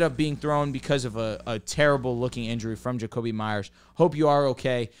ended up being thrown because of a terrible-looking injury from Jacoby Myers. Hope you are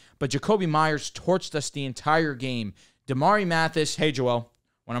okay. But Jacoby Myers torched us the entire game. Damari Mathis, hey, Joel,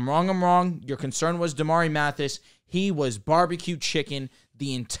 when I'm wrong, I'm wrong. Your concern was Damari Mathis. He was barbecue chicken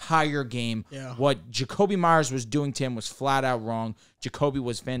the entire game. Yeah. What Jacoby Myers was doing to him was flat out wrong. Jacoby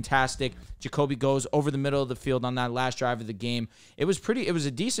was fantastic. Jacoby goes over the middle of the field on that last drive of the game. It was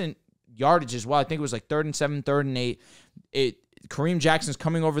a decent yardage as well. I think it was like 3rd and 7, 3rd and 8. Kareem Jackson's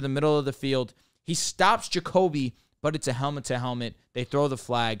coming over the middle of the field. He stops Jacoby, but it's a helmet-to-helmet. They throw the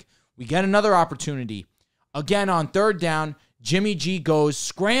flag. We get another opportunity. Again, on 3rd down, Jimmy G goes,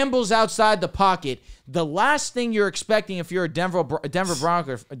 scrambles outside the pocket. The last thing you're expecting if you're a Denver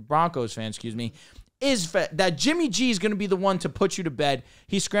Broncos fan, is that Jimmy G is going to be the one to put you to bed.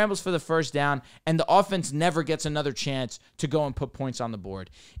 He scrambles for the first down, and the offense never gets another chance to go and put points on the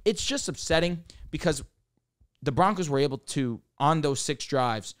board. It's just upsetting because the Broncos were able to, on those 6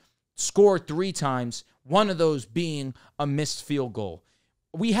 drives, score 3 times, one of those being a missed field goal.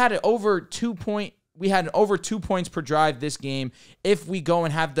 We had over 2 points per drive this game. If we go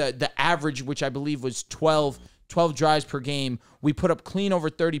and have the average, which I believe was 12 drives per game, we put up clean over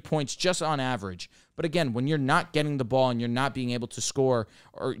 30 points just on average. But again, when you're not getting the ball and you're not being able to score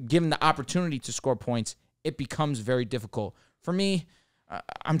or given the opportunity to score points, it becomes very difficult. For me,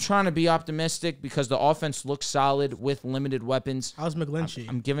 I'm trying to be optimistic because the offense looks solid with limited weapons. How's McGlinchey?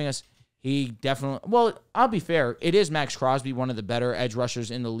 I'm giving us... He definitely... Well, I'll be fair. It is Max Crosby, one of the better edge rushers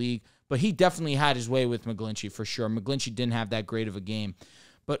in the league, but he definitely had his way with McGlinchey for sure. McGlinchey didn't have that great of a game.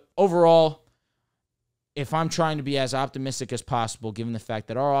 But overall, if I'm trying to be as optimistic as possible, given the fact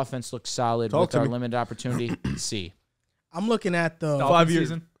that our offense looks solid with our limited opportunity, C. I'm looking at the... 5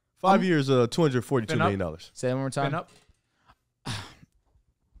 years. 5 years, $242 million. Say that one more time. Been up.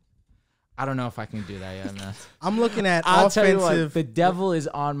 I don't know if I can do that yet, man. I'm looking at I'll offensive. tell you what, the devil is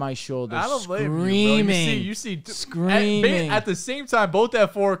on my shoulder. I don't blame screaming. You see, screaming. At the same time, both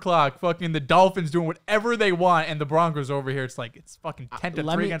at 4:00, fucking the Dolphins doing whatever they want, and the Broncos over here. It's like it's fucking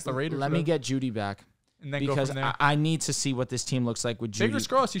 10-3 against the Raiders. Let me get Judy back. And then because go from there. I need to see what this team looks like with Judy. Fingers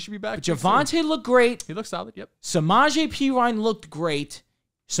crossed, he should be back. Javonte looked great. He looks solid. Yep. Samaje Perine looked great.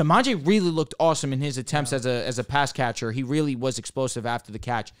 Samaje really looked awesome in his attempts as a pass catcher. He really was explosive after the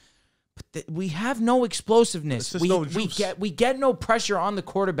catch. But we have no explosiveness. We get no pressure on the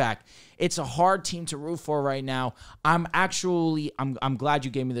quarterback. It's a hard team to root for right now. I'm glad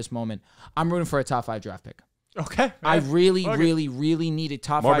you gave me this moment. I'm rooting for a top 5 draft pick. Okay. I really need a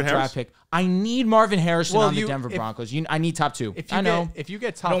top 5 draft pick. I need Marvin Harrison on the Denver Broncos. I need top 2. If you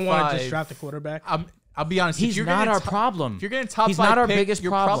get top 5, don't want to just draft the quarterback. I'll be honest. He's not our problem. If you're getting top 5 he's not our pick, biggest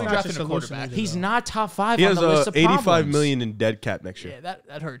you're problem. probably drafting a quarterback. He's not top 5 He on has the list of problems. $85 million in dead cap next year. Yeah,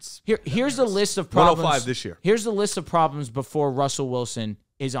 that hurts. Here's the list of problems. 105 this year. Here's the list of problems before Russell Wilson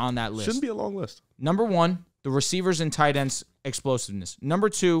is on that list. Shouldn't be a long list. Number 1, the receivers and tight ends explosiveness. Number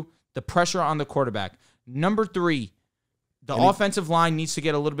 2, the pressure on the quarterback. Number 3, the offensive line needs to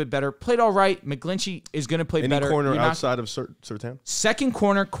get a little bit better. Played all right. McGlinchey is going to play better. Any corner outside of Surtain? Second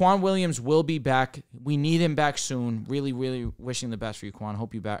corner, Quan Williams will be back. We need him back soon. Really, really wishing the best for you, Quan.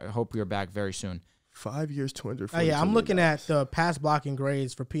 Hope you're back very soon. 5 years, 240. Oh, yeah, I'm looking at the pass blocking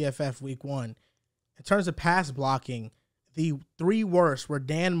grades for PFF Week 1. In terms of pass blocking, the 3 worst were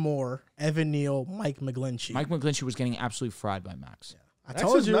Dan Moore, Evan Neal, Mike McGlinchey. Mike McGlinchey was getting absolutely fried by Max. Yeah. I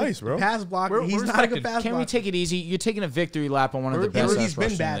told you, nice, bro. Pass blocker. He's not a good pass blocker. Can we take it easy? You're taking a victory lap on one of the best. He's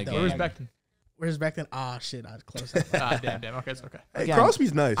been bad, though. Where's Becton? Where's Becton? Ah, shit. I was close. Damn. Okay, it's okay. Hey,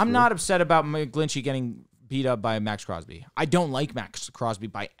 Crosby's nice. I'm not upset about McGlinchey getting beat up by Max Crosby. I don't like Max Crosby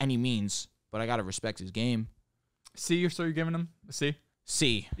by any means, but I got to respect his game. C, so you're giving him a C?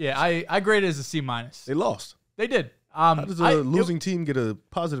 C. Yeah, I grade it as a C-. They lost. They did. How does a losing team get a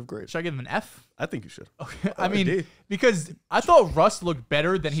positive grade? Should I give him an F? I think you should. Okay. I mean, because I thought Russ looked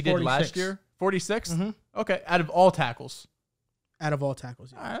better than he did last year. 46? Mm-hmm. Okay, out of all tackles. Out of all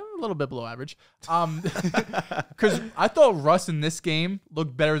tackles, yeah. A little bit below average. Because I thought Russ in this game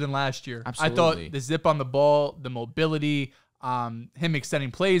looked better than last year. Absolutely. I thought the zip on the ball, the mobility, him extending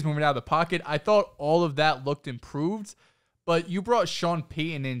plays, moving out of the pocket, I thought all of that looked improved. But you brought Sean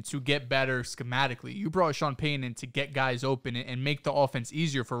Payton in to get better schematically. You brought Sean Payton in to get guys open and make the offense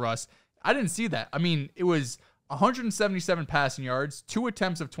easier for Russ. I didn't see that. I mean, it was 177 passing yards, 2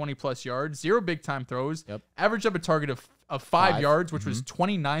 attempts of 20-plus yards, 0 big-time throws, average up a target of 5 yards, which was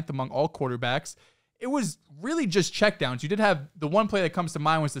 29th among all quarterbacks. It was really just checkdowns. You did have the one play that comes to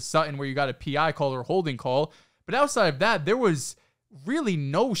mind was the Sutton where you got a PI call or a holding call. But outside of that, there was really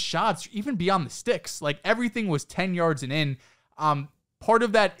no shots even beyond the sticks. Like everything was 10 yards and in. Part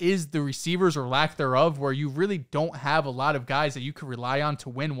of that is the receivers or lack thereof, where you really don't have a lot of guys that you could rely on to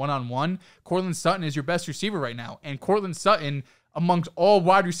win one-on-one. Courtland Sutton is your best receiver right now. And Courtland Sutton, amongst all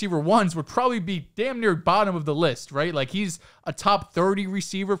wide receiver ones, would probably be damn near bottom of the list, right? Like he's a top 30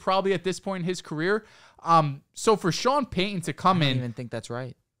 receiver probably at this point in his career. So for Sean Payton to come in. I don't even think that's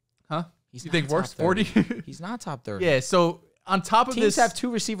right. Huh? You think worse? 40? He's not top 30. Yeah, so on top of Teams this, have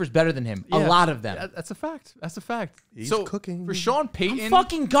 2 receivers better than him. A lot of them. That's a fact. That's a fact. He's so cooking. For Sean Payton, I'm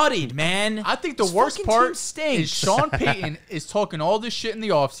fucking gutted, man. I think the This worst fucking part team stinks. is Sean Payton is talking all this shit in the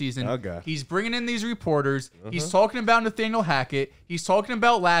offseason. Okay. He's bringing in these reporters. He's talking about Nathaniel Hackett. He's talking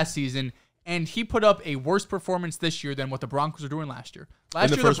about last season. And he put up a worse performance this year than what the Broncos are doing last year.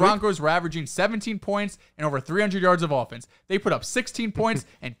 Last year, the Broncos were averaging 17 points and over 300 yards of offense. They put up 16 points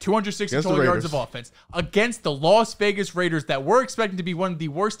and 260 total yards of offense against the Las Vegas Raiders that were expecting to be one of the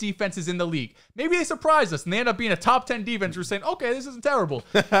worst defenses in the league. Maybe they surprised us and they end up being a top 10 defense. We're saying, okay, this isn't terrible.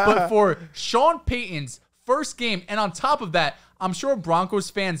 But for Sean Payton's first game, and on top of that, I'm sure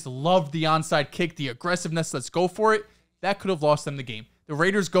Broncos fans loved the onside kick, the aggressiveness, let's go for it. That could have lost them the game. The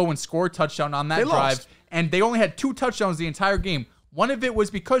Raiders go and score a touchdown on that drive, and they only had 2 touchdowns the entire game. One of it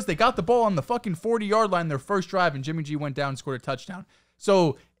was because they got the ball on the fucking 40-yard line their first drive, and Jimmy G went down and scored a touchdown.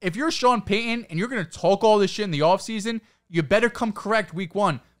 So if you're Sean Payton and you're going to talk all this shit in the offseason, you better come correct week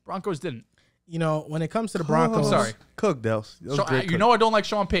 1. Broncos didn't. You know, when it comes to the Broncos. Sorry. Cook, Dehls. You know I don't like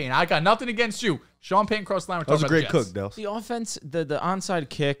Sean Payton. I got nothing against you. Sean Payton crossed the line. That was a great cook, Dehls. The offense, the onside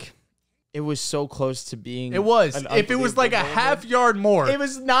kick, it was so close to being. It was. If it was like a half yard more. It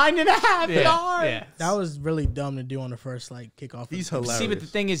was 9.5 yards. Yeah. That was really dumb to do on the first kickoff. He's hilarious. See, but the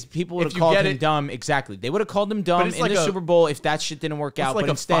thing is, people would have called him dumb. Exactly. They would have called him dumb in the Super Bowl if that shit didn't work out. Like but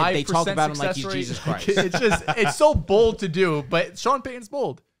instead, they talk about him like he's Jesus Christ. It's so bold to do, but Sean Payton's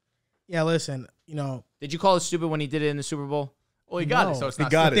bold. Yeah, listen, you know. Did you call it stupid when he did it in the Super Bowl? Well, he got it, so it's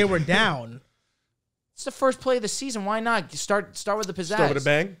not stupid. They were down. It's the first play of the season. Why not start with the pizzazz? Start with a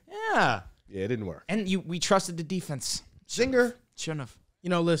bang? Yeah. Yeah, it didn't work. And we trusted the defense. Zinger. Shouldn't have. You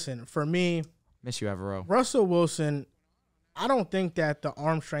know, listen, for me, Miss you, Evero. Russell Wilson, I don't think that the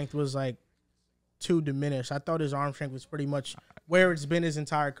arm strength was too diminished. I thought his arm strength was pretty much where it's been his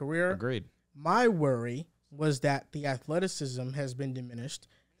entire career. Agreed. My worry was that the athleticism has been diminished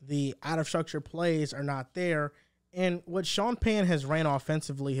The out-of-structure plays are not there. And what Sean Payton has ran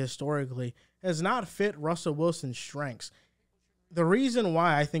offensively historically has not fit Russell Wilson's strengths. The reason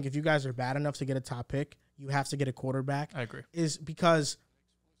why I think if you guys are bad enough to get a top pick, you have to get a quarterback. I agree. Is because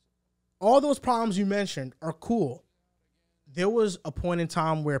all those problems you mentioned are cool. There was a point in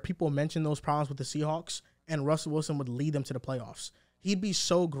time where people mentioned those problems with the Seahawks, and Russell Wilson would lead them to the playoffs. He'd be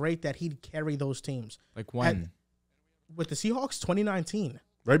so great that he'd carry those teams. Like when? With the Seahawks, 2019.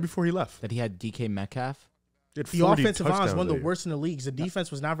 Right before he left. That he had DK Metcalf? The offensive line is one of the worst in the leagues. The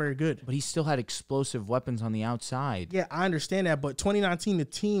defense was not very good. But he still had explosive weapons on the outside. Yeah, I understand that, but 2019, the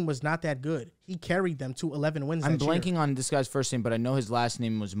team was not that good. He carried them to 11 wins I'm that year. blanking on this guy's first name, but I know his last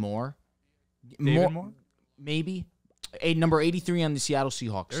name was Moore. David Moore? Maybe. Number 83 on the Seattle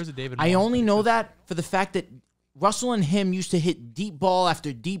Seahawks. There's a David I Moore. only know that for the fact that Russell and him used to hit deep ball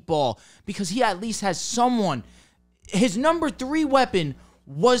after deep ball because he at least has someone. His number 3 weapon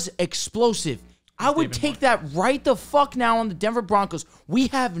was explosive. I would take that right the fuck now on the Denver Broncos. We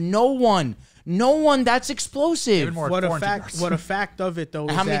have no one that's explosive. David Moore, What a fact of it, though,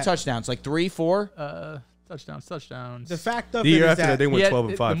 is How many that touchdowns? Like 3, 4? Touchdowns. the fact of The it year is after that, they that went 12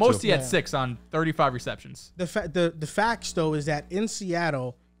 and 5. The most too. he had 6 on 35 receptions. the facts, though, is that in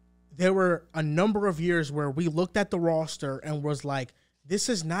Seattle, there were a number of years where we looked at the roster and was like, this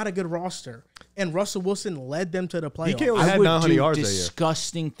is not a good roster. And Russell Wilson led them to the playoffs. DK only I had would 900 do yards that year.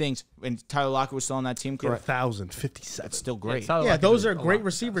 disgusting things. And Tyler Lockett was still on that team, He had correct? 1,057. That's still great. Tyler Yeah, Lockett those did are a great lot.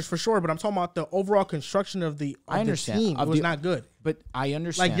 receivers for sure, but I'm talking about the overall construction of the I understand. team. It Of was the- not good. But I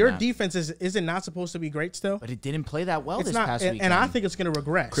understand Like, your that. defense is it not supposed to be great still? But it didn't play that well It's this not, past and weekend. I think it's going to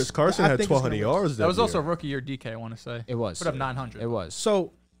regress. Chris Carson I had think it's 1,200 gonna regress. yards That was also year. rookie year DK, I want to say. It was. Put up 900. It was.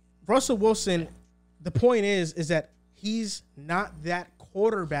 So, Russell Wilson, the point is that he's not that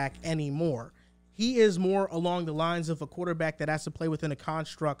quarterback anymore. He is more along the lines of a quarterback that has to play within the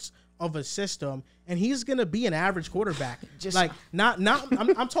constructs of a system, and he's gonna be an average quarterback. Just- like not. I'm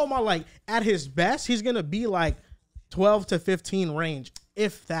talking about like at his best, he's gonna be like 12 to 15 range,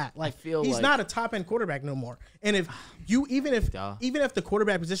 if that. Like feel he's like- not a top end quarterback no more. And if you even if Duh. the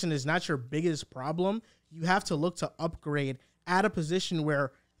quarterback position is not your biggest problem, you have to look to upgrade at a position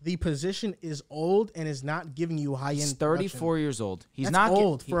where the position is old and is not giving you high end. He's 34 years old. He's That's not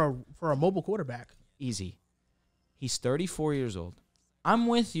old he- for a mobile quarterback. easy. He's 34 years old. I'm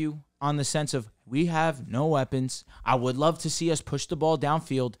with you on the sense of we have no weapons. I would love to see us push the ball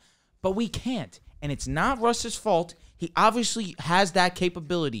downfield, but we can't. And it's not Russ's fault. He obviously has that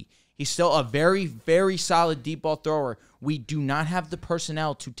capability. He's still a very, very solid deep ball thrower. We do not have the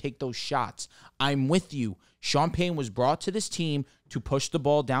personnel to take those shots. I'm with you. Sean Payton was brought to this team to push the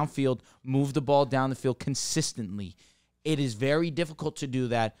ball downfield, move the ball down the field consistently. It is very difficult to do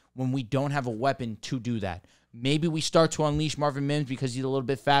that when we don't have a weapon to do that. Maybe we start to unleash Marvin Mims because he's a little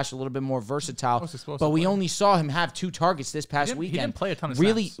bit faster, a little bit more versatile. Most explosive But we player. only saw him have 2 targets this past He weekend. didn't play a ton of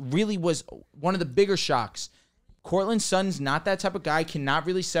really, snaps. really was one of the bigger shocks. Cortland Sutton's not that type of guy. Cannot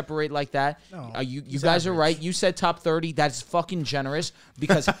really separate like that. No, You he's guys are average. right. You said top 30. That's fucking generous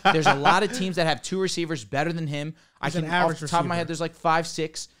because there's a lot of teams that have 2 receivers better than him. He's I an can average off the top of my receiver. head, there's like 5,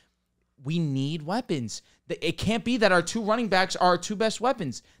 6. We need weapons. It can't be that our 2 running backs are our 2 best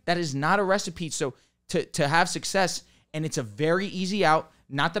weapons. That is not a recipe. So to have success, and it's a very easy out.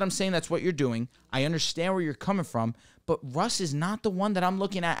 Not that I'm saying that's what you're doing. I understand where you're coming from, but Russ is not the one that I'm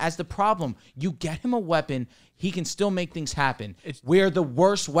looking at as the problem. You get him a weapon, he can still make things happen. We're the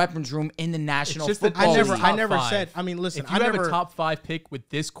worst weapons room in the National just that Football I League. top never five. said. I mean, listen. If you I have never. a top 5 pick with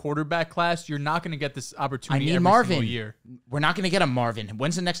this quarterback class, you're not going to get this I opportunity need every Marvin. single year. We're not going to get a Marvin.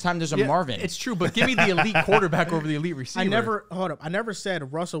 When's the next time there's a Yeah, Marvin? It's true, but give me the elite quarterback over the elite receiver. I never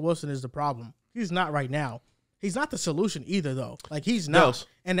said Russell Wilson is the problem. He's not right now. He's not the solution either, though. Like he's not, Dehls.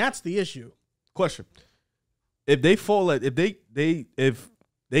 and that's the issue. Question: if they fall at if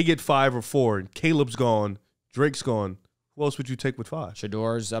they get 5 or 4 and Caleb's gone, Drake's gone, who else would you take with 5?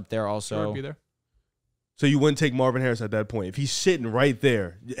 Shador's up there Sure, also. be there. So you wouldn't take Marvin Harris at that point if he's sitting right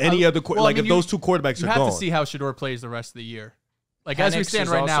there. Any other well, I like mean, if those 2 quarterbacks You are have gone. to see how Shador plays the rest of the year. Like as we Penix stand is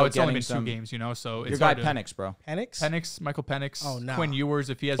right now, also it's only getting been 2 some- games, so it's Your guy hard to- Penix, bro. Penix. Penix, Michael Penix, Oh, no. Quinn Ewers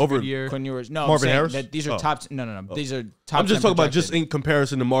if he has Over a good year. Quinn Ewers. No, Marvin I'm saying Harris? that these are Oh. top. No. These are top. I'm just 10 talking about just projected. in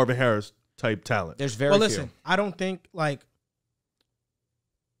comparison to Marvin Harris type talent. There's very Well, few. listen. I don't think like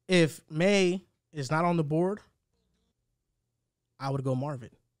if May is not on the board, I would go Marvin,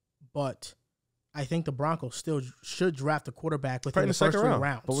 but I think the Broncos still should draft a quarterback within Right in the the first second 3 round.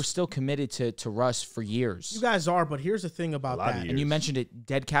 rounds. But we're still committed to Russ for years. You guys are, but here's the thing about lot of that. years. And you mentioned it,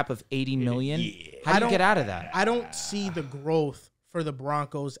 dead cap of 80 million. Yeah. How do you get out of that? I don't see the growth for the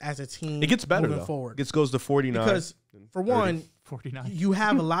Broncos as a team. It gets better moving though. forward. It goes to 49 Because for one, 49. You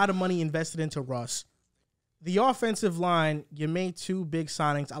have a lot of money invested into Russ. The offensive line, you made 2 big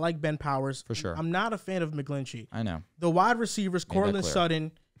signings. I like Ben Powers. For sure. I'm not a fan of McGlinchey. I know. The wide receivers, Made that Cortland clear.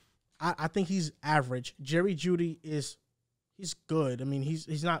 Sutton, I think he's average. Jerry Jeudy he's good. I mean,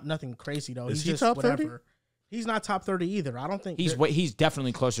 he's not nothing crazy though. Is He's he just top 30? whatever. He's not top 30 either. I don't think He's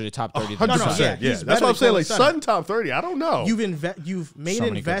definitely closer to top 30 than 100%. No, no, yeah, Yeah, he's that's better what I'm saying. than Like Sutton. Sutton top 30. I don't know. You've made So many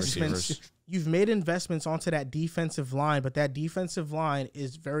good investments. receivers. You've made investments onto that defensive line, but that defensive line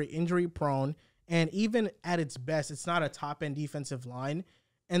is very injury prone. And even at its best, it's not a top end defensive line.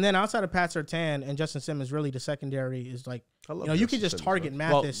 And then outside of Pat Surtain and Justin Simmons, really the secondary is like, I love you can Justin just Simmons, target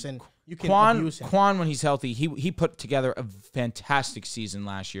bro. Mathis and you can Quan, abuse him. Quan, when he's healthy, he put together a fantastic season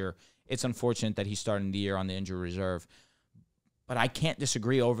last year. It's unfortunate that he's starting the year on the injury reserve. But I can't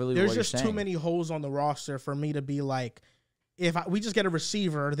disagree overly There's with what just you're saying. too many holes on the roster for me to be like, if we just get a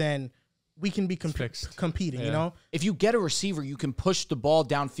receiver, then we can be Fixed. competing, Yeah. If you get a receiver, you can push the ball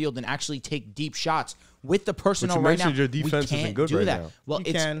downfield and actually take deep shots. With the personnel you right now, mentioned your defense we isn't can't good do right that. now. Well,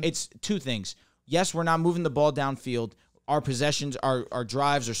 You can. it's 2 things. Yes, we're not moving the ball downfield. Our possessions, our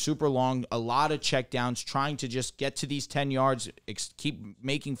drives are super long. A lot of checkdowns, trying to just get to these 10 yards, keep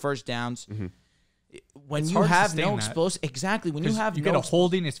making first downs. Mm-hmm. When It's you hard to have sustain no that. explosive, exactly. When you 'Cause have you no get a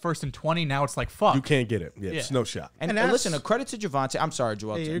holding, it's 1st and 20. Now it's like, fuck. You can't get it. Yeah, it's Yeah. no shot. And, And listen, a that's- credit to Javonte. I'm sorry,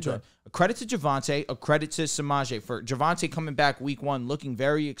 Joel. Hey, you're good. A credit to Javonte. A credit to Samaje for Javonte coming back week 1, looking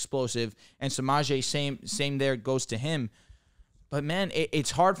very explosive, and Samaje same there goes to him. But man,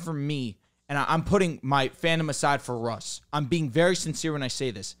 it's hard for me, and I'm putting my fandom aside for Russ. I'm being very sincere when I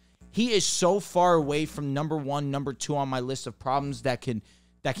say this. He is so far away from number 1, number 2 on my list of problems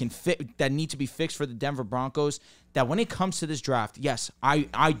that need to be fixed for the Denver Broncos, that when it comes to this draft, yes,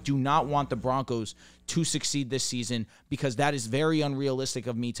 I do not want the Broncos to succeed this season because that is very unrealistic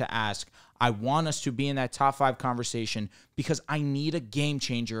of me to ask. I want us to be in that top 5 conversation because I need a game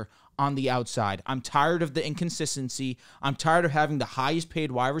changer on the outside. I'm tired of the inconsistency. I'm tired of having the highest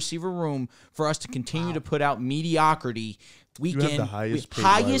paid wide receiver room for us to continue to put out mediocrity week have in. the highest paid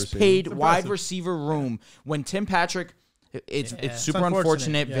wide receiver? Wide receiver room when Tim Patrick. It's super unfortunate,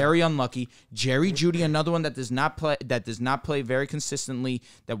 unfortunate, yeah. very unlucky. Jerry Jeudy, another one that does not play very consistently.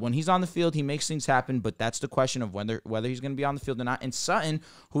 That when he's on the field, he makes things happen, but that's the question of whether he's going to be on the field or not. And Sutton,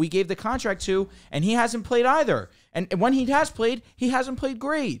 who he gave the contract to, and he hasn't played either. And when he has played, he hasn't played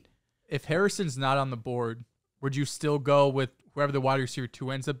great. If Harrison's not on the board, would you still go with whoever the wide receiver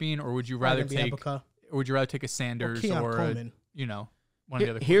 2 ends up being, or would you rather take a Sanders Keon or Coleman. one of the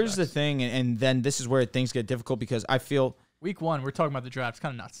other Here's the quarterbacks? thing, and then this is where things get difficult because I feel. Week 1, we're talking about the draft. It's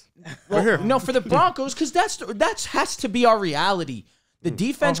kind of nuts. Well, no, for the Broncos, because that has to be our reality. The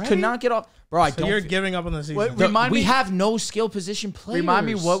defense could Already? not get off. Bro, I So don't. you're giving up on the season. What- the- Remind we me- have no skill position players. Remind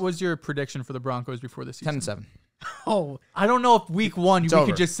me, what was your prediction for the Broncos before the season? 10-7. Oh, I don't know if week 1 we over.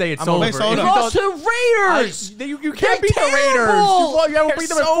 could just say it's I'm over. over. Hold If on. you Lost thought- to the Raiders. You can't beat the They're Raiders. terrible. You haven't They're beat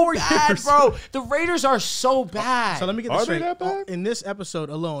them in so 4 bad, years. bro. The Raiders are so bad. so let me get Are this they straight. that bad? In this episode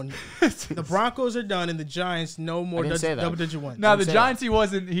alone, the Broncos are done and the Giants no more I didn't say that. double-digit wins. No, the say Giants,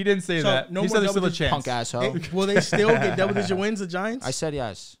 he didn't say So, that. no He more said there's still a double-digit chance. Punk asshole. Will they still get double-digit wins, the Giants? I said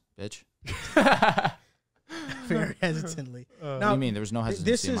yes, bitch. Very hesitantly. What do you mean? There was no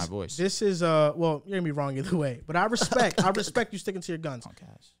hesitancy in my voice. This is well, you're gonna be wrong either way. But I respect you sticking to your guns. Punk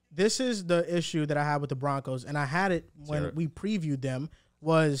ass. This is the issue that I had with the Broncos, and I had it when we previewed them,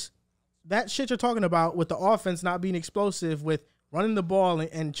 was that shit you're talking about with the offense not being explosive, with running the ball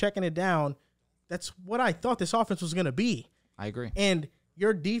and checking it down. That's what I thought this offense was gonna be. I agree. And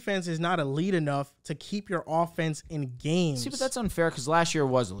your defense is not elite enough to keep your offense in games. See, but that's unfair because last year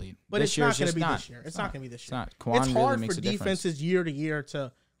was elite. But this it's year not is going to just be not. this year. It's not going to be this It's year. not. Kwan It's really hard makes for a difference. defenses year to year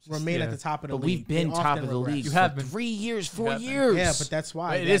to remain at the top of the But league. we've been They top often of the regress. league You for have been. 3 years, 4 have been. years. Yeah, but that's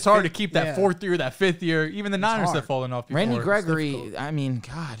why. It That is hard to fifth- keep that yeah. 4th year, that 5th year. Even the Niners hard. have fallen off before. Randy It's Gregory, difficult. I mean,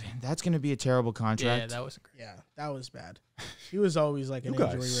 God, that's going to be a terrible contract. Yeah, that was great. Yeah, that was bad. He was always like an You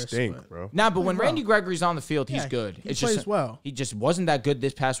injury guys risk. stink, but- bro. Nah, but when Well. Randy Gregory's on the field, he's Yeah, good. he It's plays just well. He just wasn't that good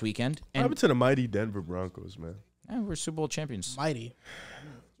this past weekend. What And happened to the mighty Denver Broncos, man? we're Super Bowl champions. Mighty.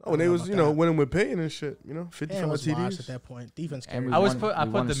 Oh, when they know was, about you know, that. winning with Payton and shit, And 55 was washed at TDs. that point. Defense And carried. we I won put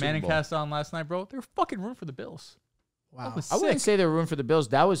the the Super Manning Bowl. cast on last night, bro. They were fucking rooting for the Bills. Wow. That was I wouldn't sick. say they were rooting for the Bills.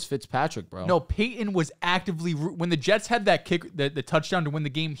 That was Fitzpatrick, bro. No, Peyton was actively when the Jets had that kick, the touchdown to win the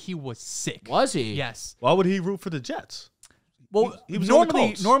game. He was sick. Was he? Yes. Why would he root for the Jets? Well, He was on the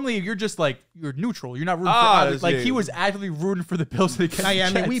Colts. normally you're just like you're neutral. You're not rooting Ah, for either. Like yeah. he was actively rooting for the Bills. To Nah, yeah,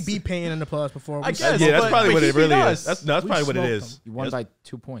 I mean, we beat Payne in the playoffs before. I We guess. Yeah, that's but- probably but what he it really beat is. us. That's We probably what it smoked is. them. You won by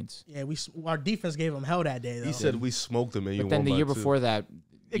 2 points. Yeah, our defense gave him hell that day, though. He said we smoked them and you But then won the by year 2. before that,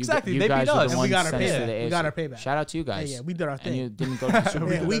 Exactly. You They guys beat were us. the And ones we got our sent us to payback. the We AFC. got our payback. Shout out to you guys. Yeah, we did our And thing. you didn't go to the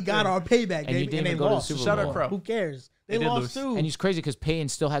Super Bowl. We got our payback. And you didn't even go to the Super Shout out Bowl. Crow. Who cares? They They did lost lose. too. And it's crazy because Payton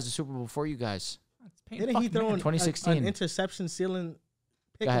still has the Super Bowl before you guys. Didn't he throw an 2016. an interception sealing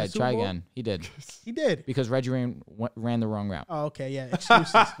pick Go in the ahead, Super try Bowl? again. He did He did. because Reggie ran the wrong route. Oh, okay, yeah.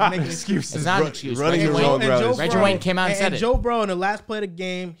 Excuses. You're making Excuses. It's not an excuse. running Reggie the Wayne- wrong route is- Reggie Wayne came out and said it. Joe Burrow in the last play of the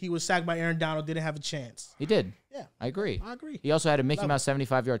game, he was sacked by Aaron Donald. Didn't have a chance. He did. Yeah, I agree. I agree. He also had a Mickey Love Mouse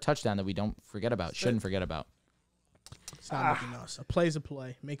 75-yard touchdown that we don't forget about. Shouldn't forget about. It's not Mickey Mouse. A play's a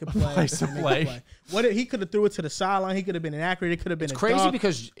play. Make a play. Play's a make play. What if he could have threw it to the sideline? He could have been inaccurate. It could have been It's a crazy dunk,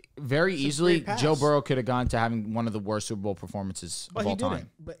 because very It's a easily great pass. Joe Burrow could have gone to having one of the worst Super Bowl performances but of he all didn't. time.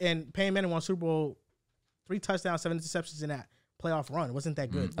 But and Peyton Manning won Super Bowl, 3 touchdowns, 7 interceptions in that playoff run. It wasn't that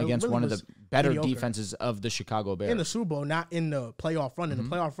good. It Against really one of was the better mediocre. defenses of the Chicago Bears. in the Super Bowl, not in the playoff run. In the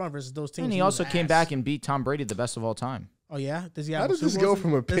playoff run versus those teams, and he was also came ass. back and beat Tom Brady, the best of all time. Oh yeah, does he have How more does this Super go Bowls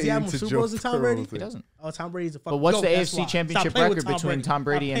from a Does he have Payton more to Super Joe Bowls than Tom Burrow Brady? He doesn't. Oh, Tom Brady's a fucking. But what's goat, the that's AFC why. Championship Stop playing with record Tom between Brady. Tom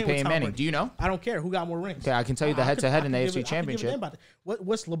Brady Stop and playing with Peyton Tom Manning? Brady. Do you know? I don't care who got more rings. Okay, I can tell you the head-to-head in the I AFC could give a Championship. damn about that.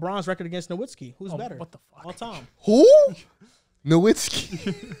 What's LeBron's record against Nowitzki? Who's Oh, better? what the fuck? All time. Who?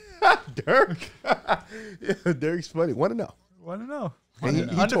 Nowitzki. Dirk. Yeah, Dirk's funny. Want to know? Want to know? And he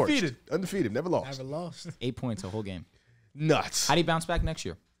Undefeated. torched. Undefeated. Never lost. Never lost. 8 points a whole game. Nuts. How do you bounce back next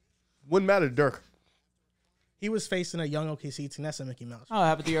year? Wouldn't matter to Dirk. He was facing a young OKC team. That's a Mickey Mouse. Oh,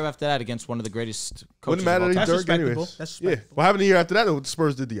 how about the year after that against one of the greatest coaches Wouldn't matter of to all time? That's Dirk respectable. anyways. That's Yeah. respectable. What happened the year after that? The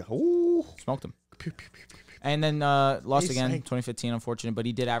Spurs did the Ooh. Smoked him. Pew, pew, pew, pew, pew. And then lost He again, sank. 2015, unfortunate, but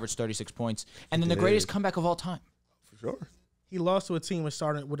he did average 36 points. And then the did. greatest comeback of all time. For sure. He lost to a team with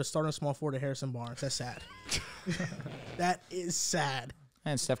a starting small forward to Harrison Barnes. That's sad. That is sad.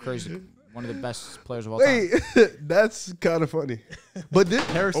 And Steph Curry's one of the best players of all time. Wait, that's kind of funny. But then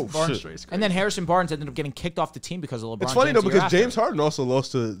Harrison Barnes shit. straight. And then Harrison Barnes ended up getting kicked off the team because of LeBron. It's funny James though the year because after. James Harden also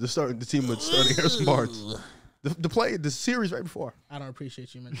lost to the team with starting Harrison Barnes. The series right before. I don't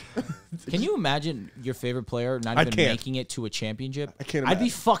appreciate you, man. Can you imagine your favorite player not I even can't. making it to a championship? I can't I'd be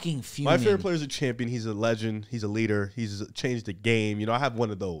imagine. fucking fuming. My favorite player is a champion. He's a legend. He's a leader. He's changed the game. You know, I have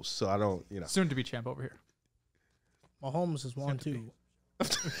one of those, so I don't. You know, Soon to be champ over here. Mahomes is 1-2.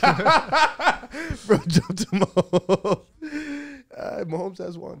 bro, jump to Mahomes. Mahomes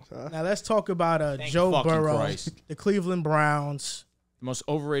has one. Huh? Now let's talk about Thank Joe fucking Burrow, Christ. the Cleveland Browns. The most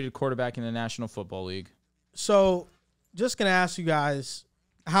overrated quarterback in the National Football League. So, just gonna ask you guys,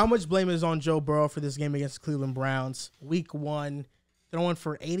 how much blame is on Joe Burrow for this game against the Cleveland Browns? Week 1, throwing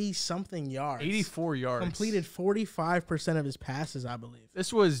for 80-something yards. 84 yards. Completed 45% of his passes, I believe.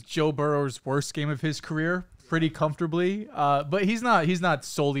 This was Joe Burrow's worst game of his career, pretty comfortably. But he's not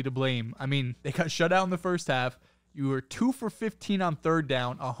solely to blame. I mean, they got shut out in the first half. You were 2 for 15 on third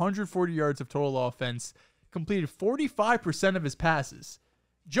down, 140 yards of total offense, completed 45% of his passes.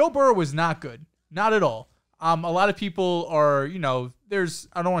 Joe Burrow was not good, not at all. A lot of people are, I don't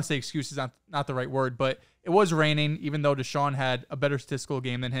want to say excuses, not the right word, but it was raining, even though Deshaun had a better statistical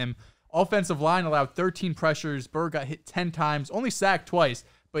game than him. Offensive line allowed 13 pressures. Burrow got hit 10 times, only sacked twice,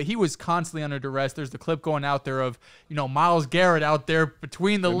 but he was constantly under duress. There's the clip going out there of, Myles Garrett out there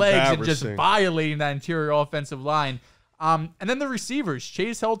between the legs and just Embarrassing. violating that interior offensive line. And then the receivers.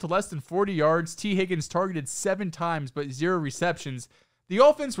 Chase held to less than 40 yards. T. Higgins targeted 7 times, but 0 receptions. The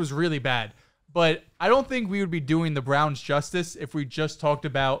offense was really bad. But I don't think we would be doing the Browns justice if we just talked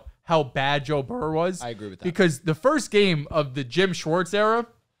about how bad Joe Burrow was. I agree with that. Because the first game of the Jim Schwartz era,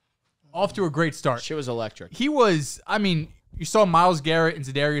 off to a great start. Shit was electric. He was, you saw Myles Garrett and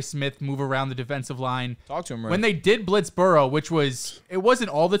Zadarius Smith move around the defensive line. Talk to him, Rick. When they did blitz Burrow, it wasn't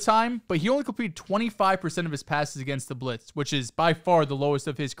all the time, but he only completed 25% of his passes against the blitz, which is by far the lowest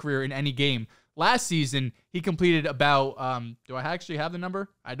of his career in any game. Last season, he completed about, do I actually have the number?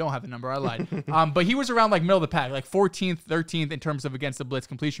 I don't have the number. I lied. But he was around middle of the pack, 14th, 13th in terms of against the blitz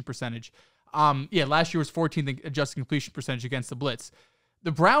completion percentage. Last year was 14th in adjusted completion percentage against the blitz.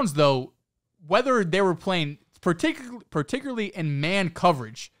 The Browns, though, whether they were playing particularly in man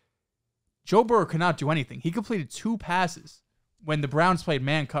coverage, Joe Burrow could not do anything. He completed 2 passes when the Browns played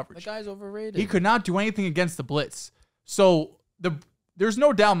man The coverage. guy's overrated. He could not do anything against the blitz. So there's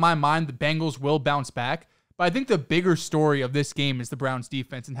no doubt in my mind the Bengals will bounce back. But I think the bigger story of this game is the Browns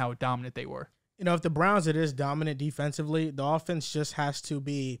defense and how dominant they were. If the Browns are this dominant defensively, the offense just has to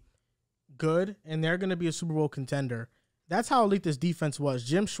be good, and they're going to be a Super Bowl contender. That's how elite this defense was.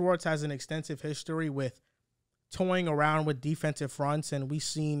 Jim Schwartz has an extensive history with toying around with defensive fronts, and we've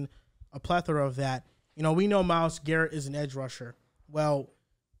seen a plethora of that. We know Myles Garrett is an edge rusher. Well,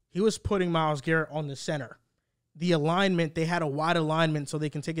 he was putting Myles Garrett on the center. The alignment, they had a wide alignment so they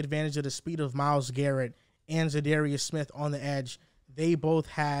can take advantage of the speed of Myles Garrett and Zadarius Smith on the edge. they both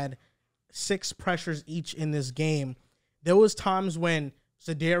had 6 pressures each in this game. There was times when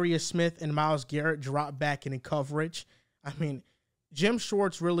Zadarius Smith and Myles Garrett dropped back in coverage. I mean, Jim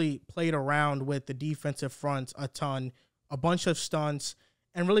Schwartz really played around with the defensive front a ton, a bunch of stunts,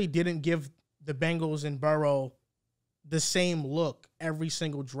 and really didn't give the Bengals and Burrow the same look every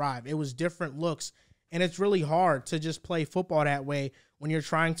single drive. It was different looks, and it's really hard to just play football that way when you're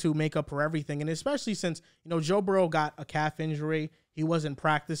trying to make up for everything. And especially since, Joe Burrow got a calf injury, he wasn't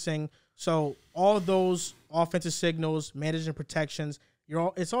practicing. So all of those offensive signals, managing protections,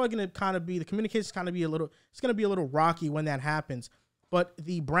 it's all going to kind of be, the communication's kind of be it's going to be a little rocky when that happens. But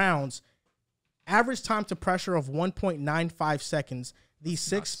the Browns, average time to pressure of 1.95 seconds, the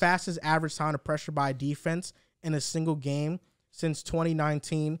 6th fastest average time to pressure by defense in a single game since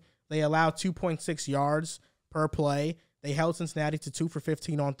 2019. They allowed 2.6 yards per play. They held Cincinnati to 2 for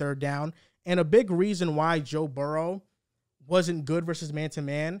 15 on third down. And a big reason why Joe Burrow wasn't good versus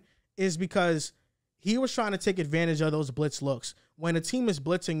man-to-man is because he was trying to take advantage of those blitz looks. When a team is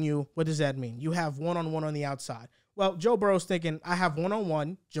blitzing you, what does that mean? You have one-on-one on the outside. Well, Joe Burrow's thinking, I have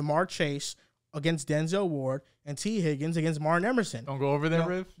one-on-one, Jamar Chase against Denzel Ward, and T. Higgins against Martin Emerson. Don't go over there,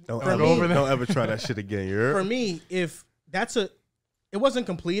 Riv. Don't ever try that shit again. For me, if that's it wasn't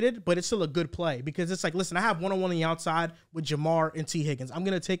completed, but it's still a good play because it's like, listen, I have one-on-one on the outside with Jamar and T. Higgins. I'm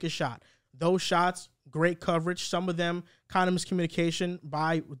going to take a shot. Those shots, great coverage. Some of them kind of miscommunication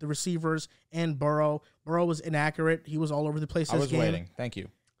by the receivers and Burrow. Burrow was inaccurate. He was all over the place this game. I was waiting. Thank you.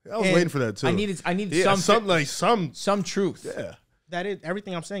 I was waiting for that too. I needed some truth. Yeah. That is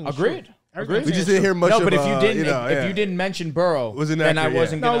everything I'm saying. Is Agreed. true. Agreed. We just didn't hear much. No, but of, if you didn't mention Burrow, then I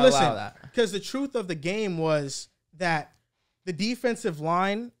wasn't going to allow that. Because the truth of the game was that the defensive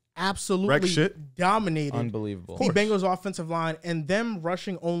line absolutely dominated. Unbelievable. The Bengals offensive line, and them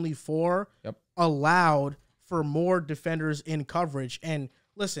rushing only 4 allowed for more defenders in coverage. And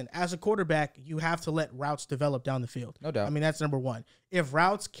listen, as a quarterback, you have to let routes develop down the field. No doubt. I mean, that's number one. If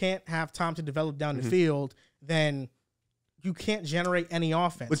routes can't have time to develop down the field, then you can't generate any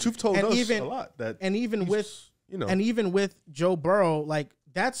offense. But you've told us a lot that, and even with Joe Burrow, like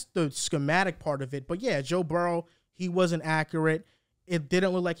that's the schematic part of it. But yeah, Joe Burrow, he wasn't accurate. It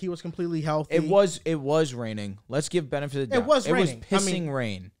didn't look like he was completely healthy. It was raining. Let's give benefit of the doubt. It was raining. It was pissing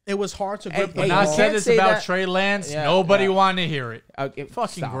rain. It was hard to grip. When I said this about Trey Lance, nobody wanted to hear it.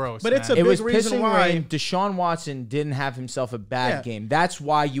 Fucking gross. But it's a big reason why rain. Deshaun Watson didn't have himself a bad game. That's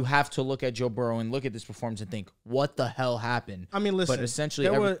why you have to look at Joe Burrow and look at this performance and think, what the hell happened? I mean, listen. But essentially,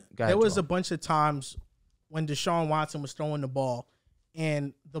 there was a bunch of times when Deshaun Watson was throwing the ball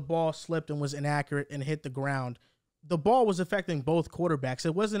and the ball slipped and was inaccurate and hit the ground. The ball was affecting both quarterbacks.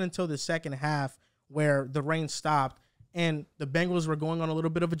 It wasn't until the second half where the rain stopped and the Bengals were going on a little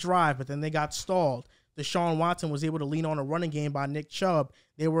bit of a drive, but then they got stalled. Deshaun Watson was able to lean on a running game by Nick Chubb.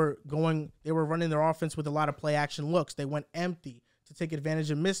 They were running their offense with a lot of play action looks. They went empty to take advantage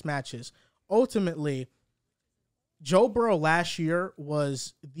of mismatches. Ultimately, Joe Burrow last year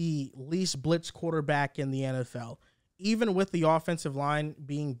was the least blitz quarterback in the NFL. Even with the offensive line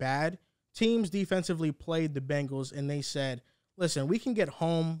being bad, teams defensively played the Bengals, and they said, listen, we can get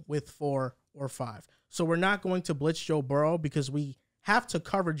home with 4 or 5. So we're not going to blitz Joe Burrow because we have to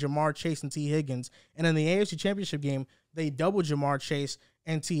cover Jamar Chase and T. Higgins. And in the AFC Championship game, they doubled Jamar Chase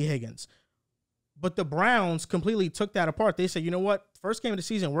and T. Higgins. But the Browns completely took that apart. They said, you know what? First game of the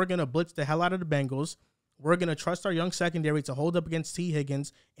season, we're going to blitz the hell out of the Bengals. We're going to trust our young secondary to hold up against T.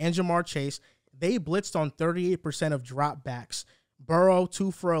 Higgins and Jamar Chase. They blitzed on 38% of dropbacks. Burrow,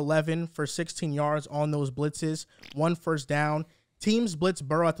 2 for 11 for 16 yards on those blitzes, 1 first down. Teams blitzed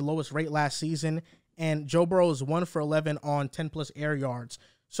Burrow at the lowest rate last season, and Joe Burrow is 1 for 11 on 10-plus air yards.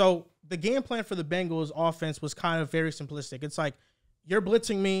 So the game plan for the Bengals offense was kind of very simplistic. It's like, you're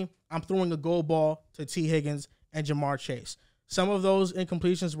blitzing me, I'm throwing a goal ball to T. Higgins and Jamar Chase. Some of those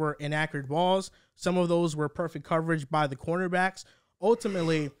incompletions were inaccurate balls. Some of those were perfect coverage by the cornerbacks.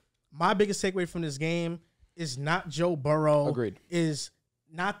 Ultimately, my biggest takeaway from this game is not Joe Burrow. Agreed. Is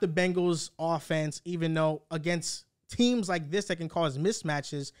not the Bengals offense, even though against teams like this that can cause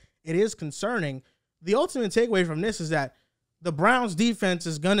mismatches, it is concerning. The ultimate takeaway from this is that the Browns defense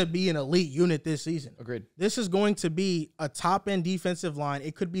is going to be an elite unit this season. Agreed. This is going to be a top-end defensive line.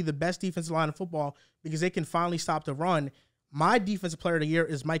 It could be the best defensive line in football because they can finally stop the run. My defensive player of the year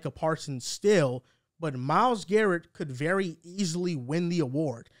is Micah Parsons still, but Myles Garrett could very easily win the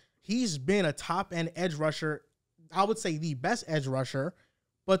award. He's been a top-end edge rusher, I would say the best edge rusher,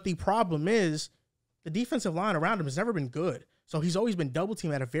 but the problem is the defensive line around him has never been good. So he's always been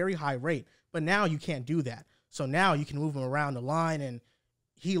double-teamed at a very high rate, but now you can't do that. So now you can move him around the line, and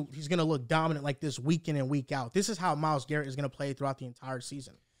he's going to look dominant like this week in and week out. This is how Myles Garrett is going to play throughout the entire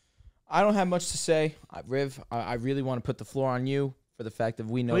season. I don't have much to say. Riv, I really want to put the floor on you for the fact that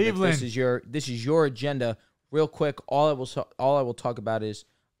we know that this is your agenda. Real quick, all I will talk about is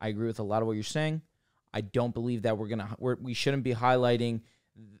I agree with a lot of what you're saying. I don't believe that we shouldn't be highlighting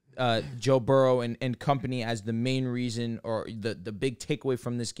Joe Burrow and company as the main reason or the big takeaway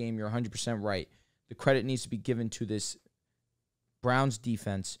from this game. You're 100% right. The credit needs to be given to this Browns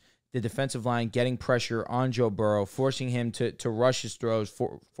defense, the defensive line getting pressure on Joe Burrow, forcing him to rush his throws,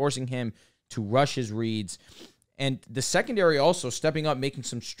 forcing him to rush his reads. And the secondary also stepping up,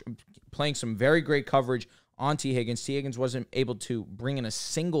 playing some very great coverage on T. Higgins. T. Higgins wasn't able to bring in a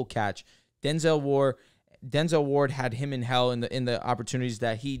single catch. Denzel Ward had him in hell in the opportunities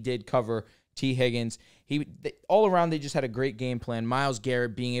that he did cover T. Higgins. All around, they just had a great game plan. Myles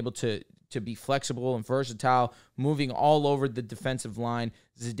Garrett being able to be flexible and versatile, moving all over the defensive line.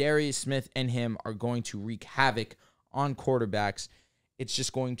 Zadarius Smith and him are going to wreak havoc on quarterbacks. It's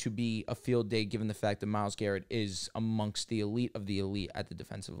just going to be a field day given the fact that Myles Garrett is amongst the elite of the elite at the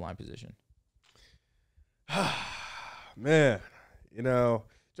defensive line position. Man,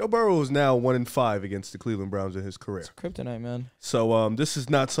 Joe Burrow is now 1-5 against the Cleveland Browns in his career. It's kryptonite, man. So this is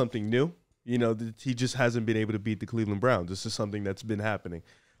not something new. He just hasn't been able to beat the Cleveland Browns. This is something that's been happening.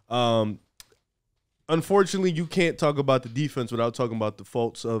 Unfortunately, you can't talk about the defense without talking about the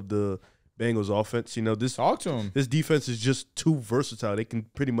faults of the Bengals offense. Talk to him. This defense is just too versatile. They can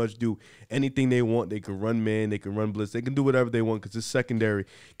pretty much do anything they want. They can run man. They can run blitz. They can do whatever they want because this secondary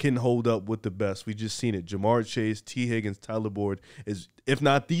can hold up with the best. We just seen it. Jamar Chase, T. Higgins, Tyler Boyd is, if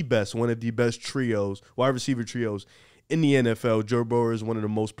not the best, one of the best wide receiver trios in the NFL. Joe Burrow is one of the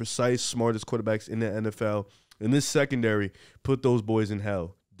most precise, smartest quarterbacks in the NFL. And this secondary put those boys in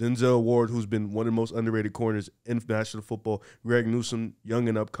hell. Denzel Ward, who's been one of the most underrated corners in national football. Greg Newsome, young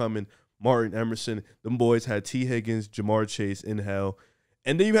and upcoming. Martin Emerson. Them boys had T. Higgins, Jamar Chase in hell.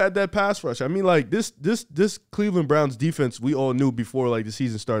 And then you had that pass rush. I mean, this Cleveland Browns defense, we all knew before the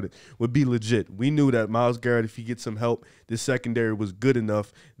season started, would be legit. We knew that Myles Garrett, if he gets some help, this secondary was good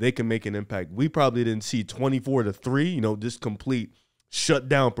enough. They can make an impact. We probably didn't see 24-3, this complete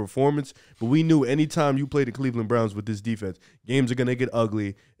shutdown performance. But we knew anytime you play the Cleveland Browns with this defense, games are going to get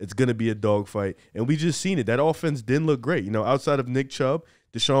ugly. It's going to be a dogfight. And we just seen it. That offense didn't look great. Outside of Nick Chubb,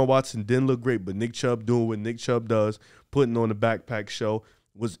 Deshaun Watson didn't look great, but Nick Chubb doing what Nick Chubb does, putting on the backpack show,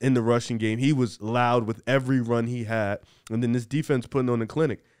 was in the rushing game. He was loud with every run he had. And then this defense putting on the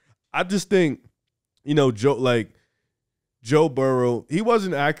clinic. I just think, Joe Burrow, he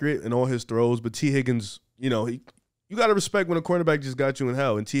wasn't accurate in all his throws, but T. Higgins, you got to respect when a cornerback just got you in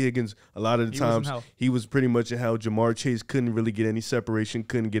hell. And T. Higgins, a lot of the times, he was pretty much in hell. Jamar Chase couldn't really get any separation,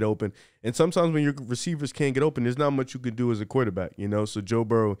 couldn't get open. And sometimes when your receivers can't get open, there's not much you can do as a quarterback, So Joe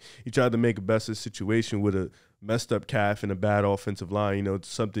Burrow, he tried to make the best of the situation with a messed up calf and a bad offensive line. It's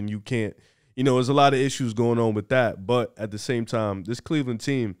something you can't, there's a lot of issues going on with that. But at the same time, this Cleveland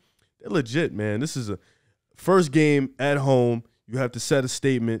team, they're legit, man. This is a first game at home. You have to set a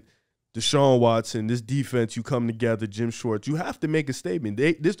statement. Deshaun Watson, this defense, you come together, Jim Schwartz, you have to make a statement.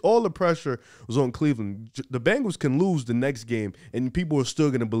 All the pressure was on Cleveland. The Bengals can lose the next game, and people are still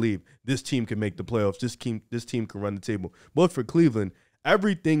going to believe this team can make the playoffs. This team can run the table. But for Cleveland,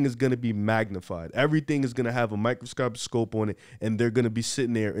 everything is going to be magnified. Everything is going to have a microscopic scope on it, and they're going to be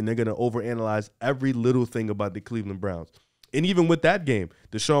sitting there, and they're going to overanalyze every little thing about the Cleveland Browns. And even with that game,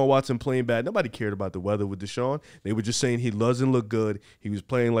 Deshaun Watson playing bad, nobody cared about the weather with Deshaun. They were just saying he doesn't look good. He was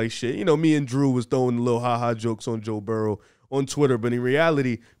playing like shit. Me and Drew was throwing little ha-ha jokes on Joe Burrow on Twitter. But in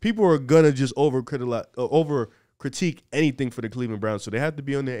reality, people are going to just over-critique anything for the Cleveland Browns. So they have to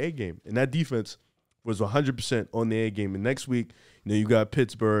be on their A game. And that defense was 100% on their A game. And next week, you got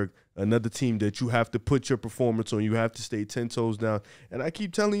Pittsburgh, another team that you have to put your performance on. You have to stay 10 toes down. And I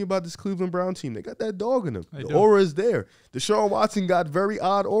keep telling you about this Cleveland Brown team. They got that dog in them. The aura is there. Deshaun Watson got very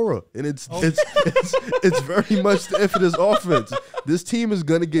odd aura, and it's very much the if of this offense. This team is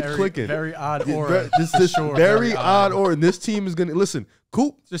gonna get clicking. Very odd aura. Very odd aura. And this team is gonna listen.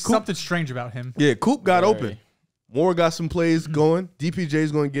 Coop, there's something strange about him. Yeah, Coop got open. Moore got some plays going.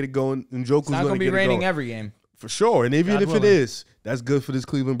 DPJ's gonna get it going, and Joker's gonna get it going. It's not gonna be raining every game. For sure. And even if it is, that's good for this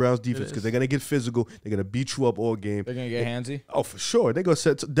Cleveland Browns defense because they're going to get physical. They're going to beat you up all game. They're going to get handsy? Oh, for sure. They're going to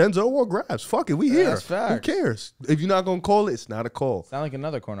set Denzel or grabs. Fuck it. We here. That's facts. Who cares? If you're not going to call it, it's not a call. Sound like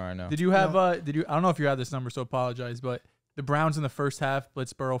another corner I know. Did you have, I don't know if you had this number, so apologize, but the Browns in the first half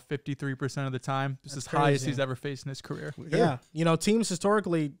blitz Burrow 53% of the time. This is highest he's ever faced in his career. Yeah. Teams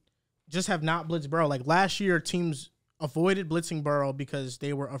historically just have not blitzed Burrow. Like last year, teams avoided blitzing Burrow because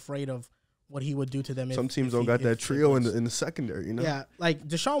they were afraid of what he would do to them. Some teams don't got that trio in the secondary, you know? Yeah, like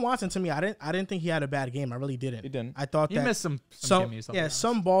Deshaun Watson, to me, I didn't think he had a bad game. I really didn't. He didn't. I thought He that missed some gimmies. yeah,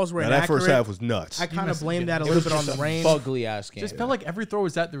 some balls were Now, inaccurate. that first half was nuts. I kind of missed blame some that a gimmies. little bit on the rain. Fugly ass game. Just felt like every throw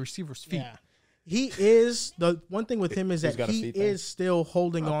was at the receiver's feet. Yeah. He is the one thing with him is He's that got a he feet thing. is still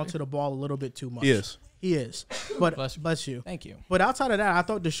holding on to the ball a little bit too much. Yes. He is. But Bless you. Thank you. But outside of that, I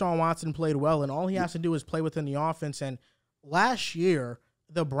thought Deshaun Watson played well, and all he has to do is play within the offense. And last year,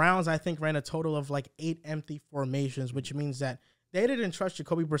 the Browns, I think, ran a total of like 8 empty formations, which means that they didn't trust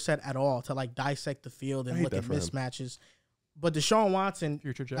Jacoby Brissett at all to like dissect the field and look at mismatches. But Deshaun Watson,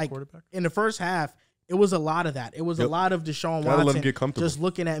 Future Jet like, quarterback. in the first half, it was a lot of that. It was a lot of Deshaun Gotta let him Watson get comfortable. just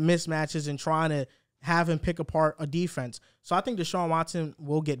looking at mismatches and trying to have him pick apart a defense. So I think Deshaun Watson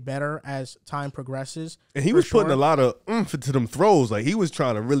will get better as time progresses. And he for was putting sure. a lot of oomph into them throws. Like, he was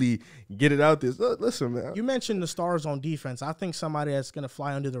trying to really get it out there. Listen, man. You mentioned the stars on defense. I think somebody that's going to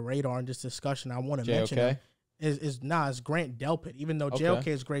fly under the radar in this discussion, I want to mention him, is Grant Delpit, even though JOK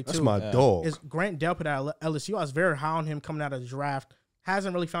is great too. That's my dog. Is Grant Delpit at LSU. I was very high on him coming out of the draft.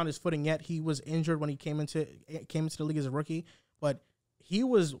 Hasn't really found his footing yet. He was injured when he came into the league as a rookie, but he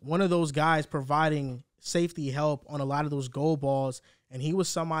was one of those guys providing safety help on a lot of those goal balls, and he was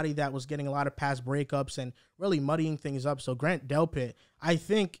somebody that was getting a lot of pass breakups and really muddying things up. So Grant Delpit, I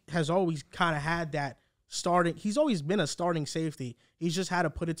think, has always kind of had that starting. He's always been a starting safety. He's just had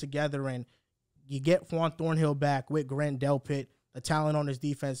to put it together, and you get Juan Thornhill back with Grant Delpit, the talent on his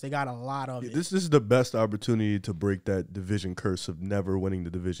defense. They got a lot of it. This is the best opportunity to break that division curse of never winning the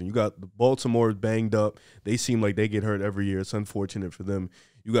division. You got Baltimore banged up. They seem like they get hurt every year. It's unfortunate for them.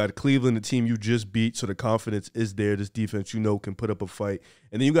 You got Cleveland, the team you just beat, so the confidence is there. This defense, can put up a fight.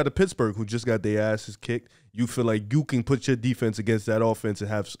 And then you got the Pittsburgh, who just got their asses kicked. You feel like you can put your defense against that offense and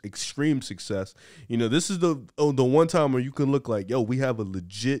have extreme success. This is the one time where you can look like, we have a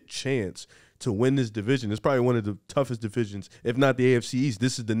legit chance to win this division. It's probably one of the toughest divisions, if not the AFC East.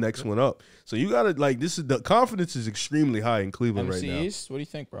 This is the next one up. So you got to, the confidence is extremely high in Cleveland right now. NFC East? What do you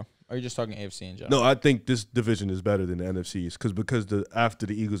think, bro? Or are you just talking AFC in general? No, I think this division is better than the NFC East because after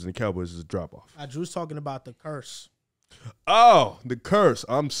the Eagles and the Cowboys is a drop-off. Drew's talking about the curse. Oh, the curse.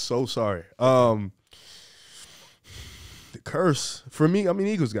 I'm so sorry. The curse. For me, I'm an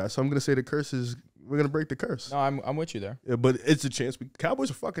Eagles guy, so I'm going to say the curse is we're going to break the curse. No, I'm with you there. Yeah, but it's a chance.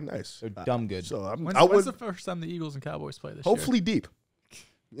 Cowboys are fucking nice. They're dumb good. So When's the first time the Eagles and Cowboys play this hopefully year? deep.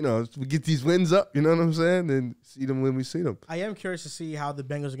 We get these wins up, you know what I'm saying? And see them when we see them. I am curious to see how the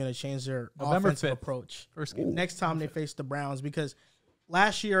Bengals are going to change their November offensive 5th. approach First game. next time they face the Browns, because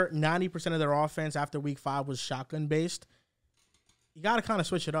last year 90% of their offense after week 5 was shotgun based. You got to kind of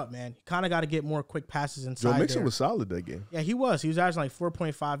switch it up, man. You kind of got to get more quick passes inside. Joe Mixon there. was solid that game. Yeah, he was. He was averaging like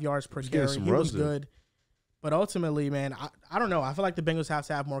 4.5 yards per carry. He was good. But ultimately, man, I don't know. I feel like the Bengals have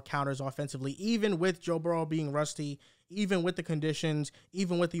to have more counters offensively, even with Joe Burrow being rusty, even with the conditions,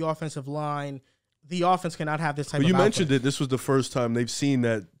 even with the offensive line. The offense cannot have this type of But you output. mentioned it. This was the first time they've seen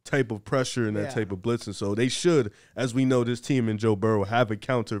that type of pressure and that type of blitzing. So they should, as we know, this team and Joe Burrow have a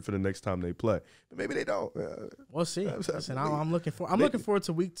counter for the next time they play. But maybe they don't. We'll see. Listen, I'm looking forward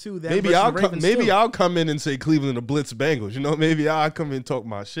to week 2. Maybe I'll come in and say Cleveland to blitz Bengals. Maybe I'll come in and talk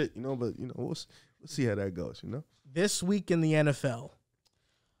my shit. But we'll see how that goes. This week in the NFL.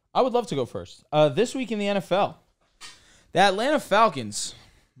 I would love to go first. This week in the NFL, the Atlanta Falcons.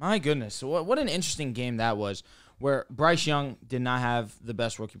 My goodness, what an interesting game that was, where Bryce Young did not have the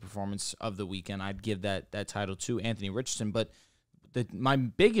best rookie performance of the weekend. I'd give that title to Anthony Richardson. But my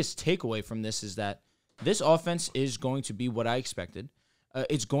biggest takeaway from this is that this offense is going to be what I expected.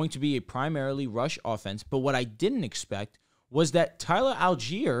 It's going to be a primarily rush offense. But what I didn't expect was that Tyler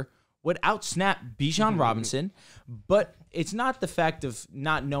Algier would outsnap Bijan Robinson, but it's not the fact of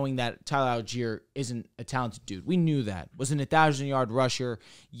not knowing that Tyler Algier isn't a talented dude. We knew that. Wasn't a 1,000-yard rusher.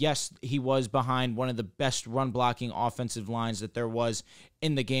 Yes, he was behind one of the best run-blocking offensive lines that there was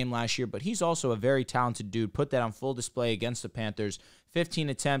in the game last year, but he's also a very talented dude. Put that on full display against the Panthers. 15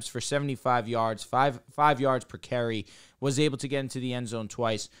 attempts for 75 yards, 5 yards per carry, was able to get into the end zone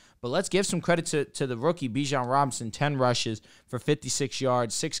twice. But let's give some credit to the rookie, Bijan Robinson, 10 rushes for 56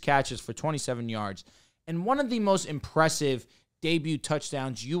 yards, 6 catches for 27 yards. And one of the most impressive debut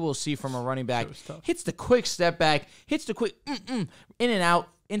touchdowns you will see from a running back. Hits the quick step back, hits the quick in and out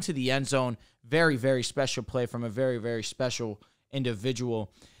into the end zone. Very, very special play from a very, very special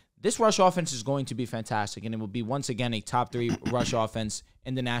individual. This rush offense is going to be fantastic, and it will be once again a top 3 rush offense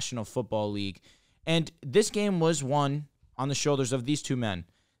in the National Football League. And this game was won on the shoulders of these two men.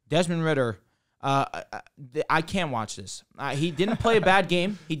 Desmond Ridder, I can't watch this. He didn't play a bad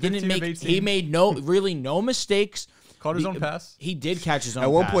game. He made no mistakes. Caught his own pass. He did catch his own.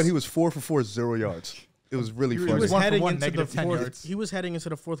 At one pass. point, he was 4 for 4, 0 yards. It was really He funny. was one for one, negative 10 fourth. yards. He was heading into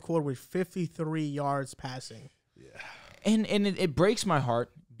the fourth quarter with 53 yards passing. And it breaks my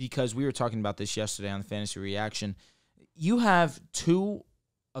heart because we were talking about this yesterday on the Fantasy Reaction. You have two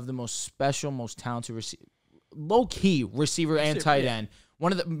of the most special, most talented low-key receiver and tight end.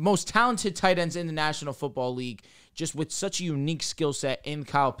 One of the most talented tight ends in the National Football League, just with such a unique skill set in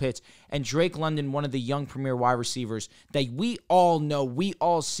Kyle Pitts. And Drake London, one of the young premier wide receivers that we all know, we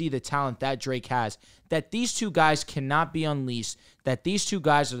all see the talent that Drake has, that these two guys cannot be unleashed, that these two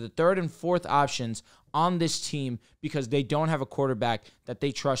guys are the third and fourth options on this team because they don't have a quarterback that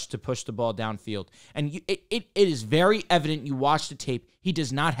they trust to push the ball downfield. And it is very evident, you watch the tape, he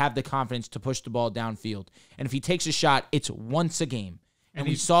does not have the confidence to push the ball downfield. And if he takes a shot, it's once a game. And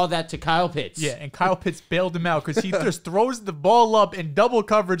we saw that to Kyle Pitts. Yeah, and Kyle Pitts bailed him out because he just throws the ball up in double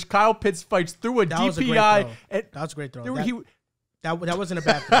coverage. Kyle Pitts fights through a DPI. That was a great throw. That wasn't a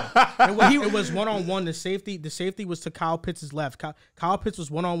bad throw. It was one-on-one. The safety was to Kyle Pitts' left. Kyle Pitts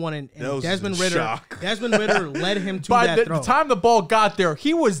was one-on-one, and Desmond Ritter led him to that throw. By the time the ball got there,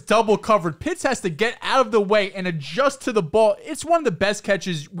 he was double covered. Pitts has to get out of the way and adjust to the ball. It's one of the best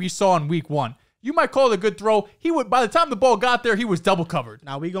catches we saw in week 1. You might call it a good throw. By the time the ball got there, he was double covered.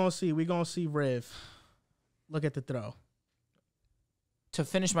 Now we gonna see Riv. Look at the throw. To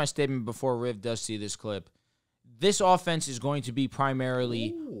finish my statement before Riv does see this clip, this offense is going to be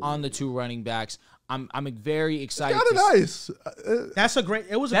primarily on the two running backs. I'm very excited. It's kind of nice. That's a great.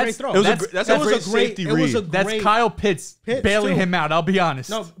 It was a great throw. That's a great safety read. That's Kyle Pitts bailing him out. I'll be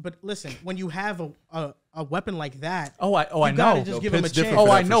honest. No, but listen, when you have a weapon like that, I know. Just give him a chance.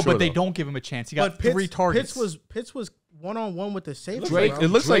 I know, but they don't give him a chance. He got 3 targets. Pitts was one-on-one with the safety. It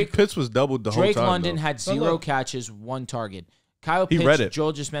looks like Pitts was doubled the whole time. Drake London though. had 0 catches, 1 target. Kyle Pitts,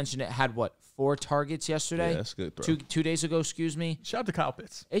 Joel just mentioned it, had 4 targets yesterday? Yeah, that's a good throw. 2 days ago, excuse me. Shout out to Kyle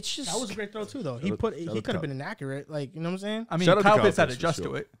Pitts. It's just that was a great throw too, though. He could have been inaccurate, like, you know what I'm saying? I mean, Kyle Pitts had to adjust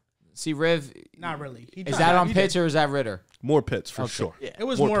to it. See, Riv, not really. Is that on Pitts or is that Ritter? More Pitts for sure. Yeah. It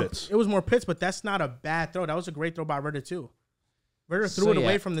was more Pitts, but that's not a bad throw. That was a great throw by Ritter too. Ritter threw it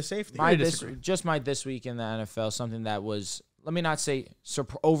away from the safety. My this week in the NFL, something that was, let me not say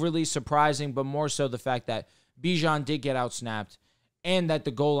overly surprising, but more so the fact that Bijan did get outsnapped and that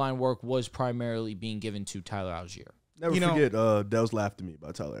the goal line work was primarily being given to Tyler Algier. Never forget, Dehls laughed at me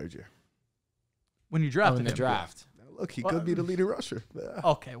about Tyler Algier. When you drafted him. In the draft. Look, he could be the leading rusher.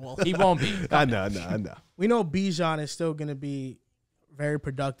 Okay, well. He won't be. I know. We know Bijan is still going to be very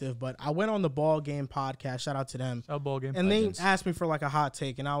productive, but I went on the Ball Game podcast. Shout out to them. Ball Game. And they asked me for like a hot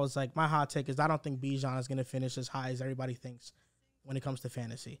take, and I was like, my hot take is I don't think Bijan is going to finish as high as everybody thinks when it comes to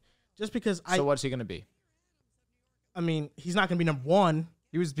fantasy. Just because So what's he going to be? I mean, he's not going to be number 1.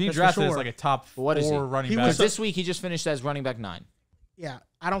 He was being drafted as like a top 4 running back. This week he just finished as running back 9. Yeah,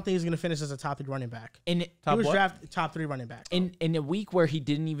 I don't think he's going to finish as a top 3 running back. He was drafted top 3 running back. In a week where he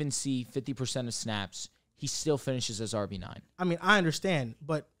didn't even see 50% of snaps, he still finishes as RB9. I mean, I understand,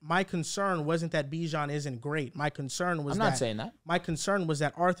 but my concern wasn't that Bijan isn't great. My concern was I'm not saying that. My concern was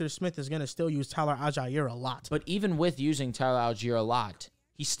that Arthur Smith is going to still use Tyler Algier a lot. But even with using Tyler Algier a lot,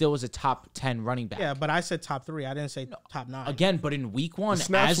 he still was a top 10 running back. Yeah, but I said top 3. I didn't say top 9. Again, but in week 1,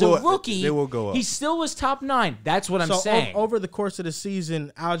 as a rookie, they will go up. He still was top 9. That's what I'm saying. Over the course of the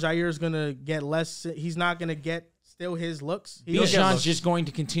season, Algier is going to get less. He's not going to get still his looks. Bijan's just going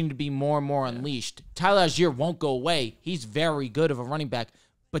to continue to be more and more unleashed. Tyler Algier won't go away. He's very good of a running back,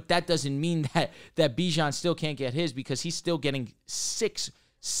 but that doesn't mean that Bijan still can't get his because he's still getting six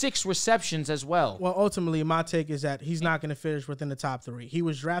receptions as well. Well, ultimately, my take is that he's not going to finish within the top 3. He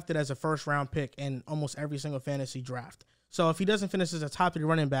was drafted as a first-round pick in almost every single fantasy draft. So if he doesn't finish as a top 3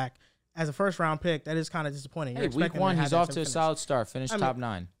 running back as a first-round pick, that is kind of disappointing. Hey, week 1, he's off to a solid start. Finished top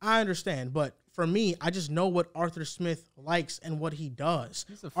 9. I understand, but for me, I just know what Arthur Smith likes and what he does.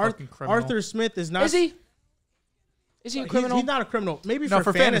 He's a fucking criminal. Arthur Smith is not... Is he? Is he a criminal? He's not a criminal. Maybe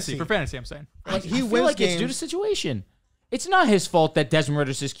for fantasy. For fantasy, I'm saying. I feel like it's due to situation. It's not his fault that Desmond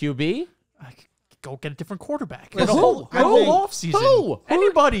Ritter's his QB. Go get a different quarterback. Who? The whole offseason. Who?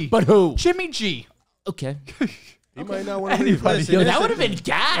 Anybody. But who? Jimmy G. Okay. He might not want to leave. Yo, that would have been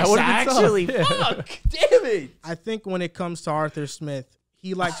gas, actually. Fuck. Damn it. I think when it comes to Arthur Smith,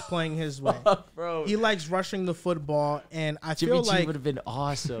 he likes playing his way. Bro. He likes rushing the football, and I Jimmy feel G like would have been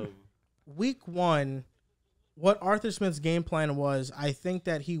awesome. week 1, what Arthur Smith's game plan was, I think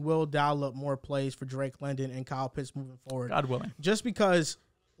that he will dial up more plays for Drake London and Kyle Pitts moving forward. God willing. Just because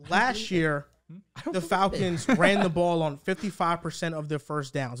last year, the Falcons ran the ball on 55% of their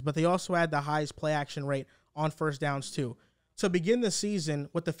first downs, but they also had the highest play action rate on first downs too. To begin the season,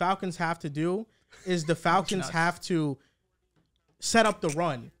 what the Falcons have to do is the Falcons have to set up the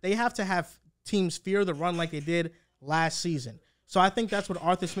run. They have to have teams fear the run like they did last season. So I think that's what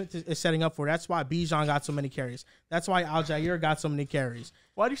Arthur Smith is setting up for. That's why Bijan got so many carries. That's why Al-Jair got so many carries.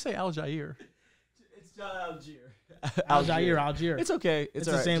 Why do you say Al-Jair? It's not Algier. Algier. It's okay. It's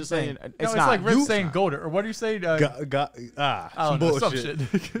the same thing. It's like Rich saying Goater. Or what do you say? Some some bullshit.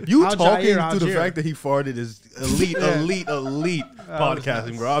 shit. You Algier, talking Algier. through the fact that he farted is elite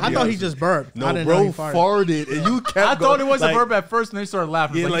podcasting, bro. I thought he just burped. I No, didn't bro, know he farted. farted, and you kept. I thought it was like, a verb at first, and then he started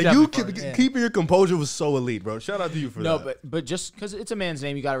laughing. Yeah, like he you definitely farted. keeping your composure was so elite, bro. Shout out to you for that. No, but just because it's a man's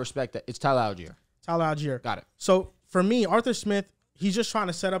name, you got to respect that. It's Tyler Algier. Tyler Algier. Got it. So for me, Arthur Smith, he's just trying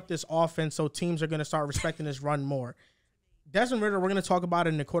to set up this offense so teams are going to start respecting this run more. Desmond Ridder, we're going to talk about it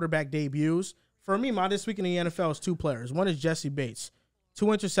in the quarterback debuts. For me, my this week in the NFL is two players. One is Jesse Bates. 2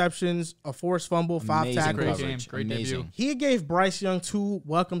 interceptions, a forced fumble, 5 Amazing tackles. Great coverage. game. Great Amazing. debut. He gave Bryce Young 2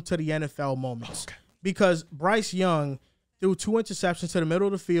 welcome to the NFL moments. Because Bryce Young threw 2 interceptions to the middle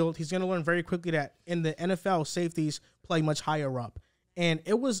of the field. He's going to learn very quickly that in the NFL, safeties play much higher up. And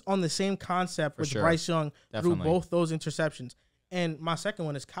it was on the same concept with sure. Bryce Young Definitely. through both those interceptions. And my second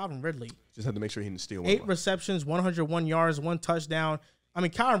one is Calvin Ridley. Just had to make sure he didn't steal 8 one. receptions, 101 yards, 1 touchdown. I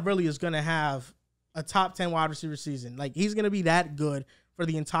mean, Calvin Ridley is going to have a top 10 wide receiver season. Like, he's going to be that good for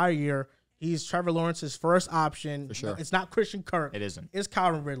the entire year. He's Trevor Lawrence's first option. For sure. It's not Christian Kirk. It isn't. It's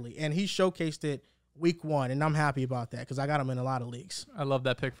Calvin Ridley. And he showcased it week 1, and I'm happy about that because I got him in a lot of leagues. I love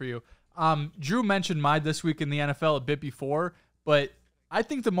that pick for you. Drew mentioned my this week in the NFL a bit before, but I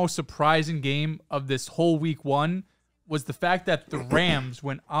think the most surprising game of this whole week 1 was the fact that the Rams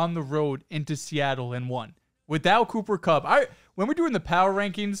went on the road into Seattle and won. Without Cooper Kupp, when we're doing the power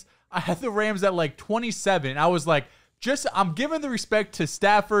rankings, I had the Rams at like 27. I was like, I'm giving the respect to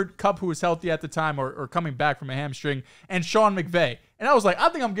Stafford, Kupp, who was healthy at the time or coming back from a hamstring, and Sean McVay. And I was like, I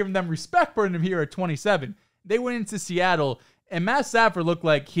think I'm giving them respect putting him here at 27. They went into Seattle, and Matt Stafford looked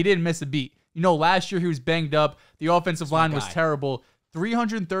like he didn't miss a beat. You know, last year he was banged up. The offensive line was terrible.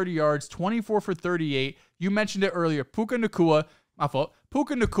 330 yards, 24 for 38. You mentioned it earlier. Puka Nacua, my fault.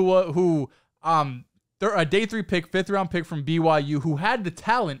 Puka Nacua, who they're a day 3 pick, 5th round pick from BYU, who had the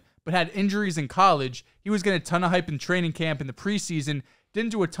talent but had injuries in college. He was getting a ton of hype in training camp in the preseason.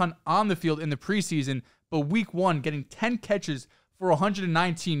 Didn't do a ton on the field in the preseason, but week 1 getting 10 catches for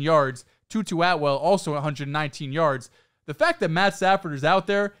 119 yards. Tutu Atwell also 119 yards. The fact that Matt Stafford is out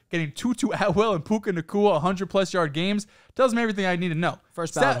there getting Tutu Atwell and Puka Nacua 100-plus yard games tells me everything I need to know.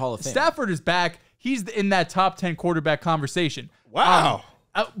 First ballot Hall of Fame. Stafford is back. He's in that top 10 quarterback conversation. Wow.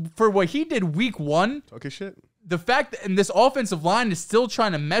 For what he did week 1, Okay, shit. the fact that this offensive line is still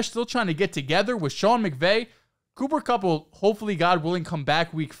trying to mesh, still trying to get together with Sean McVay, Cooper Kupp will hopefully, God willing, come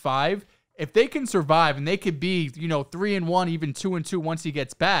back week 5. If they can survive and they could be, 3-1, even 2-2 once he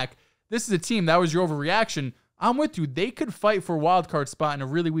gets back, this is a team that was your overreaction. I'm with you. They could fight for a wild card spot in a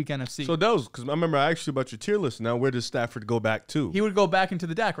really weak NFC. So Dehls, because I remember I asked you about your tier list. Now, where does Stafford go back to? He would go back into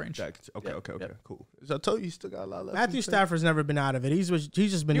the Dak range. Okay, cool. So I told you, he still got a lot left. Matthew Stafford's never been out of it. He's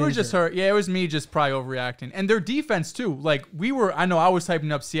just been He was injured. just hurt. Yeah, it was me just probably overreacting. And their defense, too. Like, I know I was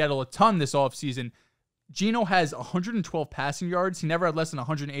hyping up Seattle a ton this offseason. Geno has 112 passing yards. He never had less than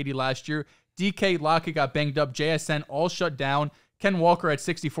 180 last year. DK, Lockett got banged up. JSN all shut down. Ken Walker at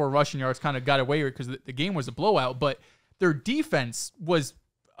 64 rushing yards kind of got away with it because the game was a blowout. But their defense was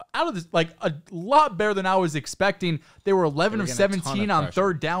out of this, like, a lot better than I was expecting. They were 11 of 17 on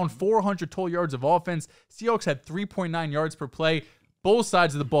third down, 400 total yards of offense. Seahawks had 3.9 yards per play. Both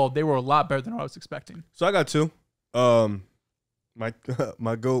sides of the ball, they were a lot better than I was expecting. So I got 2. My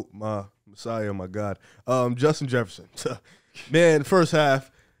GOAT, my Messiah, my God. Justin Jefferson. Man, first half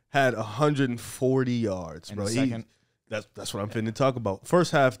had 140 yards, bro. That's what I'm finna talk about.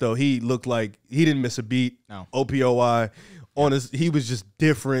 First half, though, he looked like he didn't miss a beat. No. OPOI. He was just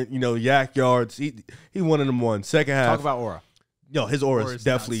different, yak yards. He one of them won. Second half. Talk about aura. Yo, his aura is Aura's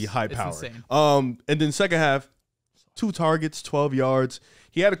definitely nuts. high It's power. insane. And then second half, 2 targets, 12 yards.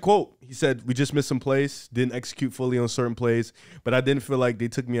 He had a quote. He said, "We just missed some plays, didn't execute fully on certain plays, but I didn't feel like they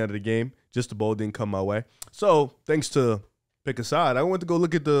took me out of the game. Just the ball didn't come my way." So thanks to pick a side, I went to go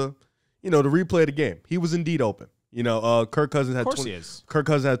look at the replay of the game. He was indeed open. Kirk Cousins had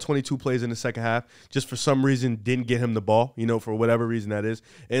 22 plays in the second half. Just for some reason, didn't get him the ball. For whatever reason that is.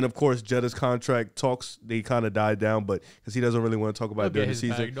 And of course, Jetta's contract talks, they kind of died down, but because he doesn't really want to talk about it during the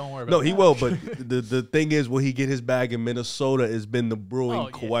season. Bag. Don't worry about No, that. he will. But the thing is, will he get his bag in Minnesota? Has been the brewing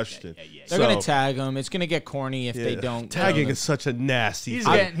question. They're gonna tag him. It's gonna get corny if they don't. Tagging is such a nasty. He's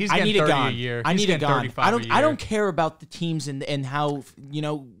thing. getting I need 30 it gone. a year. I He's need it getting gone. 35 a year. I don't care about the teams and how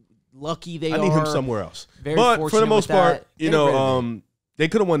lucky they are. I need him somewhere else. Very but for the fortunate most with part, that. Get rid of it. they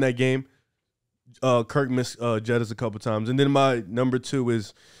could have won that game. Kirk missed Jettis a couple times. And then my number 2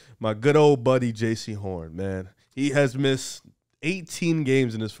 is my good old buddy J.C. Horn, man. He has missed 18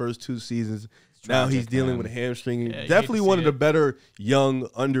 games in his first 2 seasons. Now he's dealing with a hamstring. Yeah, Definitely one of the better young,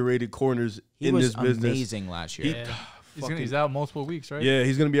 underrated corners in this business. He was amazing last year. He's out multiple weeks, right? Yeah,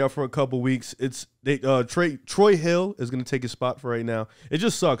 he's gonna be out for a couple weeks. Troy Hill is gonna take his spot for right now. It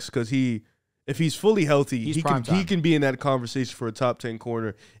just sucks because if he's fully healthy, he can be in that conversation for a top 10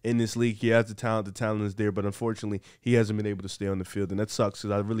 corner in this league. He has the talent is there, but unfortunately, he hasn't been able to stay on the field, and that sucks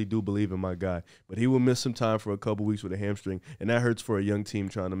because I really do believe in my guy. But he will miss some time for a couple weeks with a hamstring, and that hurts for a young team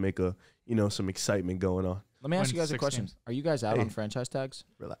trying to make some excitement going on. Let me ask you guys a question. Are you guys out on franchise tags?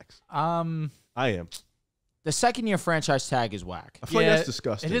 Relax. I am. The second-year franchise tag is whack. I feel like that's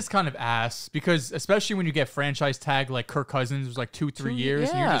disgusting. It is kind of ass because especially when you get franchise tag like Kirk Cousins was like 2-3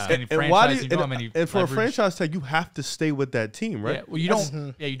 years, and you're just getting franchise. And for a franchise tag, you have to stay with that team, right? Yeah, well, you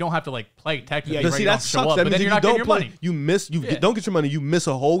don't. Yeah, you don't have to like play technically. But right? see, You that don't show sucks. up, That but means then if you're you not getting don't your play, money. you don't get your money. You miss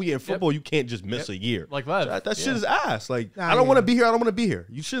a whole year in football. You can't just miss a year. Like that. That shit is ass. Like I don't want to be here. I don't want to be here.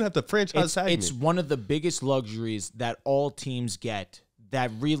 You shouldn't have to franchise tag me. It's one of the biggest luxuries that all teams get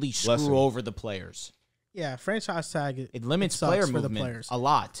that really screw over the players. Yeah, franchise tag. It limits player for movement the players a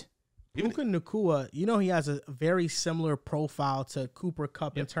lot. Puka Nacua, he has a very similar profile to Cooper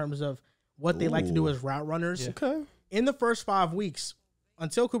Kupp in terms of what they like to do as route runners. Yeah. Okay. In the first 5 weeks,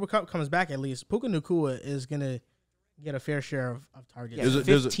 until Cooper Kupp comes back at least, Puka Nacua is going to get a fair share of targets. Yeah,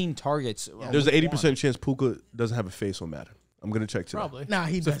 15 targets. There's an 80% chance Puka doesn't have a face on Madden. I'm going to check today. Probably. Nah,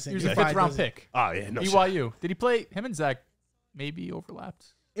 he doesn't. He was He a probably 5th round doesn't. pick. Oh, yeah. No BYU. Did he play? Him and Zach maybe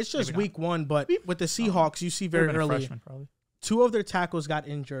overlapped. It's just Maybe week 1, but with the Seahawks, you see very Could've been a early, freshman, probably. 2 of their tackles got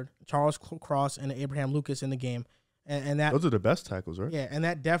injured, Charles Cross and Abraham Lucas in the game. And that Those are the best tackles, right? Yeah, and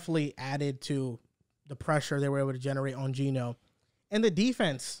that definitely added to the pressure they were able to generate on Geno. And the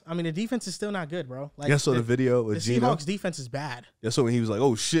defense, the defense is still not good, bro. Like, the video with the Geno. Seahawks defense is bad. Yeah, so when he was like,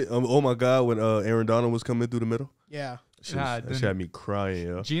 "Oh shit, oh my god," when Aaron Donald was coming through the middle, Yeah. that shit had me crying.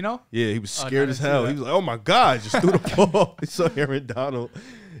 Yo. Gino? Yeah, he was scared as I didn't hell. see He that. was like, "Oh my god," just threw the ball. He saw Aaron Donald.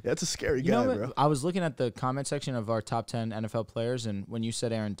 Yeah, that's a scary guy, bro. I was looking at the comment section of our top 10 NFL players, and when you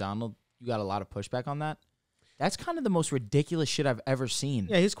said Aaron Donald, you got a lot of pushback on that. That's kind of the most ridiculous shit I've ever seen.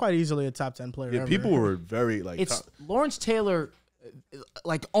 Yeah, he's quite easily a top 10 player. Yeah, ever. people were very It's Lawrence Taylor,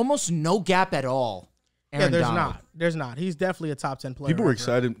 like almost no gap at all. Aaron there's Donald. not. There's not. He's definitely a top 10 player. people were ever.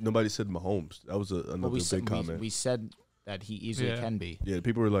 excited. Nobody said Mahomes. That was another But big comment. we said that he easily can be. Yeah,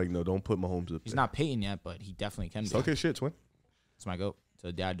 people were like, "No, don't put Mahomes up." He's there. not Peyton yet, but he definitely can be. Talk your shit, twin. It's my goat. To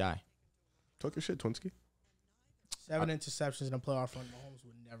the day I die. Talk your shit, Twinsky. 7 interceptions in a playoff run. Mahomes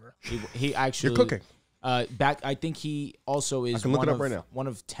would never. He actually. You're cooking. I think he also is can look it up right now. one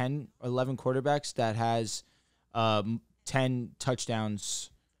of 10 or 11 quarterbacks that has 10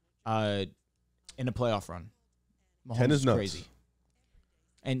 touchdowns in a playoff run. Mahomes 10 is nuts. crazy.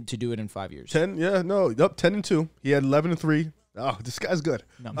 And to do it in 5 years. 10, yeah, no, up 10-2. He had 11-3. Oh, this guy's good.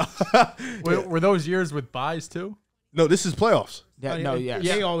 No, Were those years with buys too? No, this is playoffs.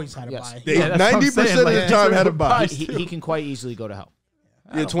 They always had a Yes. bye. They Yeah, that's what I'm 90% saying, of like, the time had a with bye. buys. He can quite easily go to hell.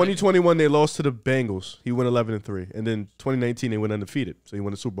 Yeah, 2021 they lost to the Bengals. He went 11-3, and then 2019 they went undefeated. So he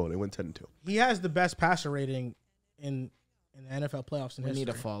won the Super Bowl. They went 10-2. He has the best passer rating in the NFL playoffs in We history. need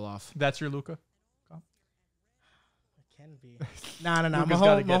to fall off. That's your Luka. Can be. Nah. Luka's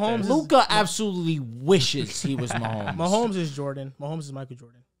gotta get there. Mahomes. Luka absolutely wishes he was Mahomes. Mahomes is Jordan. Mahomes is Michael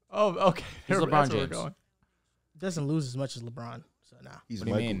Jordan. Oh, okay. He's That's LeBron where we're James. going. Doesn't lose as much as LeBron. So nah. He's What do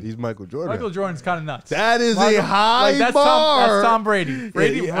you Michael. mean? He's Michael Jordan. Michael Jordan's kind of nuts. That is Michael- a high that's bar. That's Tom Brady.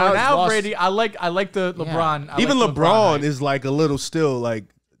 Brady. Yeah, well, now lost- Brady. I like the LeBron. I Even like LeBron hype. is like a little still like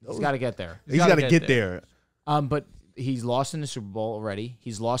He's got to get there. he's got to get there. But he's lost in the Super Bowl already.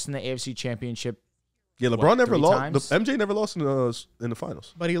 He's lost in the AFC Championship. Yeah, LeBron What, never 3 lost. times? MJ never lost in the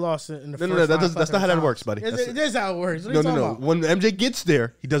finals. But he lost it in the No, first no, no, five that's not how that fucking works, times. buddy. It is how it works. What are No, you no, talking no. about? When MJ gets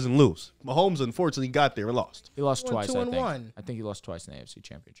there, he doesn't lose. Mahomes unfortunately got there and lost. He lost Won twice, 2 I and think. 1. I think he lost twice in the AFC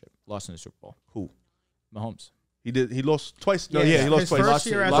Championship. Lost in the Super Bowl. Who? Mahomes. He did. He lost twice. No, Yeah, yeah, he lost his twice. first Lost,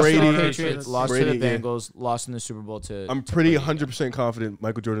 year as lost Brady- to the Patriots, lost to Brady, the yeah. Bengals, lost in the Super Bowl to I'm to pretty Brady. 100% confident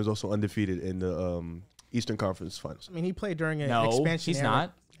Michael Jordan is also undefeated in the Eastern Conference Finals. I mean, he played during an No, expansion he's era.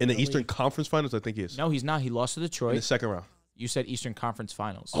 not. In the Really? Eastern Conference Finals, I think he is. No, he's not. He lost to In the Detroit. second round. You said Eastern Conference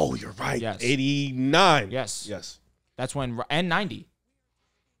Finals. Oh, you're right. Yes. 89. Yes. Yes. That's when, and 90.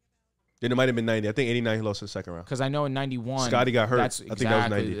 Then it might have been 90. I think 89 he lost in the second round. Because I know in 91. Scotty got hurt. That's I think exactly,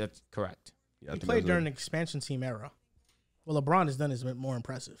 that was 90. That's correct. Yeah, I He think played that during was the expansion team era. What LeBron has done is a bit more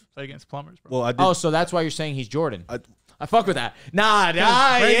impressive. Play against plumbers, bro. Well, I did. Oh, so that's why you're saying he's Jordan. I I fuck with that. Nah,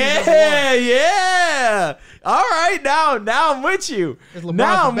 Brady's yeah. All right, now I'm with you. Is LeBron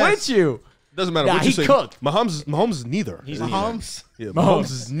Now the I'm best? with you. Doesn't matter Nah, what you he say. cooked. Mahomes is neither. He's Mahomes. Yeah,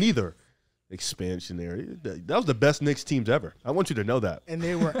 Mahomes is neither. Expansionary. That was the best Knicks teams ever. I want you to know that. And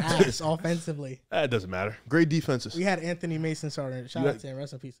they were ass offensively. That doesn't matter. Great defenses. We had Anthony Mason starting. Shout out to him.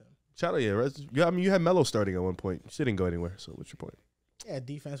 Rest in peace. Shout out, yeah. I mean, you had Melo starting at one point. She didn't go anywhere. So what's your point? Yeah,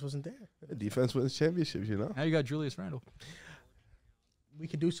 defense wasn't there. Defense wins championships, you know. Now you got Julius Randle. We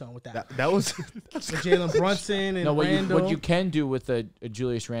could do something with that. That was With Jalen Brunson and No, Randall. what you can do with a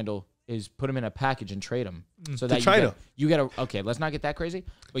Julius Randle is put him in a package and trade him. So To that China. you get a okay, let's not get that crazy,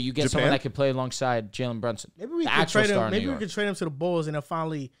 but you get someone Japan? that could play alongside Jalen Brunson. Maybe we the could actual trade star him. in Maybe New we York. could trade him to the Bulls and they'll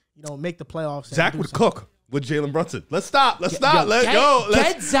finally, make the playoffs. And Zach do would something. cook with Jalen Brunson. Let's stop. Let's Yo, stop. Let's get- go.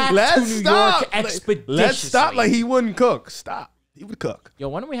 get Zach let's to New stop. York expeditiously. Let's stop. Like he wouldn't cook. Stop. He would cook. Yo,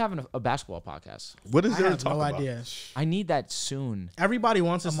 when are we having a basketball podcast? What is I there to have talk no about? idea. I need that soon. Everybody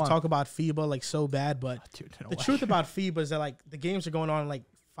wants us I'm to on. talk about FIBA like so bad, but Dude, no the way. truth about FIBA is that like the games are going on like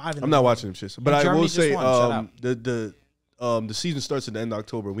 5 in the I'm not morning. watching them shit. But I Germany will just say won. Shout the season starts at the end of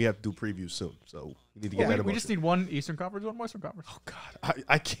October. We have to do previews soon, so we need to get that. We just need one Eastern Conference, one Western Conference. Oh God,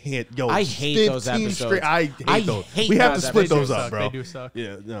 I can't. Yo, I hate those 15 episodes. straight- I hate I those. hate We have to those split They do those up, suck. bro. They do suck.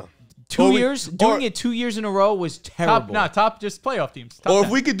 Yeah, no. 2 Or we- years or- doing it 2 years in a row was terrible. Top just playoff teams. Top Or 10. if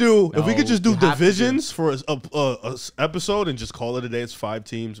we could do, if we could No, just do you have to do divisions for a episode and just call it a day. It's 5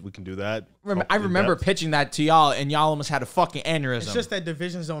 teams. We can do that. I remember pitching that to y'all, and y'all almost had a fucking aneurysm. It's just that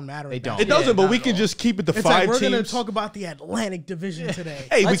divisions don't matter. They in don't. It basketball. doesn't, but not we at can all. just keep it to It's 5 like we're teams. gonna talk about the Atlantic Division today.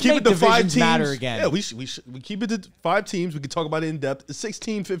 Hey, Let's we keep make it to 5 divisions teams. matter again. Yeah, we keep it to 5 teams. We can talk about it in depth.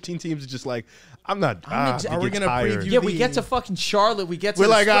 16, 15 teams is just like I'm not. Are we gonna tired. preview yeah, we the- get to fucking Charlotte. We get to We're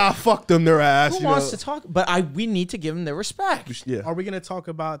the like, fuck them, their ass. Who you wants know? to talk? But we need to give them their respect. Yeah, Are we gonna talk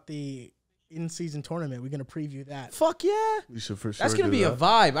about the in-season tournament? We're gonna preview that. Fuck yeah. we should for sure. That's gonna do be a that.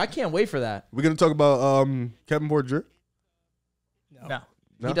 vibe. I can't wait for that. We're gonna talk about Kevin Porter. No.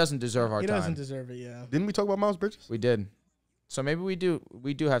 No? He doesn't deserve our He time. doesn't deserve it. Yeah, Didn't we talk about Miles Bridges? We did. So maybe we do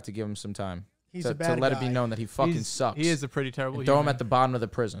have to give him some time he's to a bad let guy. it be known that he fucking He's- sucks. He is a pretty terrible And throw him human. at the bottom of the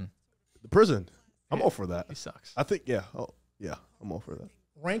prison. The prison. I'm all for that. He sucks. I think yeah. Oh yeah, I'm all for that.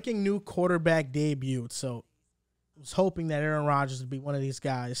 Ranking new quarterback debuted. So I was hoping that Aaron Rodgers would be one of these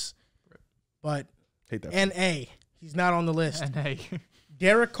guys, but Hate that. NA, he's not on the list. And hey,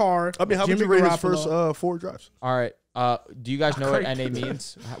 Derek Carr. I mean, how would Jimmy you rate his Garoppolo. first 4 drives? All right. Do you guys know what Great. NA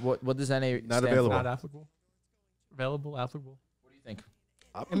means? What does NA Not stand available. for? not applicable. Available, applicable. What do you think?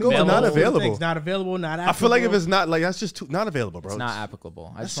 I'm I mean, going not things, available. Not available. Not. I feel like if applicable. it's not like that's just too not available, bro. It's not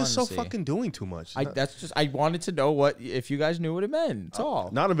applicable. I That's just just so wanted to see. fucking doing too much. I wanted to know if you guys knew what it meant. That's all.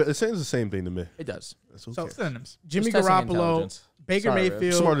 Not it seems the same thing to me. It does. That's okay. So- Synonyms. Jimmy Just testing Garoppolo, intelligence. Baker Sorry, Riv.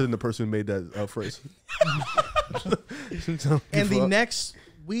 Mayfield, Smarter than the person who made that phrase. and the next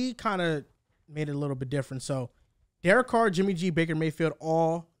we kind of made it a little bit different. So Derek Carr, Jimmy G, Baker Mayfield,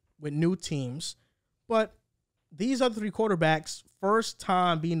 all with new teams, but these other 3 quarterbacks, first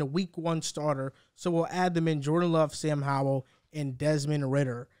time being a week 1 starter. So we'll add them in: Jordan Love, Sam Howell, and Desmond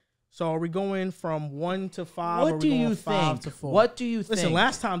Ritter. So are we going from 1 to 5? or are What we do going you 5 think? to 4? What do you Listen, think?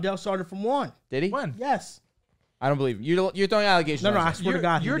 last time Dell started from 1. Did he? When? Yes. I don't believe you. You're throwing allegations. No, on I us. swear to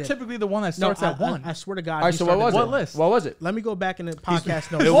God, he You're did. typically the one that No, starts at one. I swear to God. All right. he So what was started it? at What one. list? What was it? Let me go back in the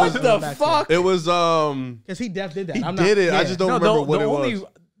podcast notes. It was- What the fuck? It was Because he def did that. he I'm did not, it. I yeah. just don't No, remember what it was.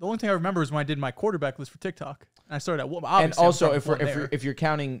 The only thing I remember is when I did my quarterback list for TikTok, and I started at one. And obviously I'm also, starting if one there. if you're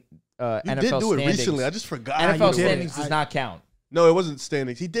counting You NFL did do it standings, recently. I just forgot. NFL you did it. standings does not count. No, it wasn't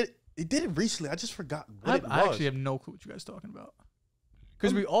standings. He did it recently. I just forgot what it was. I actually have no clue what you guys are talking about.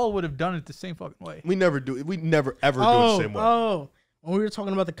 Because we all would have done it the same fucking way. We never do it. We never ever do it the same way. Oh, when we were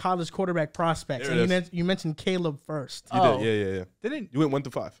talking about the college quarterback prospects, There it and you mentioned Caleb first. You Oh. did. Yeah. Didn't You went 1 to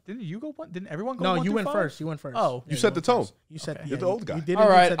 5. you go one? Didn't everyone go No, one you through went 5? first. You went first. Oh. You set the tone. You said Okay. You're the old guy. You did All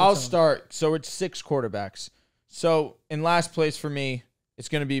indeed right, set the I'll tone. start. So it's 6 quarterbacks. So in last place for me, it's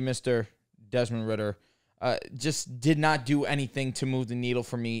going to be Mr. Desmond Ritter. Just did not do anything to move the needle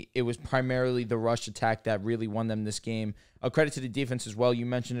for me. It was primarily the rush attack that really won them this game. Credit to the defense as well. You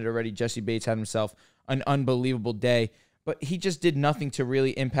mentioned it already. Jesse Bates had himself an unbelievable day, but he just did nothing to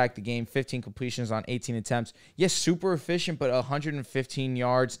really impact the game. 15 completions on 18 attempts. Yes, super efficient, but 115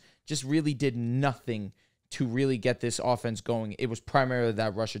 yards just really did nothing to really get this offense going. It was primarily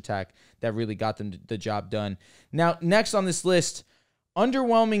that rush attack that really got them the job done. Now, next on this list,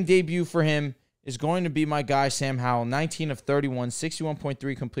 underwhelming debut for him is going to be my guy, Sam Howell. 19 of 31,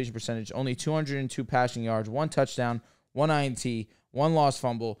 61.3 completion percentage, only 202 passing yards, 1 touchdown, 1 INT, 1 lost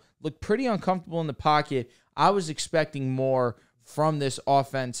fumble. Looked pretty uncomfortable in the pocket. I was expecting more from this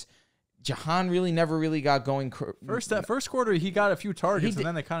offense. Jahan really never really got going. First quarter, he got a few targets, and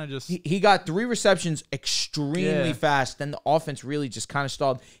then they kind of just... He got 3 receptions extremely fast. Then the offense really just kind of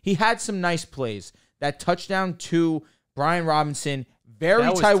stalled. He had some nice plays. That touchdown to Brian Robinson,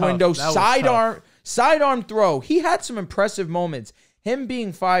 very tight window, sidearm throw. He had some impressive moments. Him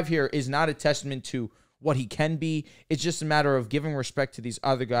being 5 here is not a testament to what he can be. It's just a matter of giving respect to these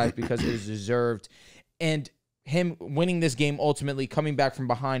other guys because it is deserved. And him winning this game, ultimately coming back from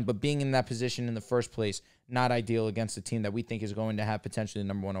behind, but being in that position in the first place, not ideal against a team that we think is going to have potentially the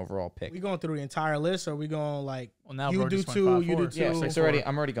number 1 overall pick. We going through the entire list, or we going like now you do 2, you do 2? Yeah, it's already.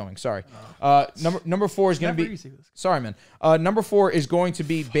 I'm already going. Sorry. Number 4 is going to be. Sorry, man. Number 4 is going to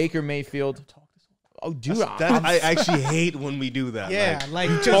be Baker Mayfield. Oh, dude, I actually hate when we do that. Yeah, like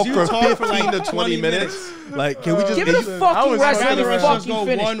you talk for 15 to 20 minutes. Like, can we just give it a fucking rest of the fucking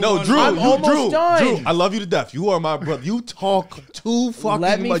finish? No, Drew, I'm almost done. Drew, I love you to death. You are my brother. You talk too fucking much.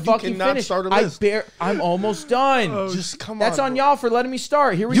 Let me fucking you cannot finish. start a list. I'm almost done. Just come on. That's on y'all for letting me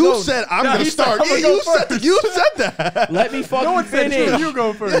start. Here we go. You said I'm going to start. You said that. Let me fucking finish. You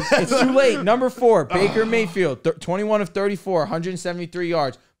go first. It's too late. Number 4, Baker Mayfield, 21 of 34, 173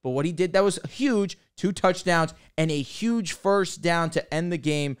 yards. But what he did that was huge, 2 touchdowns and a huge first down to end the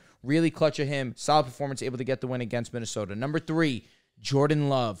game. Really clutch of him. Solid performance, able to get the win against Minnesota. Number 3, Jordan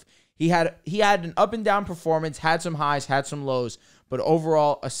Love. He had an up and down performance, had some highs, had some lows, but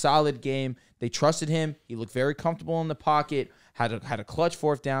overall a solid game. They trusted him. He looked very comfortable in the pocket. Had a clutch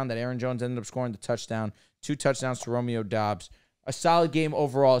 4th down that Aaron Jones ended up scoring the touchdown. 2 touchdowns to Romeo Doubs. A solid game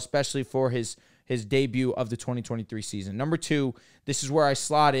overall, especially for his debut of the 2023 season. Number 2, this is where I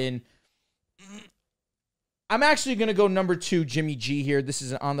slot in. I'm actually going to go number 2, Jimmy G here. This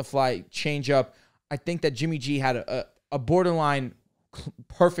is an on-the-fly change-up. I think that Jimmy G had a borderline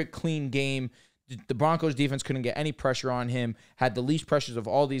perfect, clean game. The Broncos defense couldn't get any pressure on him, had the least pressures of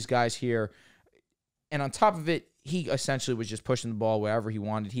all these guys here. And on top of it, he essentially was just pushing the ball wherever he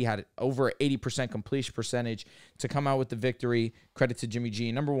wanted. He had over 80% completion percentage to come out with the victory. Credit to Jimmy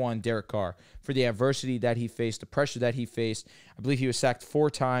G. Number 1, Derek Carr, for the adversity that he faced, the pressure that he faced. I believe he was sacked 4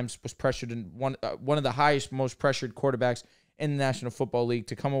 times, was pressured in one of the highest, most pressured quarterbacks in the National Football League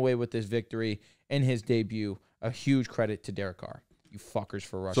to come away with this victory in his debut. A huge credit to Derek Carr. You fuckers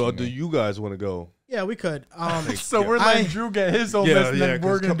for rushing. So do you guys want to go? Yeah, we could. So we're letting Drew get his own list, and then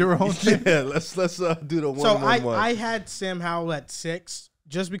we're going to do our own thing. Yeah, let's do the one. So I had Sam Howell at 6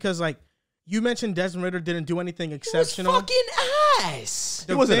 just because, like, you mentioned Desmond Ridder didn't do anything exceptional. He was fucking ass.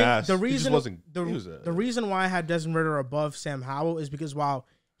 He wasn't ass. The reason, he just wasn't, the reason why I had Desmond Ridder above Sam Howell is because while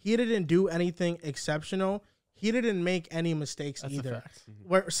he didn't do anything exceptional, he didn't make any mistakes either.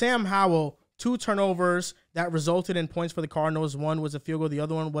 Where Sam Howell, 2 turnovers that resulted in points for the Cardinals. One was a field goal. The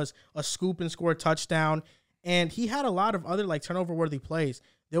other one was a scoop and score touchdown. And he had a lot of other like turnover-worthy plays.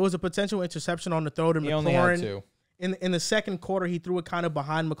 There was a potential interception on the throw to McLaurin. Only had 2. In the second quarter, he threw it kind of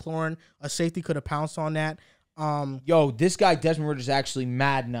behind McLaurin. A safety could have pounced on that. This guy, Desmond Ridder, is actually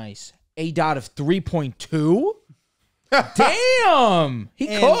mad nice. A dot of 3.2? Damn! He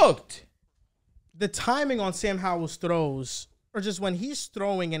cooked. The timing on Sam Howell's throws, or just when he's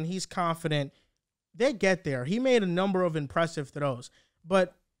throwing and he's confident, they get there. He made a number of impressive throws,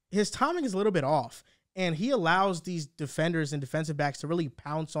 but his timing is a little bit off, and he allows these defenders and defensive backs to really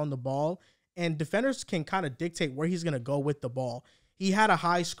pounce on the ball, and defenders can kind of dictate where he's going to go with the ball. He had a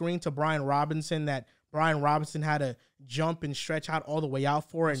high screen to Brian Robinson that Brian Robinson had to jump and stretch out all the way out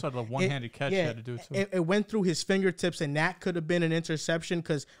for. And sort of a one-handed catch he had to do too. It went through his fingertips, and that could have been an interception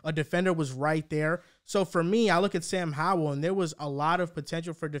because a defender was right there. So for me, I look at Sam Howell, and there was a lot of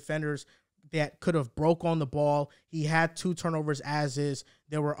potential for defenders that could have broke on the ball. He had 2 turnovers as is.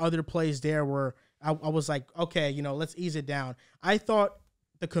 There were other plays there where I was like, okay, let's ease it down. I thought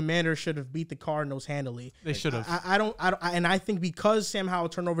the Commanders should have beat the Cardinals handily. They should have. And I think because Sam Howell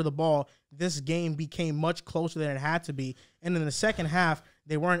turned over the ball, this game became much closer than it had to be. And in the second half,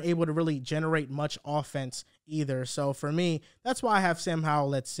 they weren't able to really generate much offense either. So for me, that's why I have Sam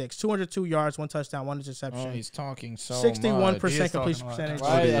Howell at 6. 202 yards, 1 touchdown, 1 interception. Oh, he's talking so 61% completion percentage.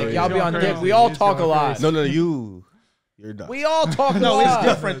 Right? Like, y'all be on dick. We all talk a lot. No, you're done. We all talk a lot. No, it's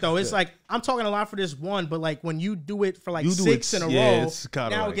different, though. It's like, I'm talking a lot for this one, but like when you do it for like 6 in a row,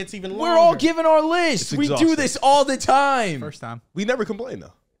 now it gets even longer. We're all giving our list. We do this all the time. First time. We never complain,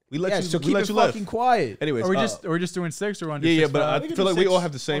 though. We let you. So we keep let it you fucking live. quiet. Anyways, are we just doing 6 or on? Yeah, but I feel like we all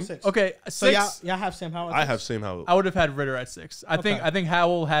have the same. Okay, 6. So y'all have Sam Howell. I have Sam Howell. I would have had Ridder at 6. I think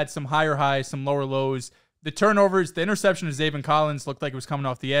Howell had some higher highs, some lower lows. The turnovers, the interception of Zaven Collins looked like it was coming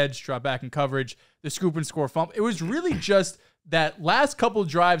off the edge, drop back in coverage, the scoop and score fumble. It was really just that last couple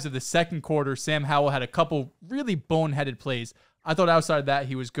drives of the second quarter, Sam Howell had a couple really boneheaded plays. I thought outside of that,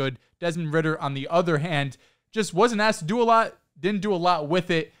 he was good. Desmond Ridder, on the other hand, just wasn't asked to do a lot, didn't do a lot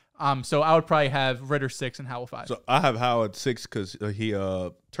with it. So I would probably have Ridder 6 and Howell 5. So I have Howell at 6 because he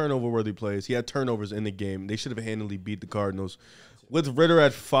turnover-worthy plays. He had turnovers in the game. They should have handily beat the Cardinals. With Ridder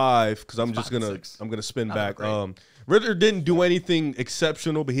at 5, because I'm gonna spin back. Ridder didn't do anything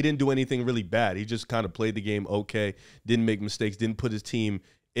exceptional, but he didn't do anything really bad. He just kind of played the game okay, didn't make mistakes, didn't put his team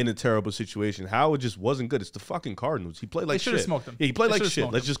in a terrible situation. Howard just wasn't good. It's the fucking Cardinals. He played like shit. Smoked him. Yeah, he played like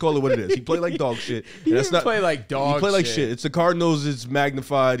shit. Let's just call it what it is. He played like dog shit. He didn't play like dog shit. He played like shit. It's the Cardinals. It's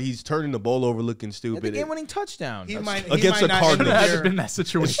magnified. He's turning the ball over looking stupid. The game-winning touchdown. Against the Cardinals. It hasn't been that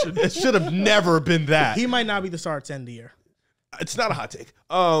situation. It should have never been that. He might not be the start to end the year. It's not a hot take.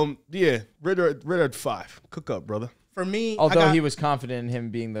 Yeah, Ridder at 5. Cook up, brother. For me, although he was confident in him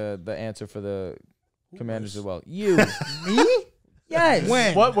being the answer for the Commanders as well. You. Me? Yes.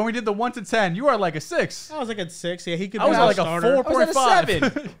 When we did the 1 to 10, you are like a 6. I was like at 6. Yeah, he could I be was a like starter. a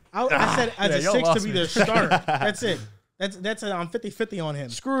 4.5. I said as a 6 to be the me. starter. That's it. That's I'm 50-50 on him.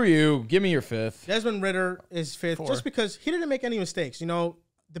 Screw you. Give me your 5th. Desmond Ridder is 5th 4. just because he didn't make any mistakes. You know,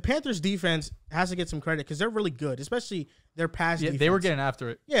 the Panthers defense has to get some credit because they're really good, especially their pass defense. They were getting after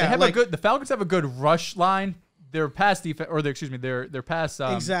it. Yeah, they have the Falcons have a good rush line. Their pass defense, or their pass.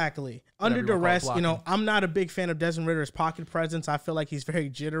 Exactly. Under duress, I'm not a big fan of Desmond Ridder's pocket presence. I feel like he's very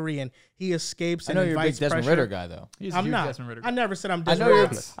jittery and he escapes. I know and you're a big Desmond Ridder guy, though. I'm not. Desmond Ridder guy. I never said I'm Desmond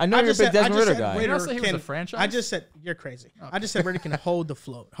Ridder. I know you're a big Desmond Ridder guy. You don't say he was a franchise? I just said you're crazy. I just said Ridder can hold the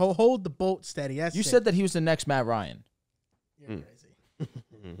float, hold the boat steady. You said that he was the next Matt Ryan. You're crazy.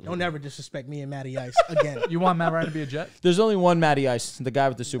 Don't ever disrespect me and Matty Ice again. You want Matt Ryan to be a Jet? There's only one Matty Ice, the guy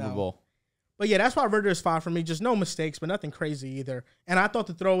with the Super Bowl. But yeah, that's why Ridder is 5 for me. Just no mistakes, but nothing crazy either. And I thought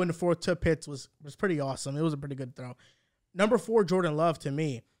the throw in the 4 to Pitts was pretty awesome. It was a pretty good throw. Number 4, Jordan Love to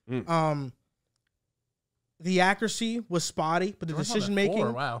me. The accuracy was spotty, but the decision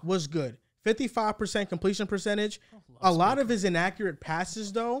making was good. 55% completion percentage. A lot of his inaccurate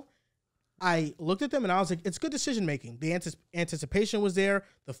passes, though, I looked at them and I was like, it's good decision making. The anticipation was there.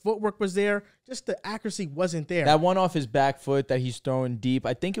 The footwork was there. Just the accuracy wasn't there. That one off his back foot that he's throwing deep,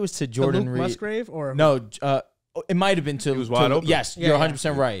 I think it was to Jordan Reed. Musgrave? Or no, it might have been to. He was wide open. Yes, you're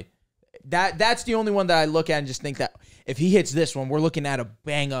 100% right. That's the only one that I look at and just think that if he hits this one, we're looking at a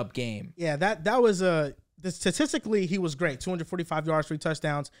bang up game. Yeah, that was statistically he was great. 245 yards, 3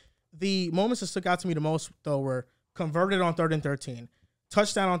 touchdowns. The moments that stuck out to me the most though were converted on 3rd and 13.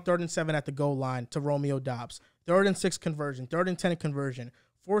 Touchdown on 3rd and 7 at the goal line to Romeo Doubs. 3rd and 6 conversion. 3rd and 10 conversion.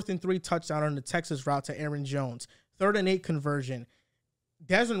 4th and 3 touchdown on the Texas route to Aaron Jones. 3rd and 8 conversion.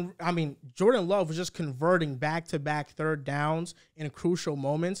 Jordan Love was just converting back-to-back 3rd downs in crucial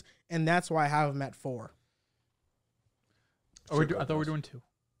moments, and that's why I have him at 4. I thought we were doing 2.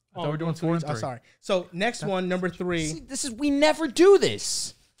 I thought we were doing 4 and 3. Oh, sorry. So next one, number 3. See, we never do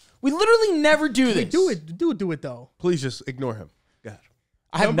this. We literally never do this. We do it though. Please just ignore him. God.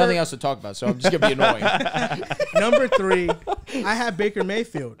 I have nothing else to talk about, so I'm just going to be annoying. Number 3, I have Baker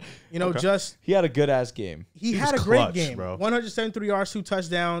Mayfield. He had a good-ass game. He had a great game. Bro. 173 yards, 2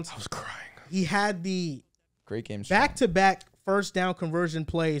 touchdowns. I was crying. He had the great games. Back-to-back first down conversion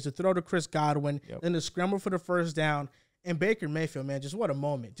plays, the throw to Chris Godwin, then the scramble for the first down. And Baker Mayfield, man, just what a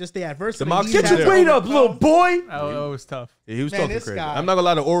moment. Just the adversity. Get your weight up, little boy. Oh, it was tough. Yeah, he was talking crazy. I'm not going to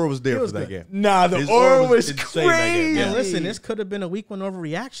lie, the aura was there for that game. Nah, the aura was crazy. Yeah, listen, this could have been a week 1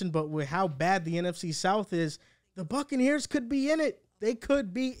 overreaction, but with how bad the NFC South is, the Buccaneers could be in it. They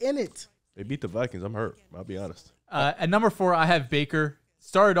could be in it. They beat the Vikings. I'm hurt. I'll be honest. At number 4, I have Baker.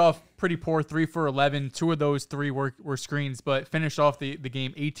 Started off pretty poor, 3 for 11. 2 of those 3 were screens, but finished off the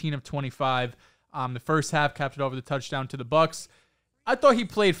game 18 of 25. The first half captured over the touchdown to the Bucs. I thought he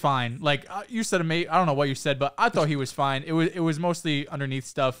played fine. Like you said, I don't know what you said, but I thought he was fine. It was mostly underneath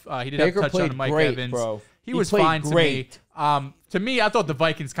stuff. He did have a touchdown to Mike Evans. Bro. He was fine to me. To me, I thought the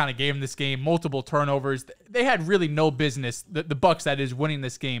Vikings kind of gave him this game. Multiple turnovers. They had really no business. The Bucs, that is, winning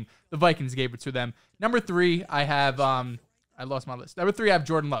this game. The Vikings gave it to them. Number 3, I have I lost my list. Number 3, I have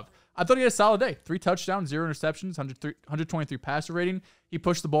Jordan Love. I thought he had a solid day. 3 touchdowns, 0 interceptions, 123 passer rating. He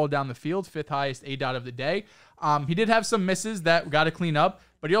pushed the ball down the field, 5th highest ADOT of the day. He did have some misses that got to clean up,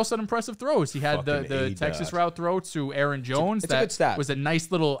 but he also had impressive throws. He had the Texas route throw to Aaron Jones. It's a good stat. Was a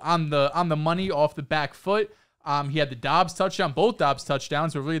nice little on the money off the back foot. He had the Dobbs touchdown, both Dobbs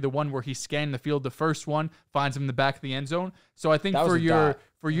touchdowns, but really the one where he scanned the field, the first one, finds him in the back of the end zone. So I think for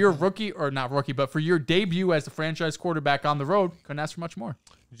your rookie, or not rookie, but for your debut as the franchise quarterback on the road, couldn't ask for much more.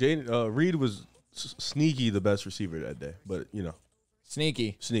 Reed was sneaky the best receiver that day, but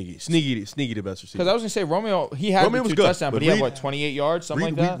Sneaky. Sneaky the best receiver. Because I was gonna say Romeo, he had the 2 touchdowns, but he had 28 yards, something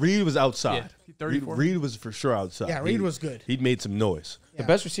like that. Reed was outside. Yeah, 34. Reed was for sure outside. Yeah, Reed was good. He made some noise. The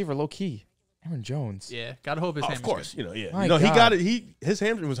best receiver, low key, Aaron Jones. Yeah, gotta hope his hamstring. Of course, good. he got it. His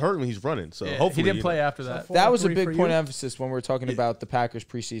hamstring was hurting when he's running, so Yeah, hopefully he didn't play after that. That was a 4-3 big for point you? of emphasis when we were talking about the Packers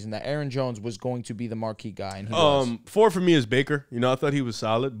preseason, that Aaron Jones was going to be the marquee guy, and he was. 4 for me is Baker. I thought he was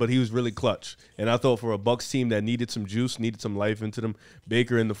solid, but he was really clutch. And I thought for a Bucs team that needed some juice, needed some life into them,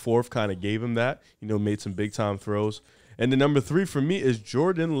 Baker in the 4th kind of gave him that. Made some big time throws. And the number 3 for me is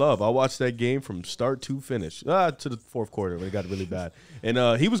Jordan Love. I watched that game from start to finish, to the 4th quarter when it got really bad.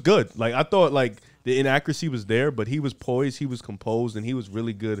 And he was good. I thought the inaccuracy was there, but he was poised, he was composed, and he was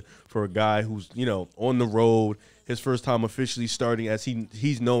really good for a guy who's on the road, his first time officially starting as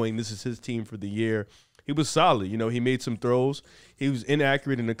he's knowing this is his team for the year. He was solid. He made some throws. He was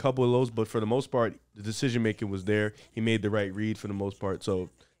inaccurate in a couple of those, but for the most part, the decision making was there. He made the right read for the most part. So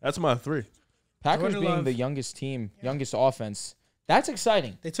that's my 3. Packers Jordan being Love. the youngest team, youngest offense, that's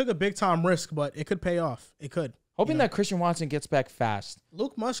exciting. They took a big time risk, but it could pay off. It could. Hoping that Christian Watson gets back fast.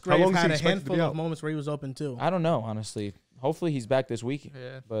 Luke How Musgrave long is he had a expected to handful be of out? moments where he was open too. I don't know, honestly. Hopefully he's back this week.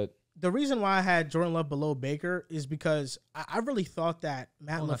 Yeah. But The reason why I had Jordan Love below Baker is because I really thought that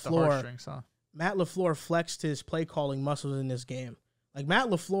Matt Pulling out the LaFleur heartstrings, huh? Matt LaFleur flexed his play calling muscles in this game. Matt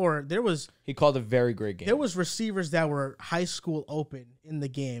LaFleur, he called a very great game. there was receivers that were high school open in the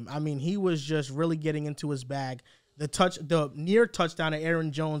game. I mean, he was just really getting into his bag. The near touchdown of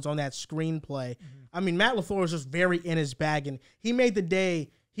Aaron Jones on that screenplay. I mean, Matt LaFleur was just very in his bag, and he made the day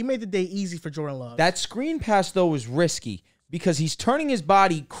easy for Jordan Love. That screen pass, though, was risky because he's turning his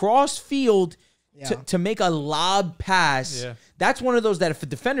body cross field to make a lob pass. Yeah. That's one of those that if a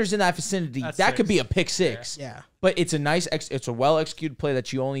defender's in that vicinity, That's that could six. be a pick 6. Yeah. But it's it's a well-executed play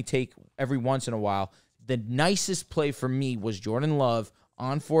that you only take every once in a while. The nicest play for me was Jordan Love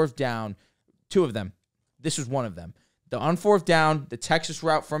on 4th down. 2 of them. This was one of them. On 4th down, the Texas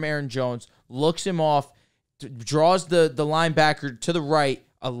route from Aaron Jones, looks him off, draws the linebacker to the right,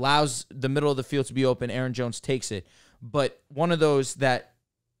 allows the middle of the field to be open. Aaron Jones takes it. But one of those that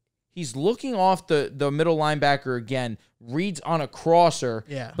he's looking off the middle linebacker again, reads on a crosser,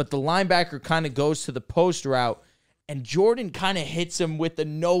 but the linebacker kind of goes to the post route, and Jordan kind of hits him with the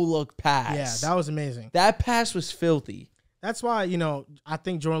no-look pass. Yeah, that was amazing. That pass was filthy. That's why, I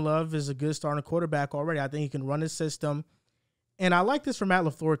think Jordan Love is a good starting quarterback already. I think he can run his system. And I like this from Matt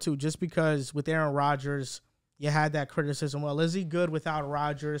LaFleur, too, just because with Aaron Rodgers, you had that criticism. Well, is he good without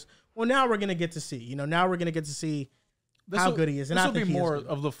Rodgers? Well, now we're going to get to see. Now we're going to get to see how good he is. And this I will think be he is more good.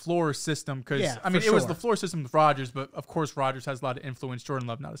 of LaFleur's system because, Yeah, I mean, for it was sure. LaFleur's system with Rodgers, but, of course, Rodgers has a lot of influence. Jordan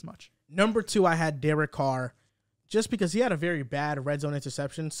Love, not as much. Number 2, I had Derek Carr, just because he had a very bad red zone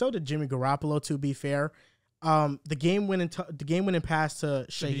interception. So did Jimmy Garoppolo, to be fair. The game winning pass to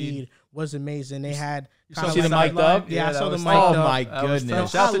Shaheed was amazing. They had saw See the mic'd up? Yeah, I saw the was mic'd tough. Oh, up. my That was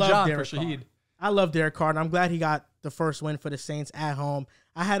goodness. tough. Shout out to I love John Derek for Carr. Shaheed. I love Derek Carr, and I'm glad he got the first win for the Saints at home.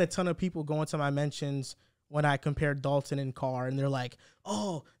 I had a ton of people going to my mentions when I compared Dalton and Carr, and they're like,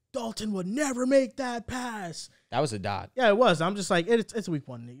 "Oh, Dalton would never make that pass." That was a dot. Yeah, it was. I'm just like, it's week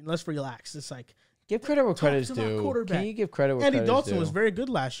 1. Let's relax. It's like Give credit where credit is to my due. quarterback. Can you give credit where Andy credit Dalton is due? was very good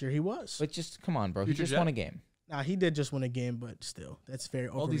last year. He was. But just come on, bro. He Future just Jet. won a game. Now he did just win a game, but still, that's very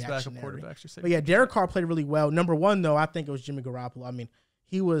All these backup overreactionary. quarterbacks are saying. But yeah, Derek Carr played really well. Number 1, though, I think it was Jimmy Garoppolo. I mean,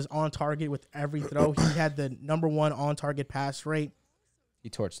 he was on target with every throw. He had the number 1 on target pass rate. He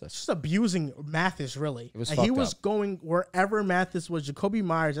torched us. Just abusing Mathis, really. It was He fucked was up. going wherever Mathis was. Jacoby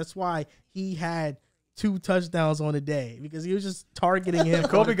Myers, that's why he had 2 touchdowns on a day, because he was just targeting him.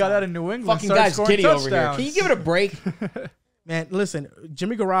 Kobe got out of New England. Fucking started guy's scoring giddy over here. touchdowns. Can you give it a break? Man, listen,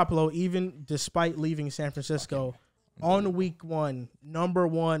 Jimmy Garoppolo, even despite leaving San Francisco, on week 1, number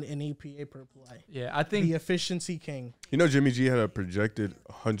 1 in EPA per play. Yeah, I The think efficiency king. Jimmy G had a projected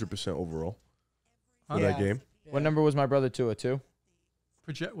 100% overall for that Yeah. game. What number was my brother Tua, 2?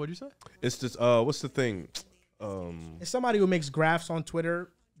 What'd you say? It's just what's the thing? It's somebody who makes graphs on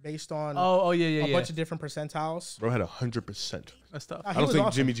Twitter based on Oh yeah, a yeah. bunch of different percentiles. Bro had 100%. That's tough. I don't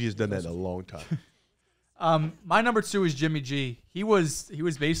think Jimmy G has done that in a long time. My number 2 is Jimmy G. He was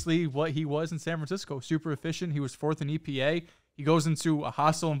basically what he was in San Francisco. Super efficient. He was 4th in EPA. He goes into a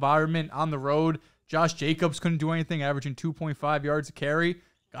hostile environment on the road. Josh Jacobs couldn't do anything, averaging 2.5 yards a carry.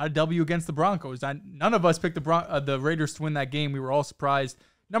 Got a W against the Broncos. None of us picked the Raiders to win that game. We were all surprised.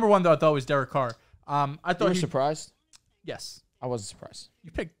 Number 1, though, I thought was Derek Carr. I You thought were surprised? Yes, I wasn't surprised.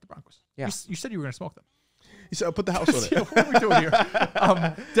 you picked the Broncos. Yeah. You said you were going to smoke them. He said, "I'll put the house on it." Yeah, what are we doing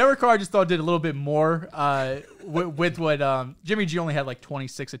here? Derek Carr, I just thought did a little bit more with what Jimmy G only had like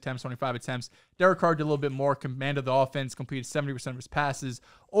 26 attempts, 25 attempts. Derek Carr did a little bit more, commanded the offense, completed 70% of his passes,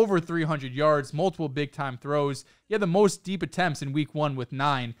 over 300 yards, multiple big-time throws. He had the most deep attempts in week 1 with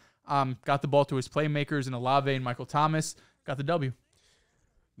 9. Got the ball to his playmakers in Olave and Michael Thomas. Got the W.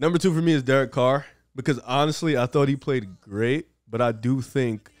 Number 2 for me is Derek Carr because, honestly, I thought he played great, but I do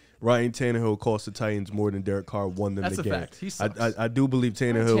think Ryan Tannehill cost the Titans more than Derek Carr won them the game. That's a fact. He sucks. I do believe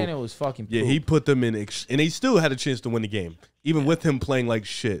Tannehill. Tannehill was fucking poop. Yeah, he put them in, and he still had a chance to win the game, even with him playing like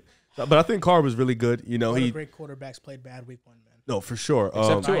shit. But I think Carr was really good. You know, great quarterbacks played bad week 1, man. No, for sure.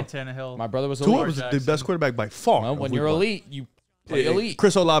 Except Ryan Tannehill. My brother was Tua elite. was the best quarterback by far. Well, when you're elite, you play elite.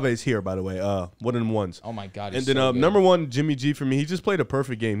 Chris Olave is here, by the way. One of them ones. Oh my God! And then number 1, Jimmy G for me. He just played a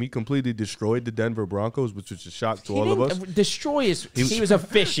perfect game. He completely destroyed the Denver Broncos, which was a shock to all of us. Destroy his. He was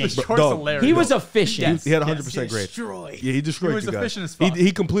efficient. Hilarious. He was efficient. He had 100% grade. Destroyed. Yeah, he destroyed He was you guys. efficient as fuck.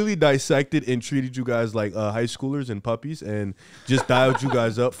 He completely dissected and treated you guys like high schoolers and puppies, and just dialed you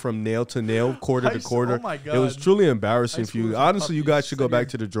guys up from nail to nail, quarter to quarter. Oh my God. It was truly embarrassing for you. schoolers and Honestly, you guys puppies. should go back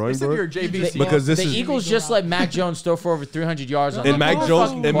to the drawing You're board JV because this The is. Eagles just let Mac Jones throw for over 300 yards on And them. Mac Be Jones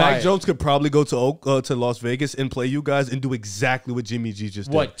fucking and Mac quiet. Jones could probably go to Las Vegas and play you guys and do exactly what Jimmy G just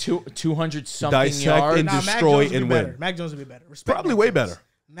did. What 200 something Dissect yards? and Nah, Mac destroy Jones would and be win. better. Mac Jones would be better. Respect Probably Mac way Jones. better.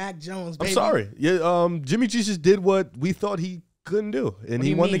 Mac Jones, I'm baby. sorry. Yeah, Jimmy G just did what we thought he couldn't do, and do he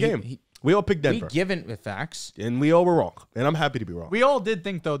you won the mean? game. We all picked We Denver, given the facts. and we all were wrong, and I'm happy to be wrong. We all did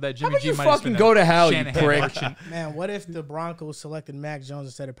think, though, that Jimmy about G you might have fucking been go a to hell, you Shanahan prick? merchant. Man, what if the Broncos selected Mac Jones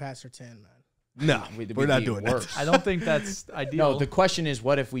instead of Pat Surtain, man? No, we're not doing that. I don't think that's ideal. No, the question is,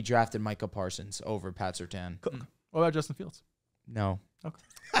 what if we drafted Micah Parsons over Pat Surtain? What about Justin Fields? No.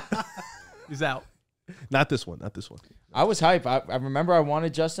 He's out. Not this one. Not this one. I was hype. I remember I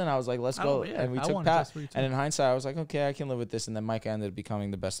wanted Justin. I was like, let's go. Yeah, and we I took wanted Pat. Justin too. And in hindsight, I was like, okay, I can live with this. And then Micah ended up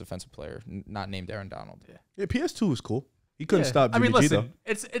becoming the best defensive player, not named Aaron Donald. Yeah, PS2 was cool. He couldn't Yeah. stop I Jimmy mean, G, though.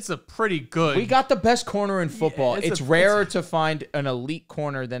 listen, it's a pretty good. We got the best corner in football. it's it's a- rarer to find an elite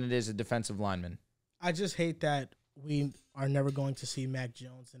corner than it is a defensive lineman. I just hate that we are never going to see Mac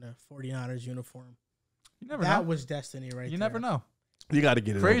Jones in a 49ers uniform. You never That know. was destiny right there. You never know. You got to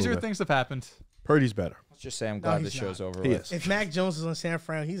get it Crazier over with. things have happened. Purdy's better. Let's just say I'm No, glad he's the show's not. over He with. is. If Mac Jones is on San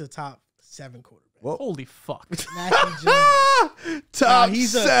Fran, he's a top 7 quarterback. Well, Holy fuck. Mac Jones. top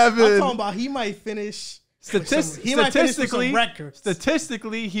he's 7. I'm talking about he might finish. He might finish with Statistically, some records.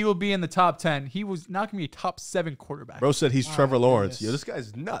 statistically, he will be in the top 10. He was not going to be a top 7 quarterback. Bro said he's Trevor my Lawrence. goodness. Yo, this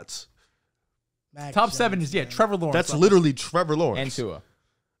guy's nuts. Mac Top Jones, 7 is, man. Trevor Lawrence. That's level. literally Trevor And Lawrence. Tua.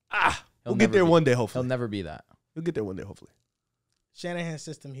 We'll get there one day, He'll hopefully. never be that. We'll get there one day, hopefully. Shanahan's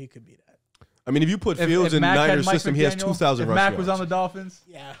system, he could be that. I mean, if you put If- Fields if in Mac had Niners Mike system, he has McDaniel, 2,000 if rush Mac yards. was on the Dolphins.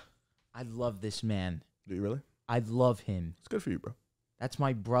 Yeah. I love this man. Do you really? I love him. It's good for you, bro. That's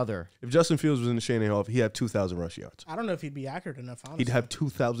my brother. If Justin Fields was in the Shanahan, he'd have 2,000 rush yards. I don't know if he'd be accurate enough, honestly. He'd have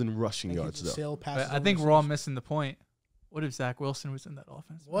 2,000 rushing I think yards, he'd just though. sail past But I his think own we're all receivers. missing the point. What if Zach Wilson was in that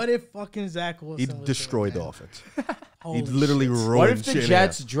offense? What if fucking Zach Wilson He'd was destroy there, the man? offense. Holy He'd literally shit. ruin What if the Shanahan.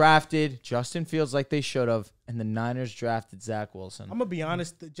 Jets drafted Justin Fields like they should have, and the Niners drafted Zach Wilson? I'm going to be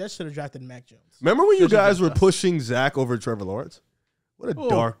honest. The Jets should have drafted Mac Jones. Remember when you Should've guys been were best. pushing Zach over Trevor Lawrence? What a Whoa.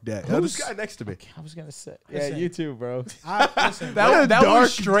 dark day. Oh, this Who's- guy next to me. I was gonna say, Listen. you too, bro. Listen, What a That dark-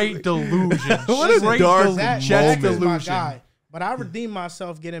 was straight delusion. What a Straight dark delusion. Zach, Jets Zach is my delusion. guy. But I redeemed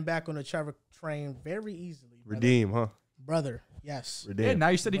myself getting back on the Trevor train very easily. Brother. Redeem, huh? Brother, yes. Redeem. Yeah, now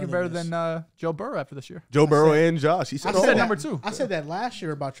you said he could be better Brother, than Joe Burrow after this year. Joe Burrow said- and Josh. He said, I said all said that. that. number 2. I said that last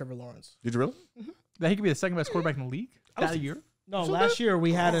year about Trevor Lawrence. Did you really? That he could be the second best quarterback in the league that year. No, last year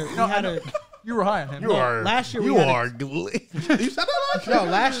we had a You were high on him. last year we You had are. You said that last year? no,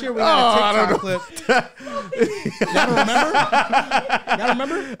 last year we had a TikTok clip. Y'all don't remember? Y'all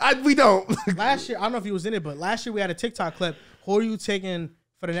remember? We don't. Last year, I don't know if he was in it, but last year we had a TikTok clip. Who are you taking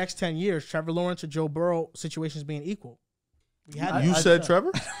for the next 10 years? Trevor Lawrence or Joe Burrow, situations being equal? We had You said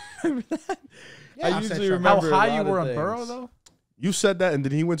Trevor? Yeah, I said usually Trevor. How remember a high lot you of were on things. Burrow though? You said that, and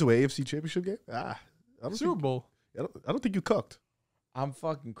then he went to an AFC Championship game? I don't Super think, Bowl. I don't think you cooked. I'm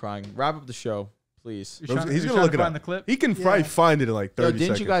fucking crying. Wrap up the show, please. You're Bro, trying- he's you're going to trying look it find up. the clip? He can probably find it in like 30 Yo, didn't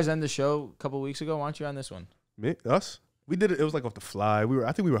seconds. you guys end the show a couple weeks ago? Why aren't you on this one? Me? Us? We did it. It was like off the fly.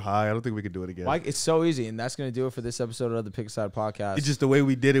 I think we were high. I don't think we could do it again. Mike, it's so easy, and that's gonna do it for this episode of the Pick Aside Podcast. It's just the way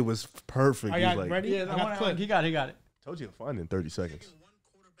we did it was perfect. Are He was y'all like, ready? Yeah, I got the clip. he got it. told you to find it in 30 seconds. One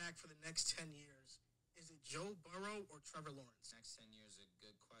quarterback for the next 10 years. Is it Joe Burrow or Trevor Lawrence? Next 10 years is a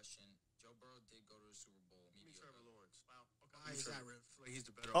good question. Joe Burrow did go to the Super Bowl. Trevor Lawrence. Wow. Why is that, Riv? He's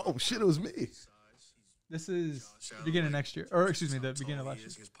the better. Oh, shit, it was me. This is beginning of next year, or excuse me, the beginning of last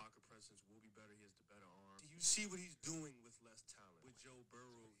year. His pocket presence will be better. He has the better arm. Do you see what he's doing with less talent? With Joe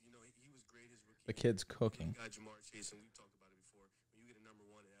Burrow, he was great as rookie. The kid's cooking. You got Jamar Chase, and we talked about it before. When you get a number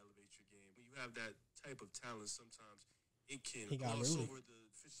one, it elevates your game. When you have that type of talent, sometimes it can gloss over the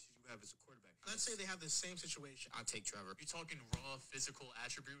deficiencies you have as a quarterback. Let's say they have the same situation. I'll take Trevor. You're talking raw physical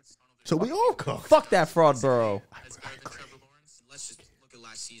attributes. So we all cook. Fuck that fraud, Burrow. That's better than Trevor Lawrence. Let's just look at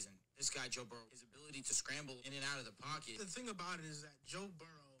last season. This guy, Joe Burrow, his ability to scramble in and out of the pocket. The thing about it is that Joe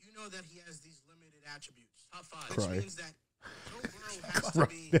Burrow, you know that he has these limited attributes. Top 5. Which means that Joe Burrow has to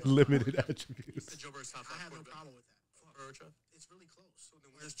be Limited attributes. Joe Burrow's top 5. I have no problem with that. It's really close. So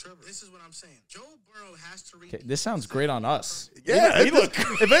then where's Trevor? This is what I'm saying. Joe Burrow has to read. Okay, this sounds great on us. Yeah, look,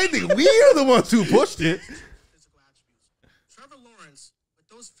 if anything, we are the ones who pushed it. Physical attributes. Trevor Lawrence, with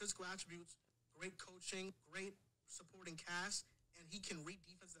those physical attributes, great coaching, great supporting cast, and he can read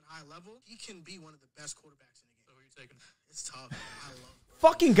defense at a high level. He can be one of the best quarterbacks in the game. So who are you taking? It's tough. I love Burrow.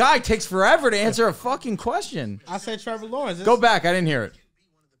 Fucking guy takes forever to answer a fucking question. I said Trevor Lawrence. Go back. I didn't hear it. He can be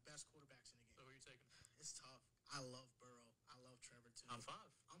one of the best quarterbacks in the game. So who are you taking? It's tough. I love Burrow. I love Trevor too. Top 5.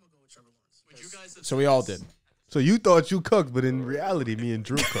 I'm gonna go with Trevor Lawrence. Would you guys? So we all did. So you thought you cooked, but in reality, me and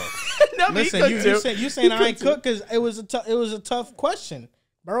Drew cooked. No, Listen, you saying I ain't cooked because it was a tough question.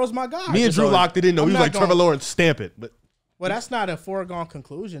 Burrow's my guy. Me and Drew locked it in, though. I'm He was not like, Trevor gonna- Lawrence, stamp it. But Well, that's not a foregone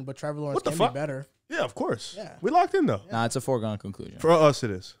conclusion, but Trevor Lawrence What the can fuck? be better. yeah, of course. Yeah. We locked in, though. Nah, it's a foregone conclusion. For us, it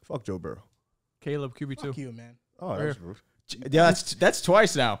is. Fuck Joe Burrow. Caleb QB2. Fuck you, man. Oh, that's rude. Yeah, that's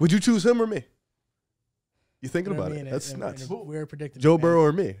twice now. Would you choose him or me? You thinking You know about what I mean? it? That's In nuts. a weird predicament. Joe man. Burrow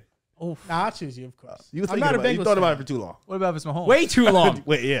or me? Nah, I'll choose you, of course. You were I'm thinking not a about it. You Bengals thought about fan. it for too long. What about if it's Mahomes? Way too long.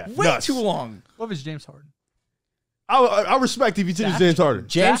 Wait, yeah. Way nuts. too long. What if it's James Harden? I respect if you choose James Harden.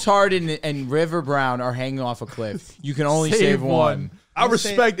 James Harden and River Brown are hanging off a cliff. You can only save one. I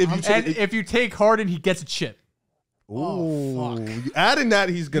respect if you And choose. if you take Harden, he gets a chip. Ooh, you adding that,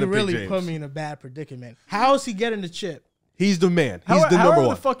 he's You gonna pick really James. put me in a bad predicament. How is he getting the chip? He's the man. He's the number however one.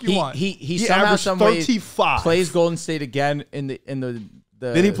 the fuck you want. He He somehow averaged some way 35. plays Golden State again in the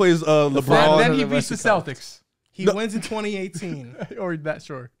Then he plays and LeBron. then he the beats the rest of the Celtics. He No. wins in 2018. Or that,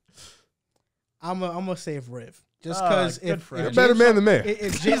 sure. I'm gonna save Riv just because good for You're a him. better man than me.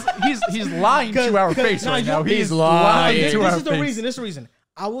 He's lying to our face right now. He's lying. to This our is the face. reason. This is the reason.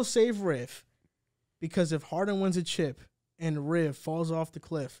 I will save Riv because if Harden wins a chip and Riv falls off the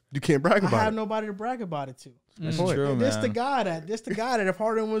cliff, You can't brag I about have it. nobody to brag about it to. That's point. true, This man. the guy that if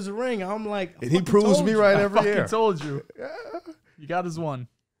Harden wins a ring, I'm like, And he fucking proves told me you. right I every fucking year. told you. You got his one.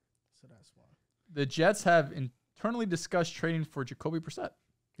 So that's why. The Jets have internally discussed trading for Jacoby Brissett.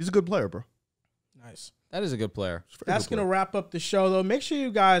 He's a good player, bro. Nice. That is a good player. That's going to wrap up the show, though. Make sure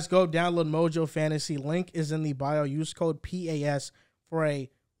you guys go download Mojo Fantasy. Link is in the bio. Use code PAS for a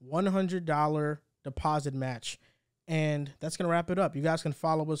 $100 deposit match. And that's going to wrap it up. You guys can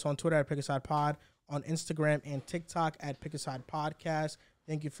follow us on Twitter at PickAsidePod, on Instagram and TikTok at PickAsidePodcast.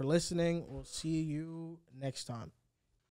 Thank you for listening. We'll see you next time.